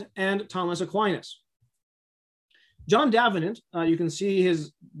and Thomas Aquinas. John Davenant, you can see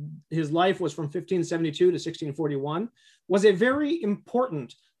his life was from 1572 to 1641, was a very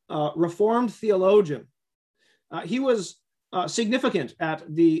important Reformed theologian. He was significant at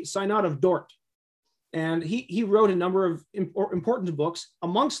the Synod of Dort, and he wrote a number of important books,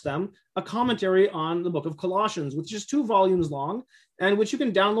 amongst them a commentary on the book of Colossians, which is 2 volumes long, and which you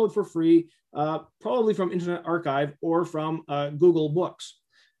can download for free, probably from Internet Archive or from Google Books.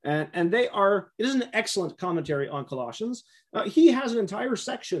 And it is an excellent commentary on Colossians. He has an entire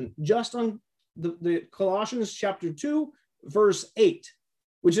section just on the Colossians chapter 2, verse 8,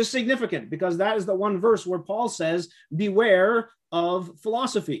 which is significant because that is the one verse where Paul says, beware of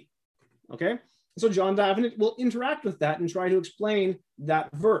philosophy, okay? So John Davenant will interact with that and try to explain that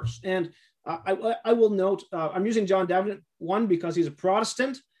verse. And I will note, I'm using John Davenant, one, because he's a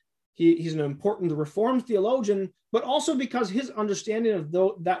Protestant, he's an important Reformed theologian, but also because his understanding of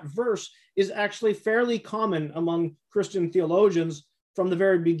that verse is actually fairly common among Christian theologians from the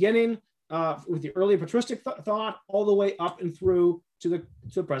very beginning, with the early patristic thought all the way up and through to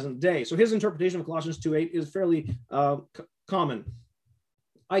the present day. So his interpretation of Colossians 2:8 is fairly common.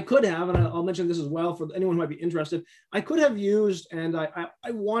 I could have, and I'll mention this as well for anyone who might be interested, I could have used, and I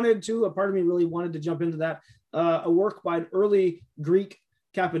wanted to, a part of me really wanted to jump into that, a work by an early Greek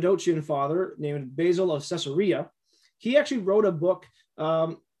Cappadocian father named Basil of Caesarea. He actually wrote a book,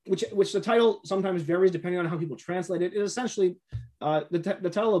 which the title sometimes varies depending on how people translate it. It essentially,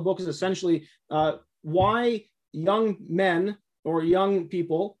 the title of the book is essentially why young men or young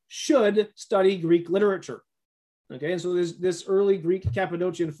people should study Greek literature. Okay, and so this early Greek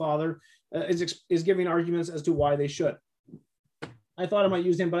Cappadocian father is giving arguments as to why they should. I thought I might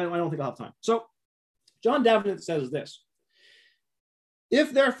use him, but I don't think I'll have time. So John Davenant says this: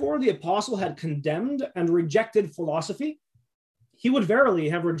 if therefore the apostle had condemned and rejected philosophy, he would verily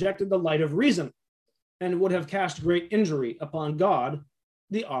have rejected the light of reason and would have cast great injury upon God,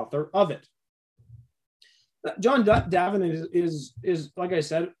 the author of it. John Davenant is, like I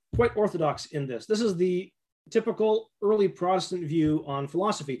said, quite orthodox in this. This is the typical early Protestant view on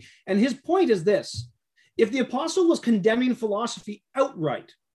philosophy. And his point is this: if the apostle was condemning philosophy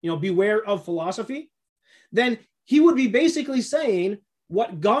outright, beware of philosophy, then he would be basically saying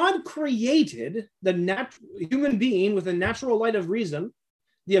what God created, the human being with a natural light of reason,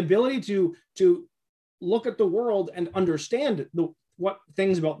 the ability to look at the world and understand what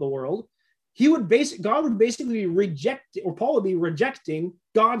things about the world, God would basically reject, or Paul would be rejecting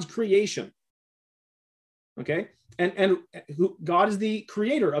God's creation. Okay, and God is the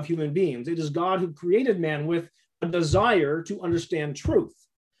creator of human beings. It is God who created man with a desire to understand truth.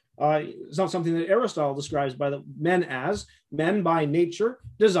 It's not something that Aristotle describes men by nature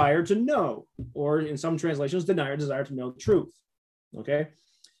desire to know, or in some translations, desire to know the truth. Okay,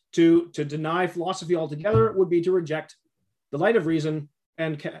 to deny philosophy altogether would be to reject the light of reason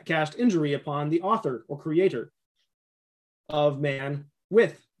and cast injury upon the author or creator of man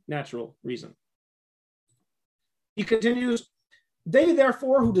with natural reason. He continues, they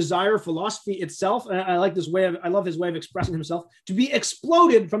therefore who desire philosophy itself, and I love his way of expressing himself, to be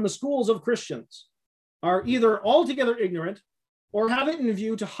exploded from the schools of Christians, are either altogether ignorant or have it in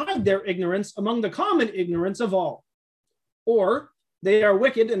view to hide their ignorance among the common ignorance of all, or they are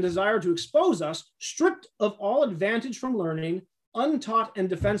wicked and desire to expose us, stripped of all advantage from learning, untaught and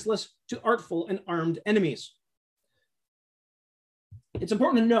defenseless to artful and armed enemies. It's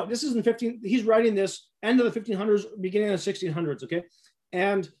important to note, this is he's writing this end of the 1500s, beginning of the 1600s, okay?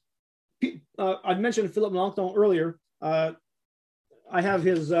 And I've mentioned Philip Melanchthon earlier. I have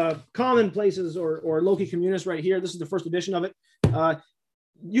his Commonplaces or Loci Communis right here. This is the first edition of it.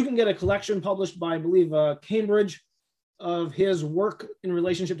 You can get a collection published by, I believe, Cambridge, of his work in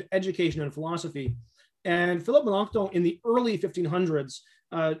relationship to education and philosophy. And Philip Melanchthon in the early 1500s,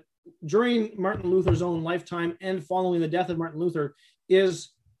 during Martin Luther's own lifetime and following the death of Martin Luther, is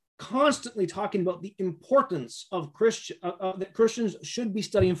constantly talking about the importance of that Christians should be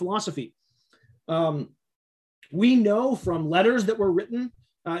studying philosophy. We know from letters that were written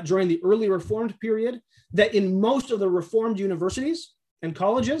during the early Reformed period that in most of the Reformed universities and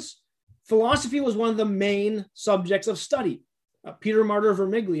colleges, philosophy was one of the main subjects of study. Peter Martyr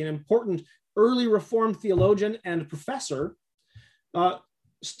Vermigli, an important early Reformed theologian and professor,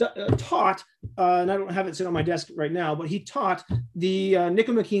 taught, and I don't have it sitting on my desk right now, but he taught the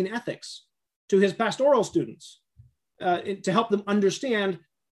Nicomachean ethics to his pastoral students to help them understand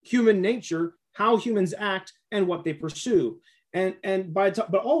human nature, how humans act, and what they pursue.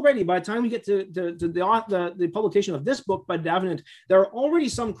 But already by the time we get to the publication of this book by Davenant, there are already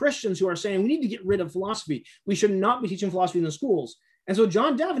some Christians who are saying we need to get rid of philosophy. We should not be teaching philosophy in the schools. And so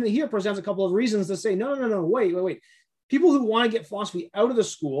John Davenant here presents a couple of reasons to say, no, wait. People who want to get philosophy out of the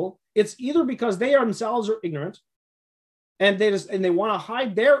school, it's either because they themselves are ignorant, and they want to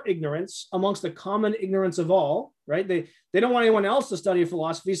hide their ignorance amongst the common ignorance of all, right? They don't want anyone else to study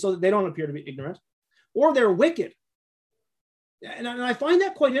philosophy so that they don't appear to be ignorant, or they're wicked. And I find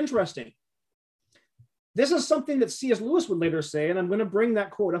that quite interesting. This is something that C.S. Lewis would later say, and I'm going to bring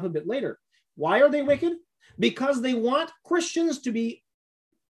that quote up a bit later. Why are they wicked? Because they want Christians to be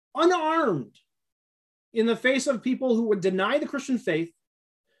unarmed in the face of people who would deny the Christian faith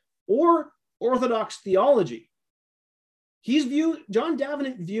or orthodox theology. John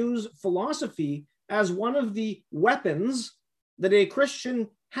Davenant views philosophy as one of the weapons that a Christian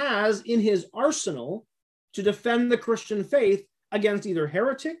has in his arsenal to defend the Christian faith against either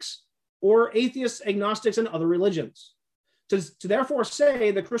heretics or atheists, agnostics, and other religions. To therefore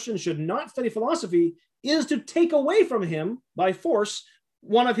say the Christian should not study philosophy is to take away from him by force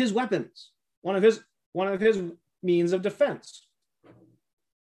one of his weapons, one of his means of defense.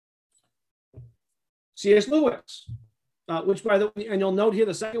 C.S. Lewis, which by the way, and you'll note here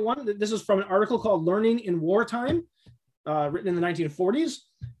the second one, this is from an article called Learning in Wartime, written in the 1940s.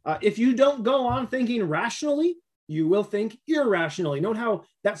 If you don't go on thinking rationally, you will think irrationally. Note how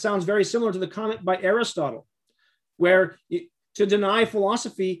that sounds very similar to the comment by Aristotle, where to deny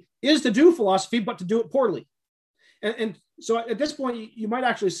philosophy is to do philosophy, but to do it poorly. And so at this point, you might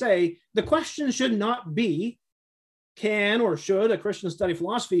actually say the question should not be, can or should a Christian study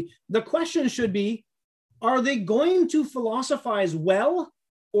philosophy? The question should be, are they going to philosophize well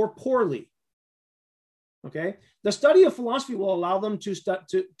or poorly? Okay, the study of philosophy will allow them to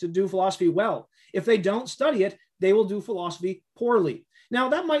do philosophy well. If they don't study it, they will do philosophy poorly. Now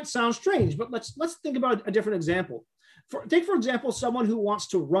that might sound strange, but let's think about a different example. Take for example someone who wants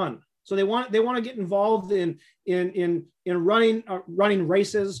to run. So they want to get involved in running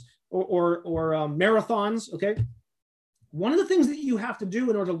races or marathons. Okay, one of the things that you have to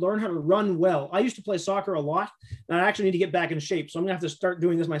do in order to learn how to run well. I used to play soccer a lot, and I actually need to get back in shape. So I'm gonna have to start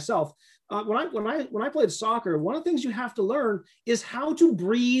doing this myself. When I played soccer, one of the things you have to learn is how to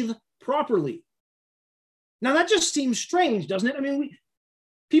breathe properly. Now that just seems strange, doesn't it? I mean,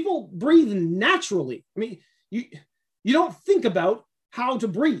 people breathe naturally. I mean, you don't think about how to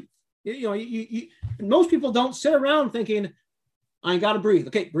breathe. Most people don't sit around thinking, I got to breathe.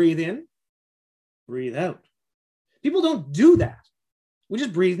 Okay, breathe in, breathe out. People don't do that. We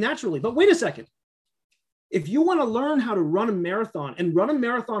just breathe naturally. But wait a second. If you want to learn how to run a marathon and run a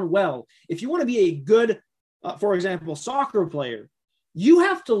marathon well, if you want to be a good, for example, soccer player, you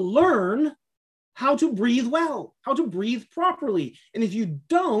have to learn how to breathe well, how to breathe properly. And if you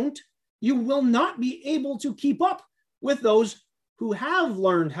don't, you will not be able to keep up with those who have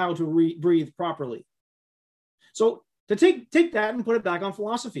learned how to breathe properly. So to take that and put it back on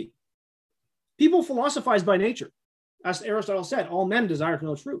philosophy. People philosophize by nature. As Aristotle said, all men desire to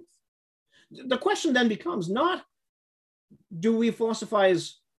know truth. The question then becomes not, do we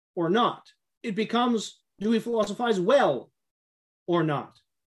philosophize or not? It becomes, do we philosophize well or not?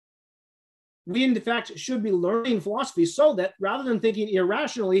 We, in fact, should be learning philosophy so that rather than thinking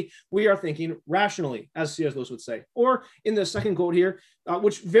irrationally, we are thinking rationally, as C.S. Lewis would say. Or in the second quote here,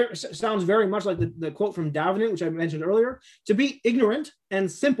 which sounds very much like the quote from Davenant, which I mentioned earlier, to be ignorant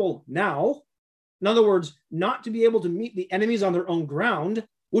and simple now, in other words, not to be able to meet the enemies on their own ground,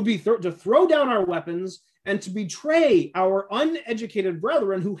 would be to throw down our weapons and to betray our uneducated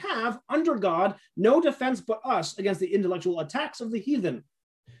brethren who have, under God, no defense but us against the intellectual attacks of the heathen.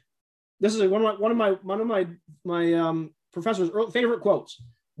 This is one of my professor's favorite quotes.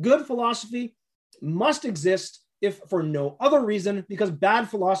 Good philosophy must exist if for no other reason, because bad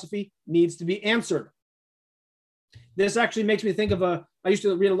philosophy needs to be answered. This actually makes me think of I used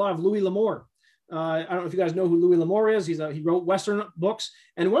to read a lot of Louis L'Amour. I don't know if you guys know who Louis L'Amour is. He wrote Western books.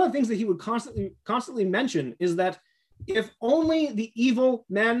 And one of the things that he would constantly mention is that if only the evil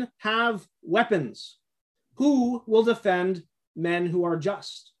men have weapons, who will defend men who are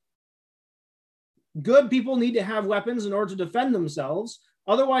just? Good people need to have weapons in order to defend themselves.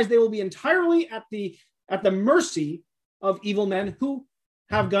 Otherwise, they will be entirely at the mercy of evil men who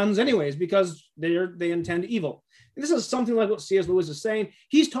have guns anyways because they intend evil. And this is something like what C.S. Lewis is saying.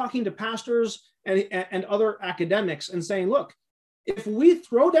 He's talking to pastors and other academics and saying, look, if we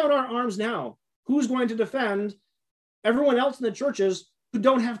throw down our arms now, who's going to defend everyone else in the churches who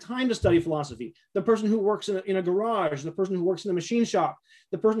don't have time to study philosophy? The person who works in a garage, the person who works in a machine shop,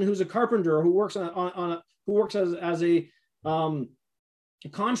 the person who's a carpenter, who works as a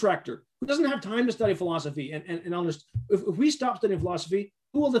contractor, who doesn't have time to study philosophy. And if we stop studying philosophy,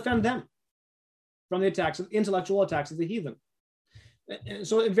 who will defend them from the intellectual attacks of the heathen? And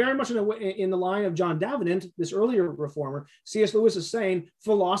so very much in the line of John Davenant, this earlier reformer, C.S. Lewis is saying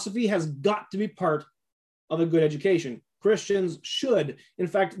philosophy has got to be part of a good education. Christians should, in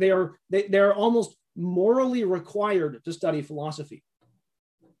fact, they are almost morally required to study philosophy.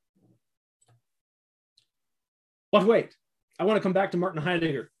 But wait, I want to come back to Martin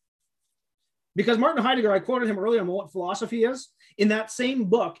Heidegger. Because Martin Heidegger, I quoted him earlier on what philosophy is. In that same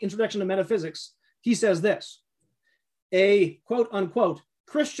book, Introduction to Metaphysics, he says this: a quote unquote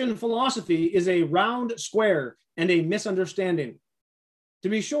Christian philosophy is a round square and a misunderstanding. To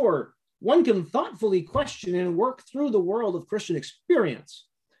be sure, one can thoughtfully question and work through the world of Christian experience.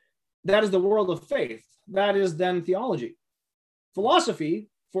 That is the world of faith. That is then theology. Philosophy,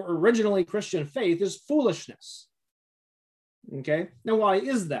 for originally Christian faith, is foolishness. Okay, now why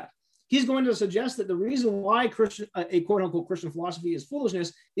is that? He's going to suggest that the reason why a quote-unquote Christian philosophy is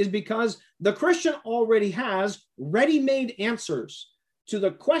foolishness is because the Christian already has ready-made answers to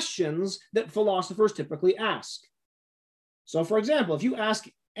the questions that philosophers typically ask. So, for example, if you ask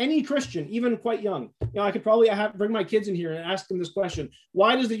any Christian, even quite young, I could probably bring my kids in here and ask them this question: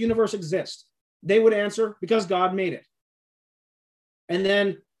 why does the universe exist? They would answer, because God made it. And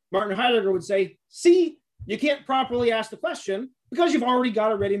then Martin Heidegger would say, see, you can't properly ask the question because you've already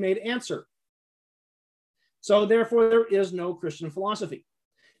got a ready-made answer. So therefore, there is no Christian philosophy.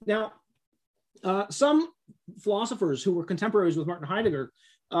 Now, some philosophers who were contemporaries with Martin Heidegger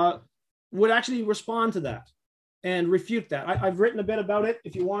would actually respond to that and refute that. I've written a bit about it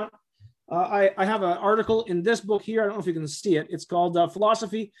if you want. I have an article in this book here. I don't know if you can see it. It's called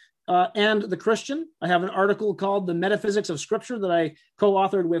Philosophy and the Christian. I have an article called The Metaphysics of Scripture that I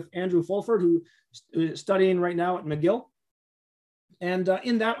co-authored with Andrew Fulford, who is studying right now at McGill. And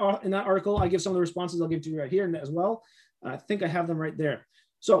in that article, I give some of the responses I'll give to you right here as well. I think I have them right there.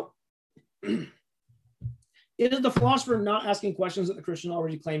 So is the philosopher not asking questions that the Christian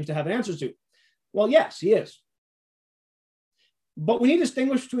already claims to have answers to? Well, yes, he is. But we need to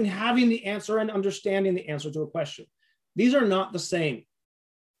distinguish between having the answer and understanding the answer to a question. These are not the same.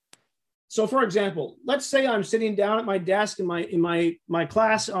 So, for example, let's say I'm sitting down at my desk in my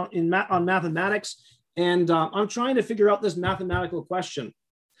class on mathematics, and I'm trying to figure out this mathematical question,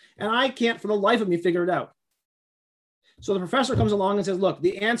 and I can't for the life of me figure it out. So the professor comes along and says, look,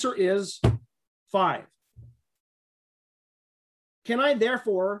 the answer is 5. Can I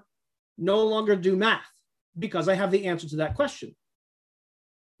therefore no longer do math because I have the answer to that question?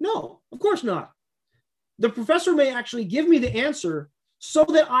 No, of course not. The professor may actually give me the answer so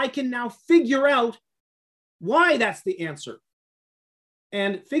that I can now figure out why that's the answer.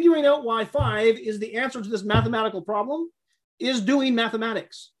 And figuring out why 5 is the answer to this mathematical problem is doing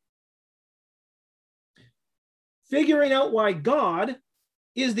mathematics. Figuring out why God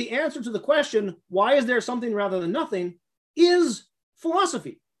is the answer to the question, why is there something rather than nothing, is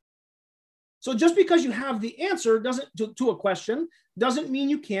philosophy. So just because you have the answer to a question doesn't mean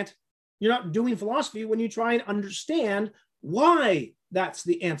you're not doing philosophy when you try and understand why that's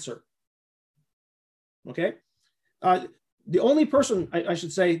the answer. Okay? The only person, I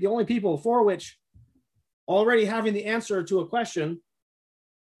should say, the only people for which already having the answer to a question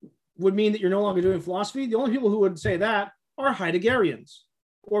would mean that you're no longer doing philosophy, the only people who would say that are Heideggerians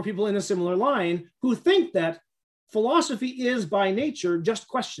or people in a similar line who think that philosophy is by nature just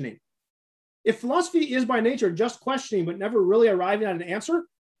questioning. If philosophy is by nature just questioning but never really arriving at an answer,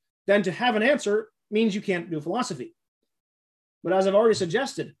 then to have an answer means you can't do philosophy. But as I've already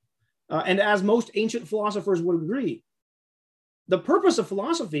suggested, and as most ancient philosophers would agree, the purpose of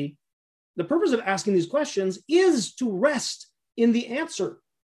philosophy, the purpose of asking these questions is to rest in the answer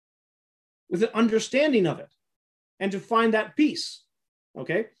with an understanding of it and to find that peace,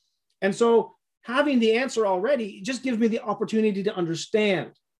 okay? And so having the answer already just gives me the opportunity to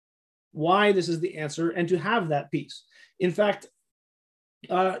understand why this is the answer and to have that peace. In fact,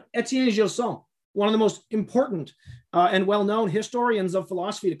 Etienne Gilson, one of the most important and well-known historians of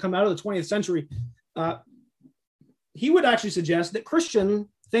philosophy to come out of the 20th century, he would actually suggest that Christian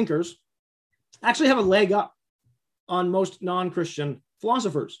thinkers actually have a leg up on most non-Christian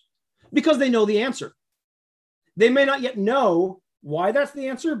philosophers because they know the answer. They may not yet know why that's the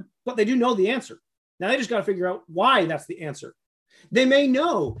answer, but they do know the answer. Now they just got to figure out why that's the answer. They may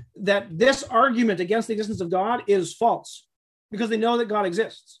know that this argument against the existence of God is false because they know that God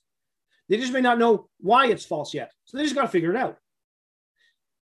exists. They just may not know why it's false yet. So they just got to figure it out.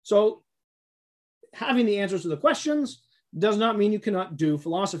 So having the answers to the questions does not mean you cannot do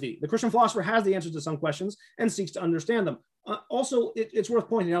philosophy. The Christian philosopher has the answers to some questions and seeks to understand them. Also, it's worth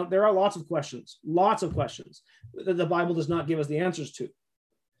pointing out there are lots of questions that the Bible does not give us the answers to.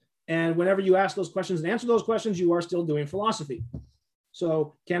 And whenever you ask those questions and answer those questions, you are still doing philosophy.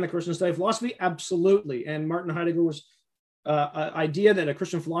 So can a Christian study philosophy? Absolutely. And Martin Heidegger's idea that a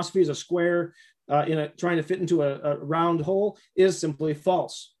Christian philosophy is a square trying to fit into a round hole is simply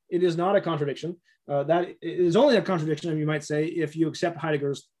false. It is not a contradiction. That is only a contradiction, you might say, if you accept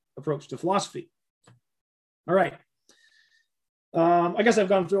Heidegger's approach to philosophy. All right. I guess I've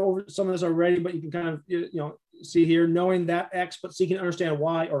gone through over some of this already, but you can kind of see here, knowing that X, but seeking to understand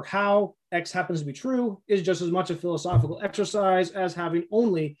why or how X happens to be true is just as much a philosophical exercise as having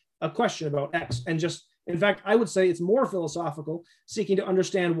only a question about X. And just, in fact, I would say it's more philosophical seeking to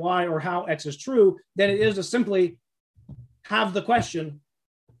understand why or how X is true than it is to simply have the question,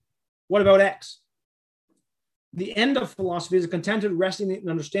 what about X? The end of philosophy is a contented resting in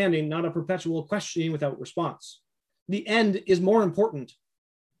understanding, not a perpetual questioning without response. The end is more important,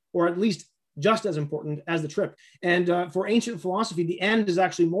 or at least just as important as the trip. And for ancient philosophy, the end is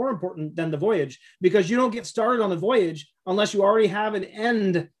actually more important than the voyage, because you don't get started on the voyage unless you already have an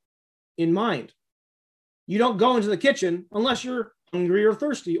end in mind. You don't go into the kitchen unless you're hungry or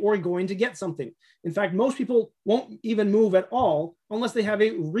thirsty or going to get something. In fact, most people won't even move at all unless they have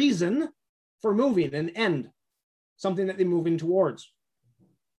a reason for moving, an end, something that they're moving towards.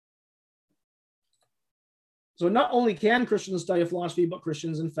 So not only can Christians study philosophy, but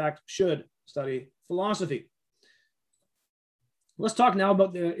Christians, in fact, should study philosophy. Let's talk now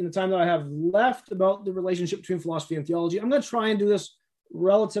about, in the time that I have left, about the relationship between philosophy and theology. I'm going to try and do this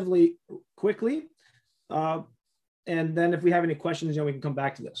relatively quickly. And then if we have any questions, we can come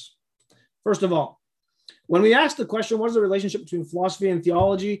back to this. First of all, when we ask the question, what is the relationship between philosophy and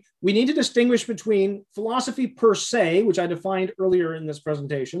theology? We need to distinguish between philosophy per se, which I defined earlier in this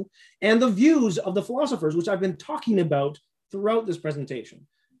presentation, and the views of the philosophers, which I've been talking about throughout this presentation,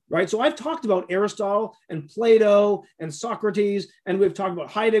 right? So I've talked about Aristotle and Plato and Socrates, and we've talked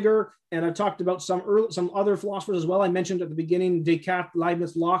about Heidegger, and I've talked about some other philosophers as well. I mentioned at the beginning, Descartes,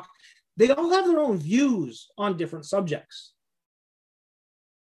 Leibniz, Locke. They all have their own views on different subjects.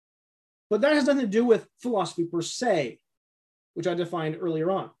 But that has nothing to do with philosophy per se, which I defined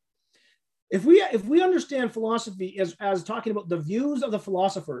earlier on. If we understand philosophy as talking about the views of the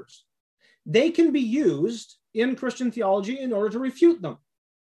philosophers, they can be used in Christian theology in order to refute them.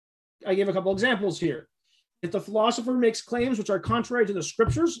 I gave a couple examples here. If the philosopher makes claims which are contrary to the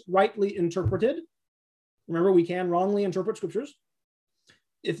scriptures, rightly interpreted, remember, we can wrongly interpret scriptures.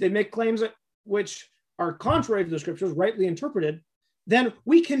 If they make claims which are contrary to the scriptures, rightly interpreted, then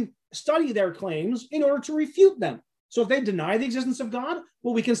we can study their claims in order to refute them. So if they deny the existence of God,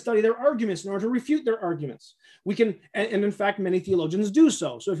 well, we can study their arguments in order to refute their arguments. We can, and in fact, many theologians do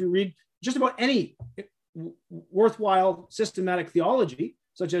so. So if you read just about any worthwhile systematic theology,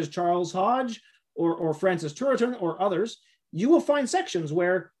 such as Charles Hodge or Francis Turretin or others, you will find sections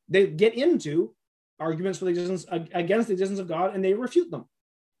where they get into arguments for the existence, against the existence of God, and they refute them.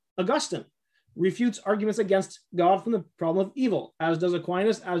 Augustine refutes arguments against God from the problem of evil, as does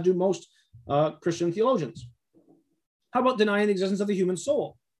Aquinas, as do most Christian theologians. How about denying the existence of the human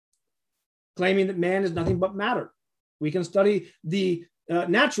soul? Claiming that man is nothing but matter. We can study the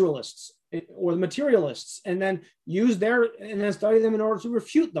naturalists or the materialists and then study them in order to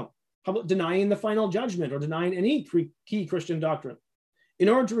refute them. How about denying the final judgment or denying any key Christian doctrine? In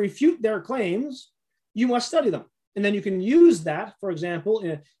order to refute their claims, you must study them. And then you can use that, for example,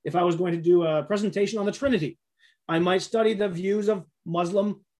 if I was going to do a presentation on the Trinity, I might study the views of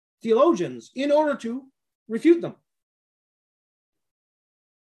Muslim theologians in order to refute them.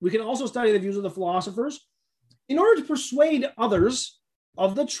 We can also study the views of the philosophers in order to persuade others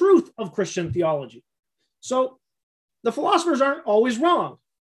of the truth of Christian theology. So the philosophers aren't always wrong.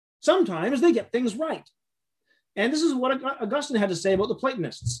 Sometimes they get things right. And this is what Augustine had to say about the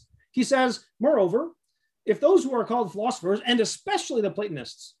Platonists. He says, moreover, if those who are called philosophers, and especially the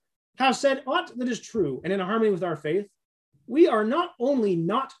Platonists, have said aught that is true and in harmony with our faith, we are not only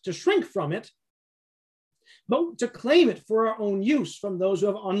not to shrink from it, but to claim it for our own use from those who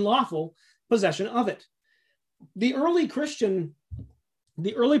have unlawful possession of it. The early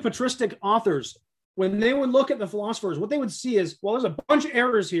patristic authors, when they would look at the philosophers, what they would see is, well, there's a bunch of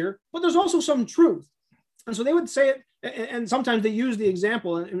errors here, but there's also some truth. And so they would say it And sometimes they use the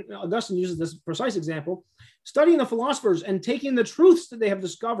example, and Augustine uses this precise example, studying the philosophers and taking the truths that they have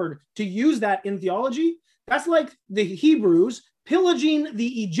discovered to use that in theology. That's like the Hebrews pillaging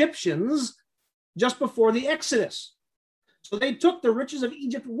the Egyptians just before the Exodus. So they took the riches of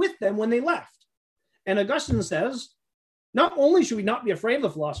Egypt with them when they left. And Augustine says, not only should we not be afraid of the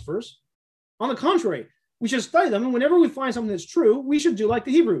philosophers, on the contrary, we should study them. And whenever we find something that's true, we should do like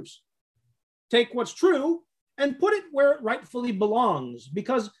the Hebrews. Take what's true and put it where it rightfully belongs.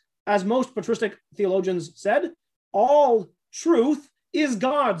 Because as most patristic theologians said, all truth is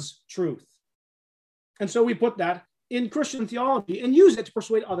God's truth. And so we put that in Christian theology and use it to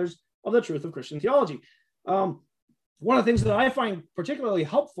persuade others of the truth of Christian theology. One of the things that I find particularly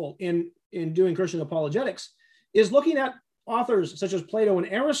helpful in doing Christian apologetics is looking at authors such as Plato and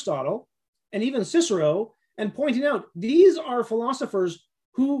Aristotle, and even Cicero, and pointing out these are philosophers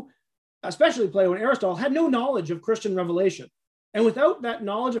who, especially Plato and Aristotle, had no knowledge of Christian revelation. And without that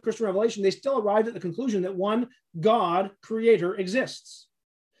knowledge of Christian revelation, they still arrived at the conclusion that one God, creator, exists.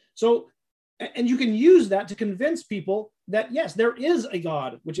 So, and you can use that to convince people that, yes, there is a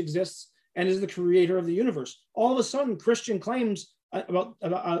God which exists and is the creator of the universe. All of a sudden, Christian claims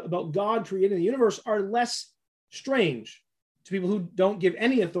about God creating the universe are less strange to people who don't give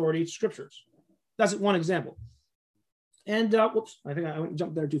any authority to scriptures. That's one example. And whoops, I think I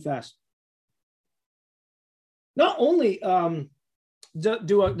jumped there too fast. Not only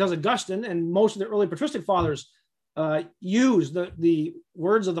does Augustine and most of the early patristic fathers use the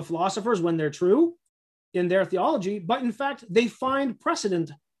words of the philosophers when they're true in their theology, but in fact, they find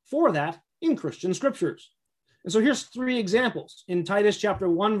precedent for that in Christian scriptures. And so here's 3 examples. In Titus chapter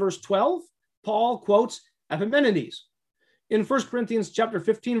 1, verse 12, Paul quotes Epimenides. In 1 Corinthians chapter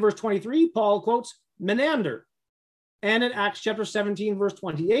 15, verse 23, Paul quotes Menander. And in Acts chapter 17, verse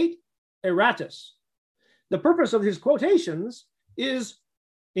 28, Aratus. The purpose of his quotations is,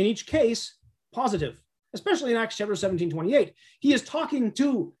 in each case, positive, especially in Acts chapter 17, 28. He is talking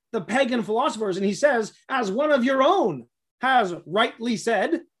to the pagan philosophers, and he says, as one of your own has rightly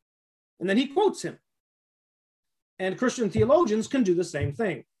said, and then he quotes him. And Christian theologians can do the same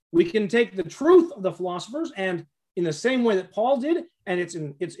thing. We can take the truth of the philosophers, and in the same way that Paul did, and it's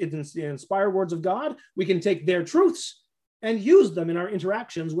in the inspired words of God, we can take their truths and use them in our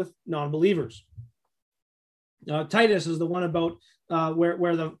interactions with non-believers. Titus is the one about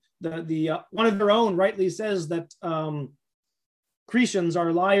where the one of their own rightly says that Cretans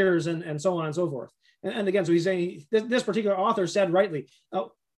are liars and so on and so forth. And again, so he's saying this particular author said rightly.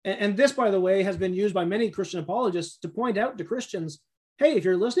 And this, by the way, has been used by many Christian apologists to point out to Christians, hey, if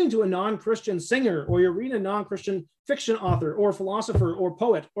you're listening to a non-Christian singer, or you're reading a non-Christian fiction author or philosopher or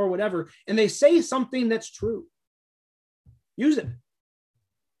poet or whatever, and they say something that's true, use it.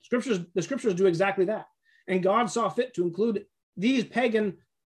 The scriptures do exactly that. And God saw fit to include these pagan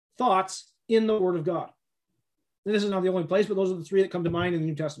thoughts in the Word of God. And this is not the only place, but those are the 3 that come to mind in the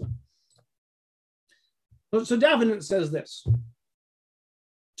New Testament. So Davenant says this.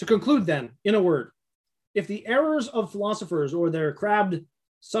 To conclude then, in a word, if the errors of philosophers or their crabbed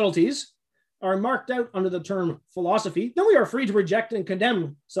subtleties are marked out under the term philosophy, then we are free to reject and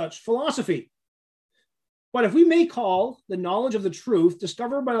condemn such philosophy. But if we may call the knowledge of the truth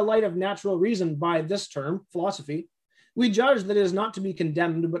discovered by the light of natural reason by this term, philosophy, we judge that it is not to be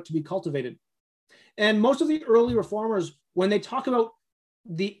condemned, but to be cultivated. And most of the early reformers, when they talk about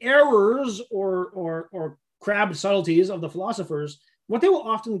the errors or crabbed subtleties of the philosophers, what they will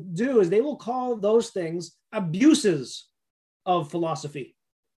often do is they will call those things abuses of philosophy.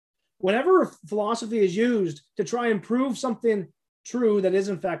 Whenever philosophy is used to try and prove something true that is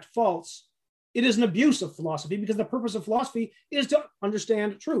in fact false, it is an abuse of philosophy, because the purpose of philosophy is to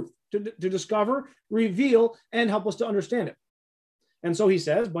understand truth, to discover, reveal, and help us to understand it. And so he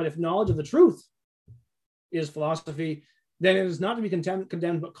says, but if knowledge of the truth is philosophy, then it is not to be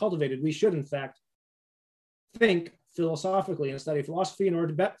condemned but cultivated. We should, in fact, think philosophically and study philosophy in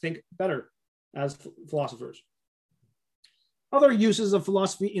order to think better as philosophers. Other uses of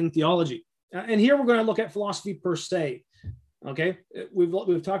philosophy in theology. And here we're going to look at philosophy per se. Okay,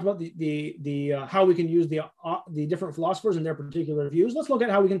 we've talked about the how we can use the different philosophers and their particular views. Let's look at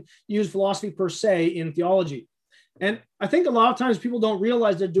how we can use philosophy per se in theology. And I think a lot of times people don't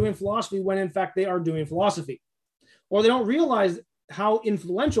realize they're doing philosophy when in fact they are doing philosophy, or they don't realize how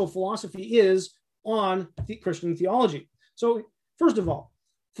influential philosophy is on Christian theology. So first of all,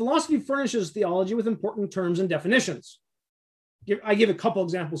 philosophy furnishes theology with important terms and definitions. I give a couple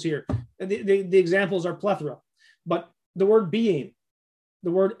examples here. The examples are plethora, but the word being,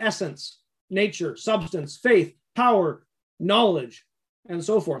 the word essence, nature, substance, faith, power, knowledge, and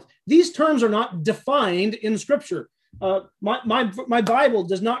so forth. These terms are not defined in Scripture. My Bible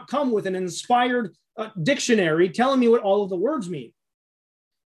does not come with an inspired dictionary telling me what all of the words mean.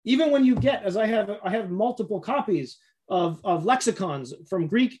 Even when you get, as I have multiple copies of lexicons, from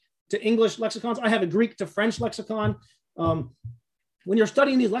Greek to English lexicons. I have a Greek to French lexicon. When you're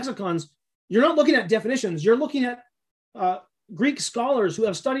studying these lexicons, you're not looking at definitions. You're looking at Greek scholars who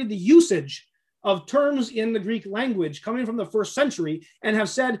have studied the usage of terms in the Greek language coming from the first century and have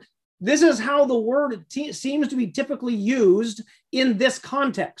said, this is how the word seems to be typically used in this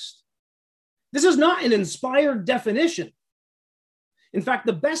context. This is not an inspired definition. In fact,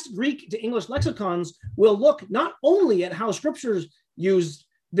 the best Greek to English lexicons will look not only at how scriptures use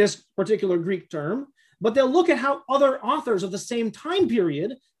this particular Greek term, but they'll look at how other authors of the same time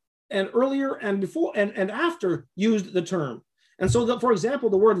period and earlier and before and after used the term. And so, for example,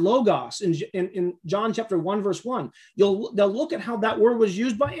 the word logos in John chapter 1, verse 1, they'll look at how that word was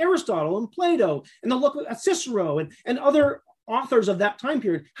used by Aristotle and Plato, and they'll look at Cicero and other authors of that time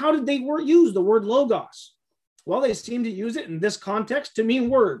period. How did they use the word logos? Well, they seem to use it in this context to mean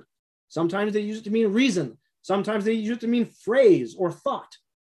word. Sometimes they use it to mean reason. Sometimes they use it to mean phrase or thought.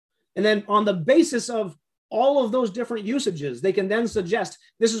 And then on the basis of all of those different usages, they can then suggest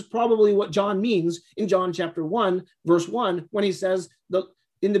this is probably what John means in John chapter 1, verse 1, when he says,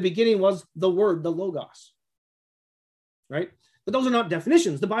 in the beginning was the word, the logos, right? But those are not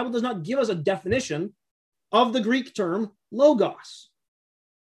definitions. The Bible does not give us a definition of the Greek term logos.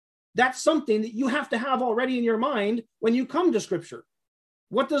 That's something that you have to have already in your mind when you come to Scripture.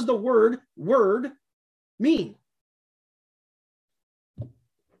 What does the word mean?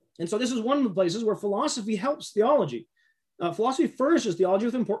 And so this is one of the places where philosophy helps theology. Philosophy furnishes theology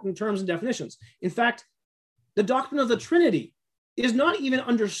with important terms and definitions. In fact, the doctrine of the Trinity is not even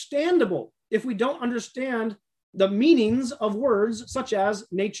understandable if we don't understand the meanings of words such as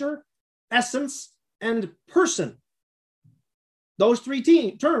nature, essence, and person. Those three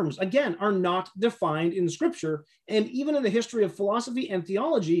terms, again, are not defined in Scripture. And even in the history of philosophy and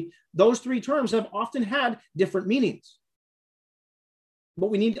theology, those three terms have often had different meanings. But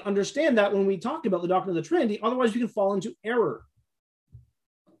we need to understand that when we talk about the doctrine of the Trinity, otherwise you can fall into error.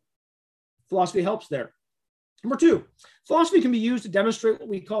 Philosophy helps there. Number two, philosophy can be used to demonstrate what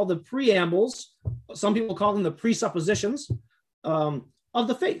we call the preambles. Some people call them the presuppositions of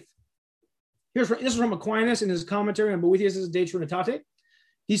the faith. This is from Aquinas in his commentary on Boethius' De Trinitate.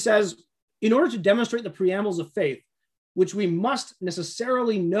 He says, in order to demonstrate the preambles of faith, which we must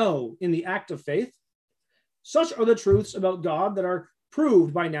necessarily know in the act of faith, such are the truths about God that are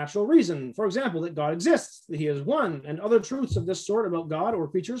proved by natural reason. For example, that God exists, that he is one, and other truths of this sort about God or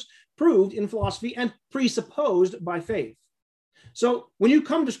creatures proved in philosophy and presupposed by faith. So when you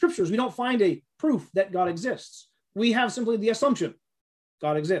come to scriptures, we don't find a proof that God exists. We have simply the assumption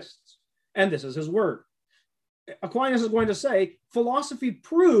God exists, and this is his word. Aquinas is going to say philosophy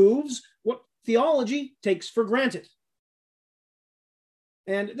proves what theology takes for granted.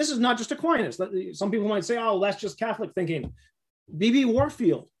 And this is not just Aquinas. Some people might say, oh, that's just Catholic thinking. B.B.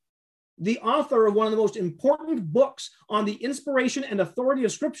 Warfield, the author of one of the most important books on the inspiration and authority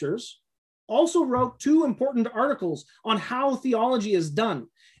of scriptures, also wrote two important articles on how theology is done.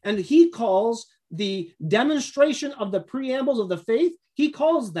 And he calls the demonstration of the preambles of the faith, he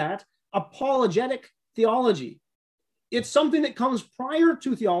calls that apologetic theology. It's something that comes prior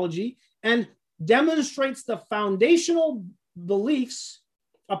to theology and demonstrates the foundational beliefs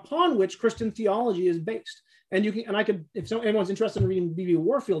upon which Christian theology is based. And you can, and I could, if anyone's interested in reading B.B.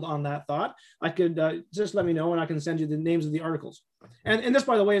 Warfield on that thought, I could just let me know, and I can send you the names of the articles. And this,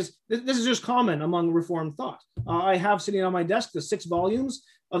 by the way, this is just common among Reformed thought. I have sitting on my desk the 6 volumes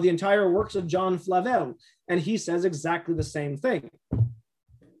of the entire works of John Flavel, and he says exactly the same thing.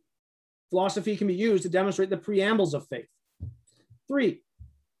 Philosophy can be used to demonstrate the preambles of faith. 3,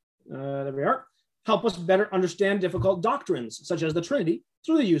 there we are, help us better understand difficult doctrines, such as the Trinity,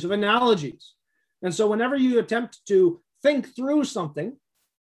 through the use of analogies. And so whenever you attempt to think through something,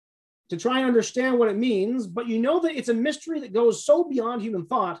 to try and understand what it means, but you know that it's a mystery that goes so beyond human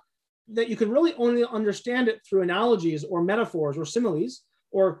thought that you can really only understand it through analogies or metaphors or similes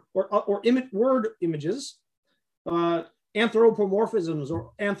or word images, anthropomorphisms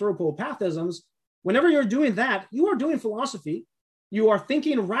or anthropopathisms. Whenever you're doing that, you are doing philosophy. You are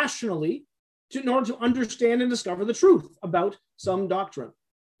thinking rationally in order to understand and discover the truth about some doctrine.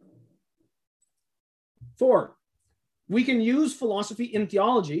 4, we can use philosophy in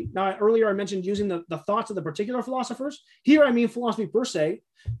theology. Now, earlier I mentioned using the thoughts of the particular philosophers. Here I mean philosophy per se,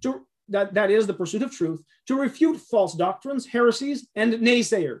 that is the pursuit of truth, to refute false doctrines, heresies, and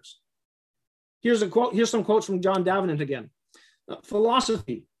naysayers. Here's some quotes from John Davenant again.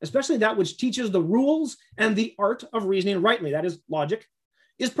 Philosophy, especially that which teaches the rules and the art of reasoning rightly, that is logic,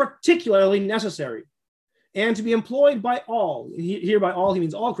 is particularly necessary, and to be employed by all, here by all he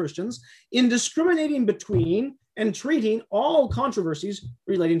means all Christians, in discriminating between and treating all controversies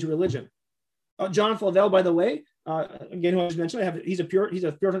relating to religion. John Flavel, by the way, again, who I just mentioned, he's a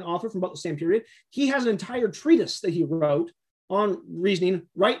Puritan author from about the same period. He has an entire treatise that he wrote on reasoning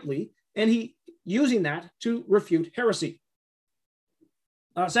rightly, and he using that to refute heresy.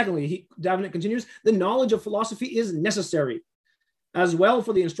 Secondly, Davenant continues, the knowledge of philosophy is necessary, as well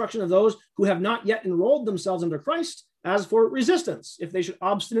for the instruction of those who have not yet enrolled themselves under Christ, as for resistance, if they should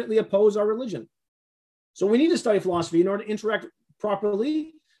obstinately oppose our religion. So we need to study philosophy in order to interact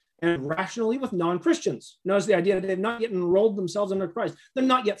properly and rationally with non-Christians. Notice the idea that they've not yet enrolled themselves under Christ. They're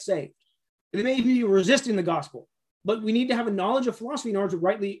not yet saved. They may be resisting the gospel, but we need to have a knowledge of philosophy in order to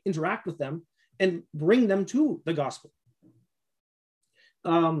rightly interact with them and bring them to the gospel.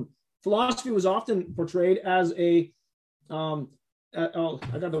 Philosophy was often portrayed as a, I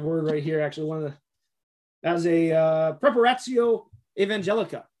got the word right here, actually, as a preparatio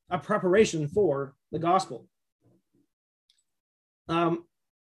evangelica, a preparation for the gospel.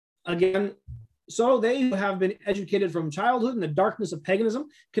 Again, so they who have been educated from childhood in the darkness of paganism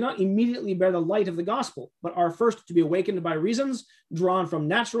cannot immediately bear the light of the gospel, but are first to be awakened by reasons drawn from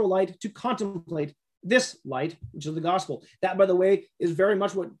natural light to contemplate this light, which is the gospel. That, by the way, is very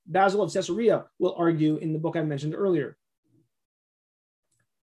much what Basil of Caesarea will argue in the book I mentioned earlier.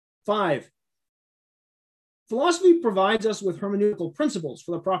 5. Philosophy provides us with hermeneutical principles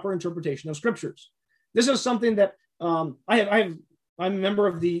for the proper interpretation of scriptures. This is something that I'm a member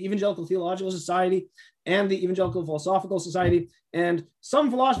of the Evangelical Theological Society and the Evangelical Philosophical Society, and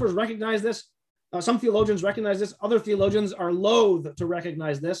some philosophers recognize this. Some theologians recognize this. Other theologians are loath to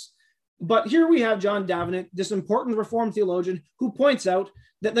recognize this. But here we have John Davenant, this important Reformed theologian, who points out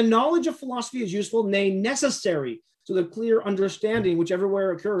that the knowledge of philosophy is useful, nay, necessary, to the clear understanding which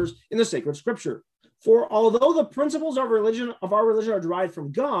everywhere occurs in the sacred scripture. For although the principles of our religion are derived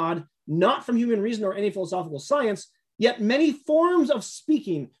from God, not from human reason or any philosophical science, yet many forms of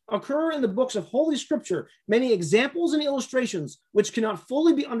speaking occur in the books of Holy Scripture, many examples and illustrations which cannot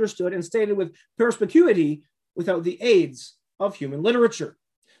fully be understood and stated with perspicuity without the aids of human literature.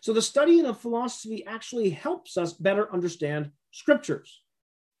 So the studying of philosophy actually helps us better understand scriptures.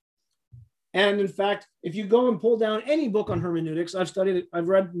 And in fact, if you go and pull down any book on hermeneutics, I've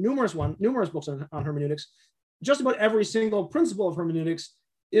read numerous books on hermeneutics, just about every single principle of hermeneutics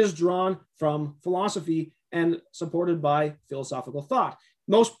is drawn from philosophy and supported by philosophical thought.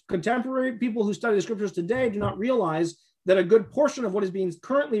 Most contemporary people who study the scriptures today do not realize that a good portion of what is being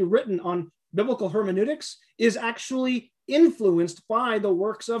currently written on biblical hermeneutics is actually influenced by the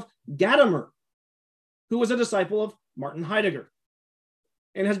works of Gadamer, who was a disciple of Martin Heidegger,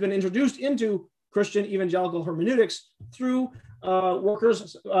 and has been introduced into Christian evangelical hermeneutics through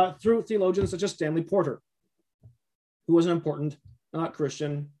through theologians such as Stanley Porter, who was an important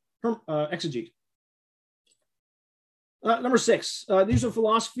Christian exegete. Number 6, the use of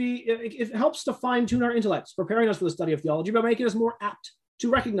philosophy, it helps to fine-tune our intellects, preparing us for the study of theology by making us more apt to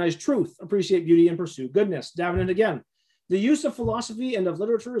recognize truth, appreciate beauty, and pursue goodness. Davenant again. The use of philosophy and of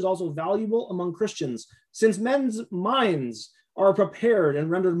literature is also valuable among Christians, since men's minds are prepared and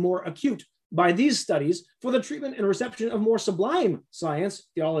rendered more acute by these studies for the treatment and reception of more sublime science,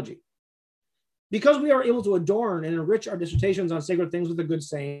 theology. Because we are able to adorn and enrich our dissertations on sacred things with the good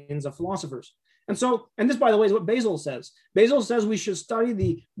sayings of philosophers. And this, by the way, is what Basil says. Basil says we should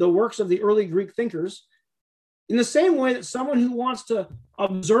study the works of the early Greek thinkers in the same way that someone who wants to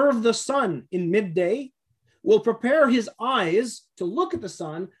observe the sun in midday will prepare his eyes to look at the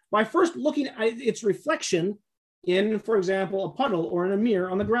sun by first looking at its reflection in, for example, a puddle or in a mirror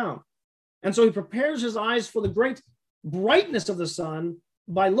on the ground. And so he prepares his eyes for the great brightness of the sun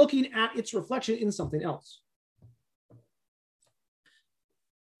by looking at its reflection in something else.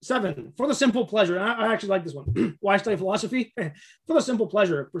 7, for the simple pleasure, and I actually like this one. Why study philosophy? For the simple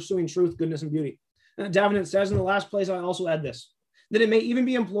pleasure of pursuing truth, goodness, and beauty. Davenant says in the last place, I also add this, that it may even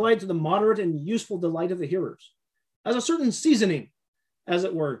be employed to the moderate and useful delight of the hearers, as a certain seasoning, as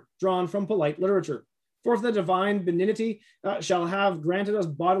it were, drawn from polite literature. For if the divine benignity shall have granted us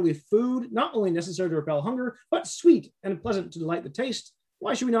bodily food, not only necessary to repel hunger, but sweet and pleasant to delight the taste,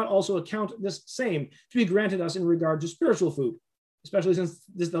 why should we not also account this same to be granted us in regard to spiritual food, especially since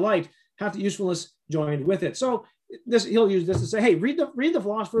this delight hath usefulness joined with it? So he'll use this to say, hey, read the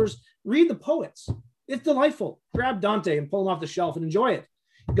philosophers, read the poets. It's delightful. Grab Dante and pull him off the shelf and enjoy it.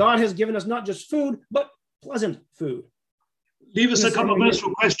 God has given us not just food, but pleasant food. Leave us a couple of minutes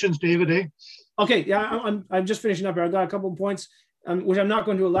for questions, David, eh? Okay, yeah, I'm just finishing up here. I've got a couple of points, which I'm not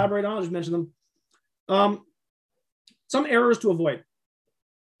going to elaborate on. I'll just mention them. Some errors to avoid.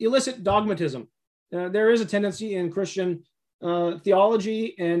 Illicit dogmatism. There is a tendency in Christian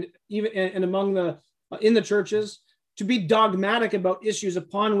theology and even among in the churches to be dogmatic about issues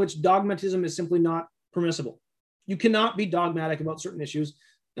upon which dogmatism is simply not permissible. You cannot be dogmatic about certain issues,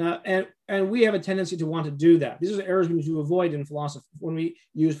 and we have a tendency to want to do that. These are errors we need to avoid in philosophy when we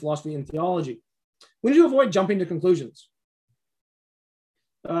use philosophy and theology. We need to avoid jumping to conclusions.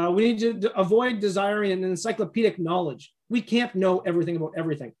 We need to avoid desiring an encyclopedic knowledge. We can't know everything about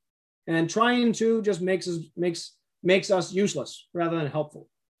everything, and trying to just makes us useless rather than helpful.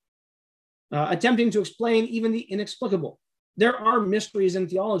 Attempting to explain even the inexplicable. There are mysteries in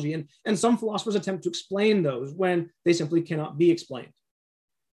theology, and some philosophers attempt to explain those when they simply cannot be explained.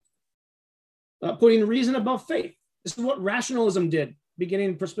 Putting reason above faith. This is what rationalism did,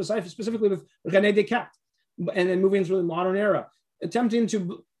 beginning specifically with René Descartes, and then moving through the modern era,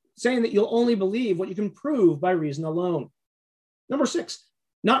 saying that you'll only believe what you can prove by reason alone. Number 6,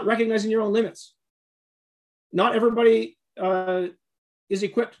 not recognizing your own limits. Not everybody is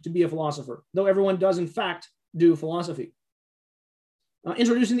equipped to be a philosopher, though everyone does in fact do philosophy.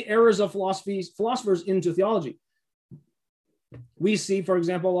 Introducing the errors of philosophers into theology. We see, for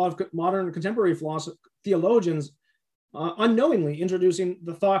example, a lot of modern contemporary theologians unknowingly introducing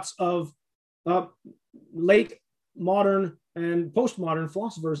the thoughts of late modern and postmodern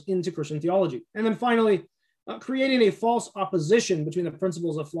philosophers into Christian theology. And then finally, creating a false opposition between the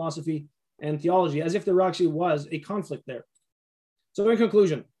principles of philosophy and theology, as if there actually was a conflict there. So in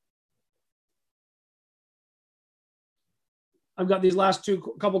conclusion, I've got these last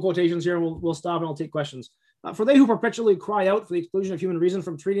couple quotations here, and we'll stop and I'll take questions. For they who perpetually cry out for the exclusion of human reason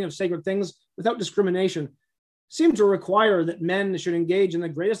from treating of sacred things without discrimination seem to require that men should engage in the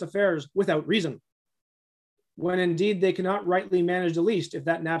greatest affairs without reason, when indeed they cannot rightly manage the least if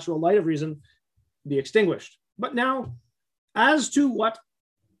that natural light of reason be extinguished. But now, as to what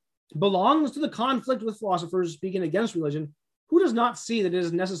belongs to the conflict with philosophers speaking against religion, who does not see that it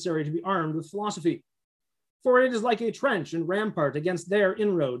is necessary to be armed with philosophy? For it is like a trench and rampart against their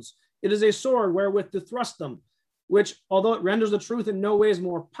inroads. It is a sword wherewith to thrust them, which, although it renders the truth in no ways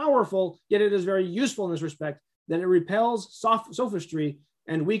more powerful, yet it is very useful in this respect, that it repels sophistry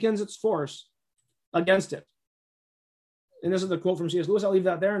and weakens its force against it. And this is the quote from C.S. Lewis. I'll leave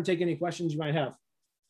that there and take any questions you might have.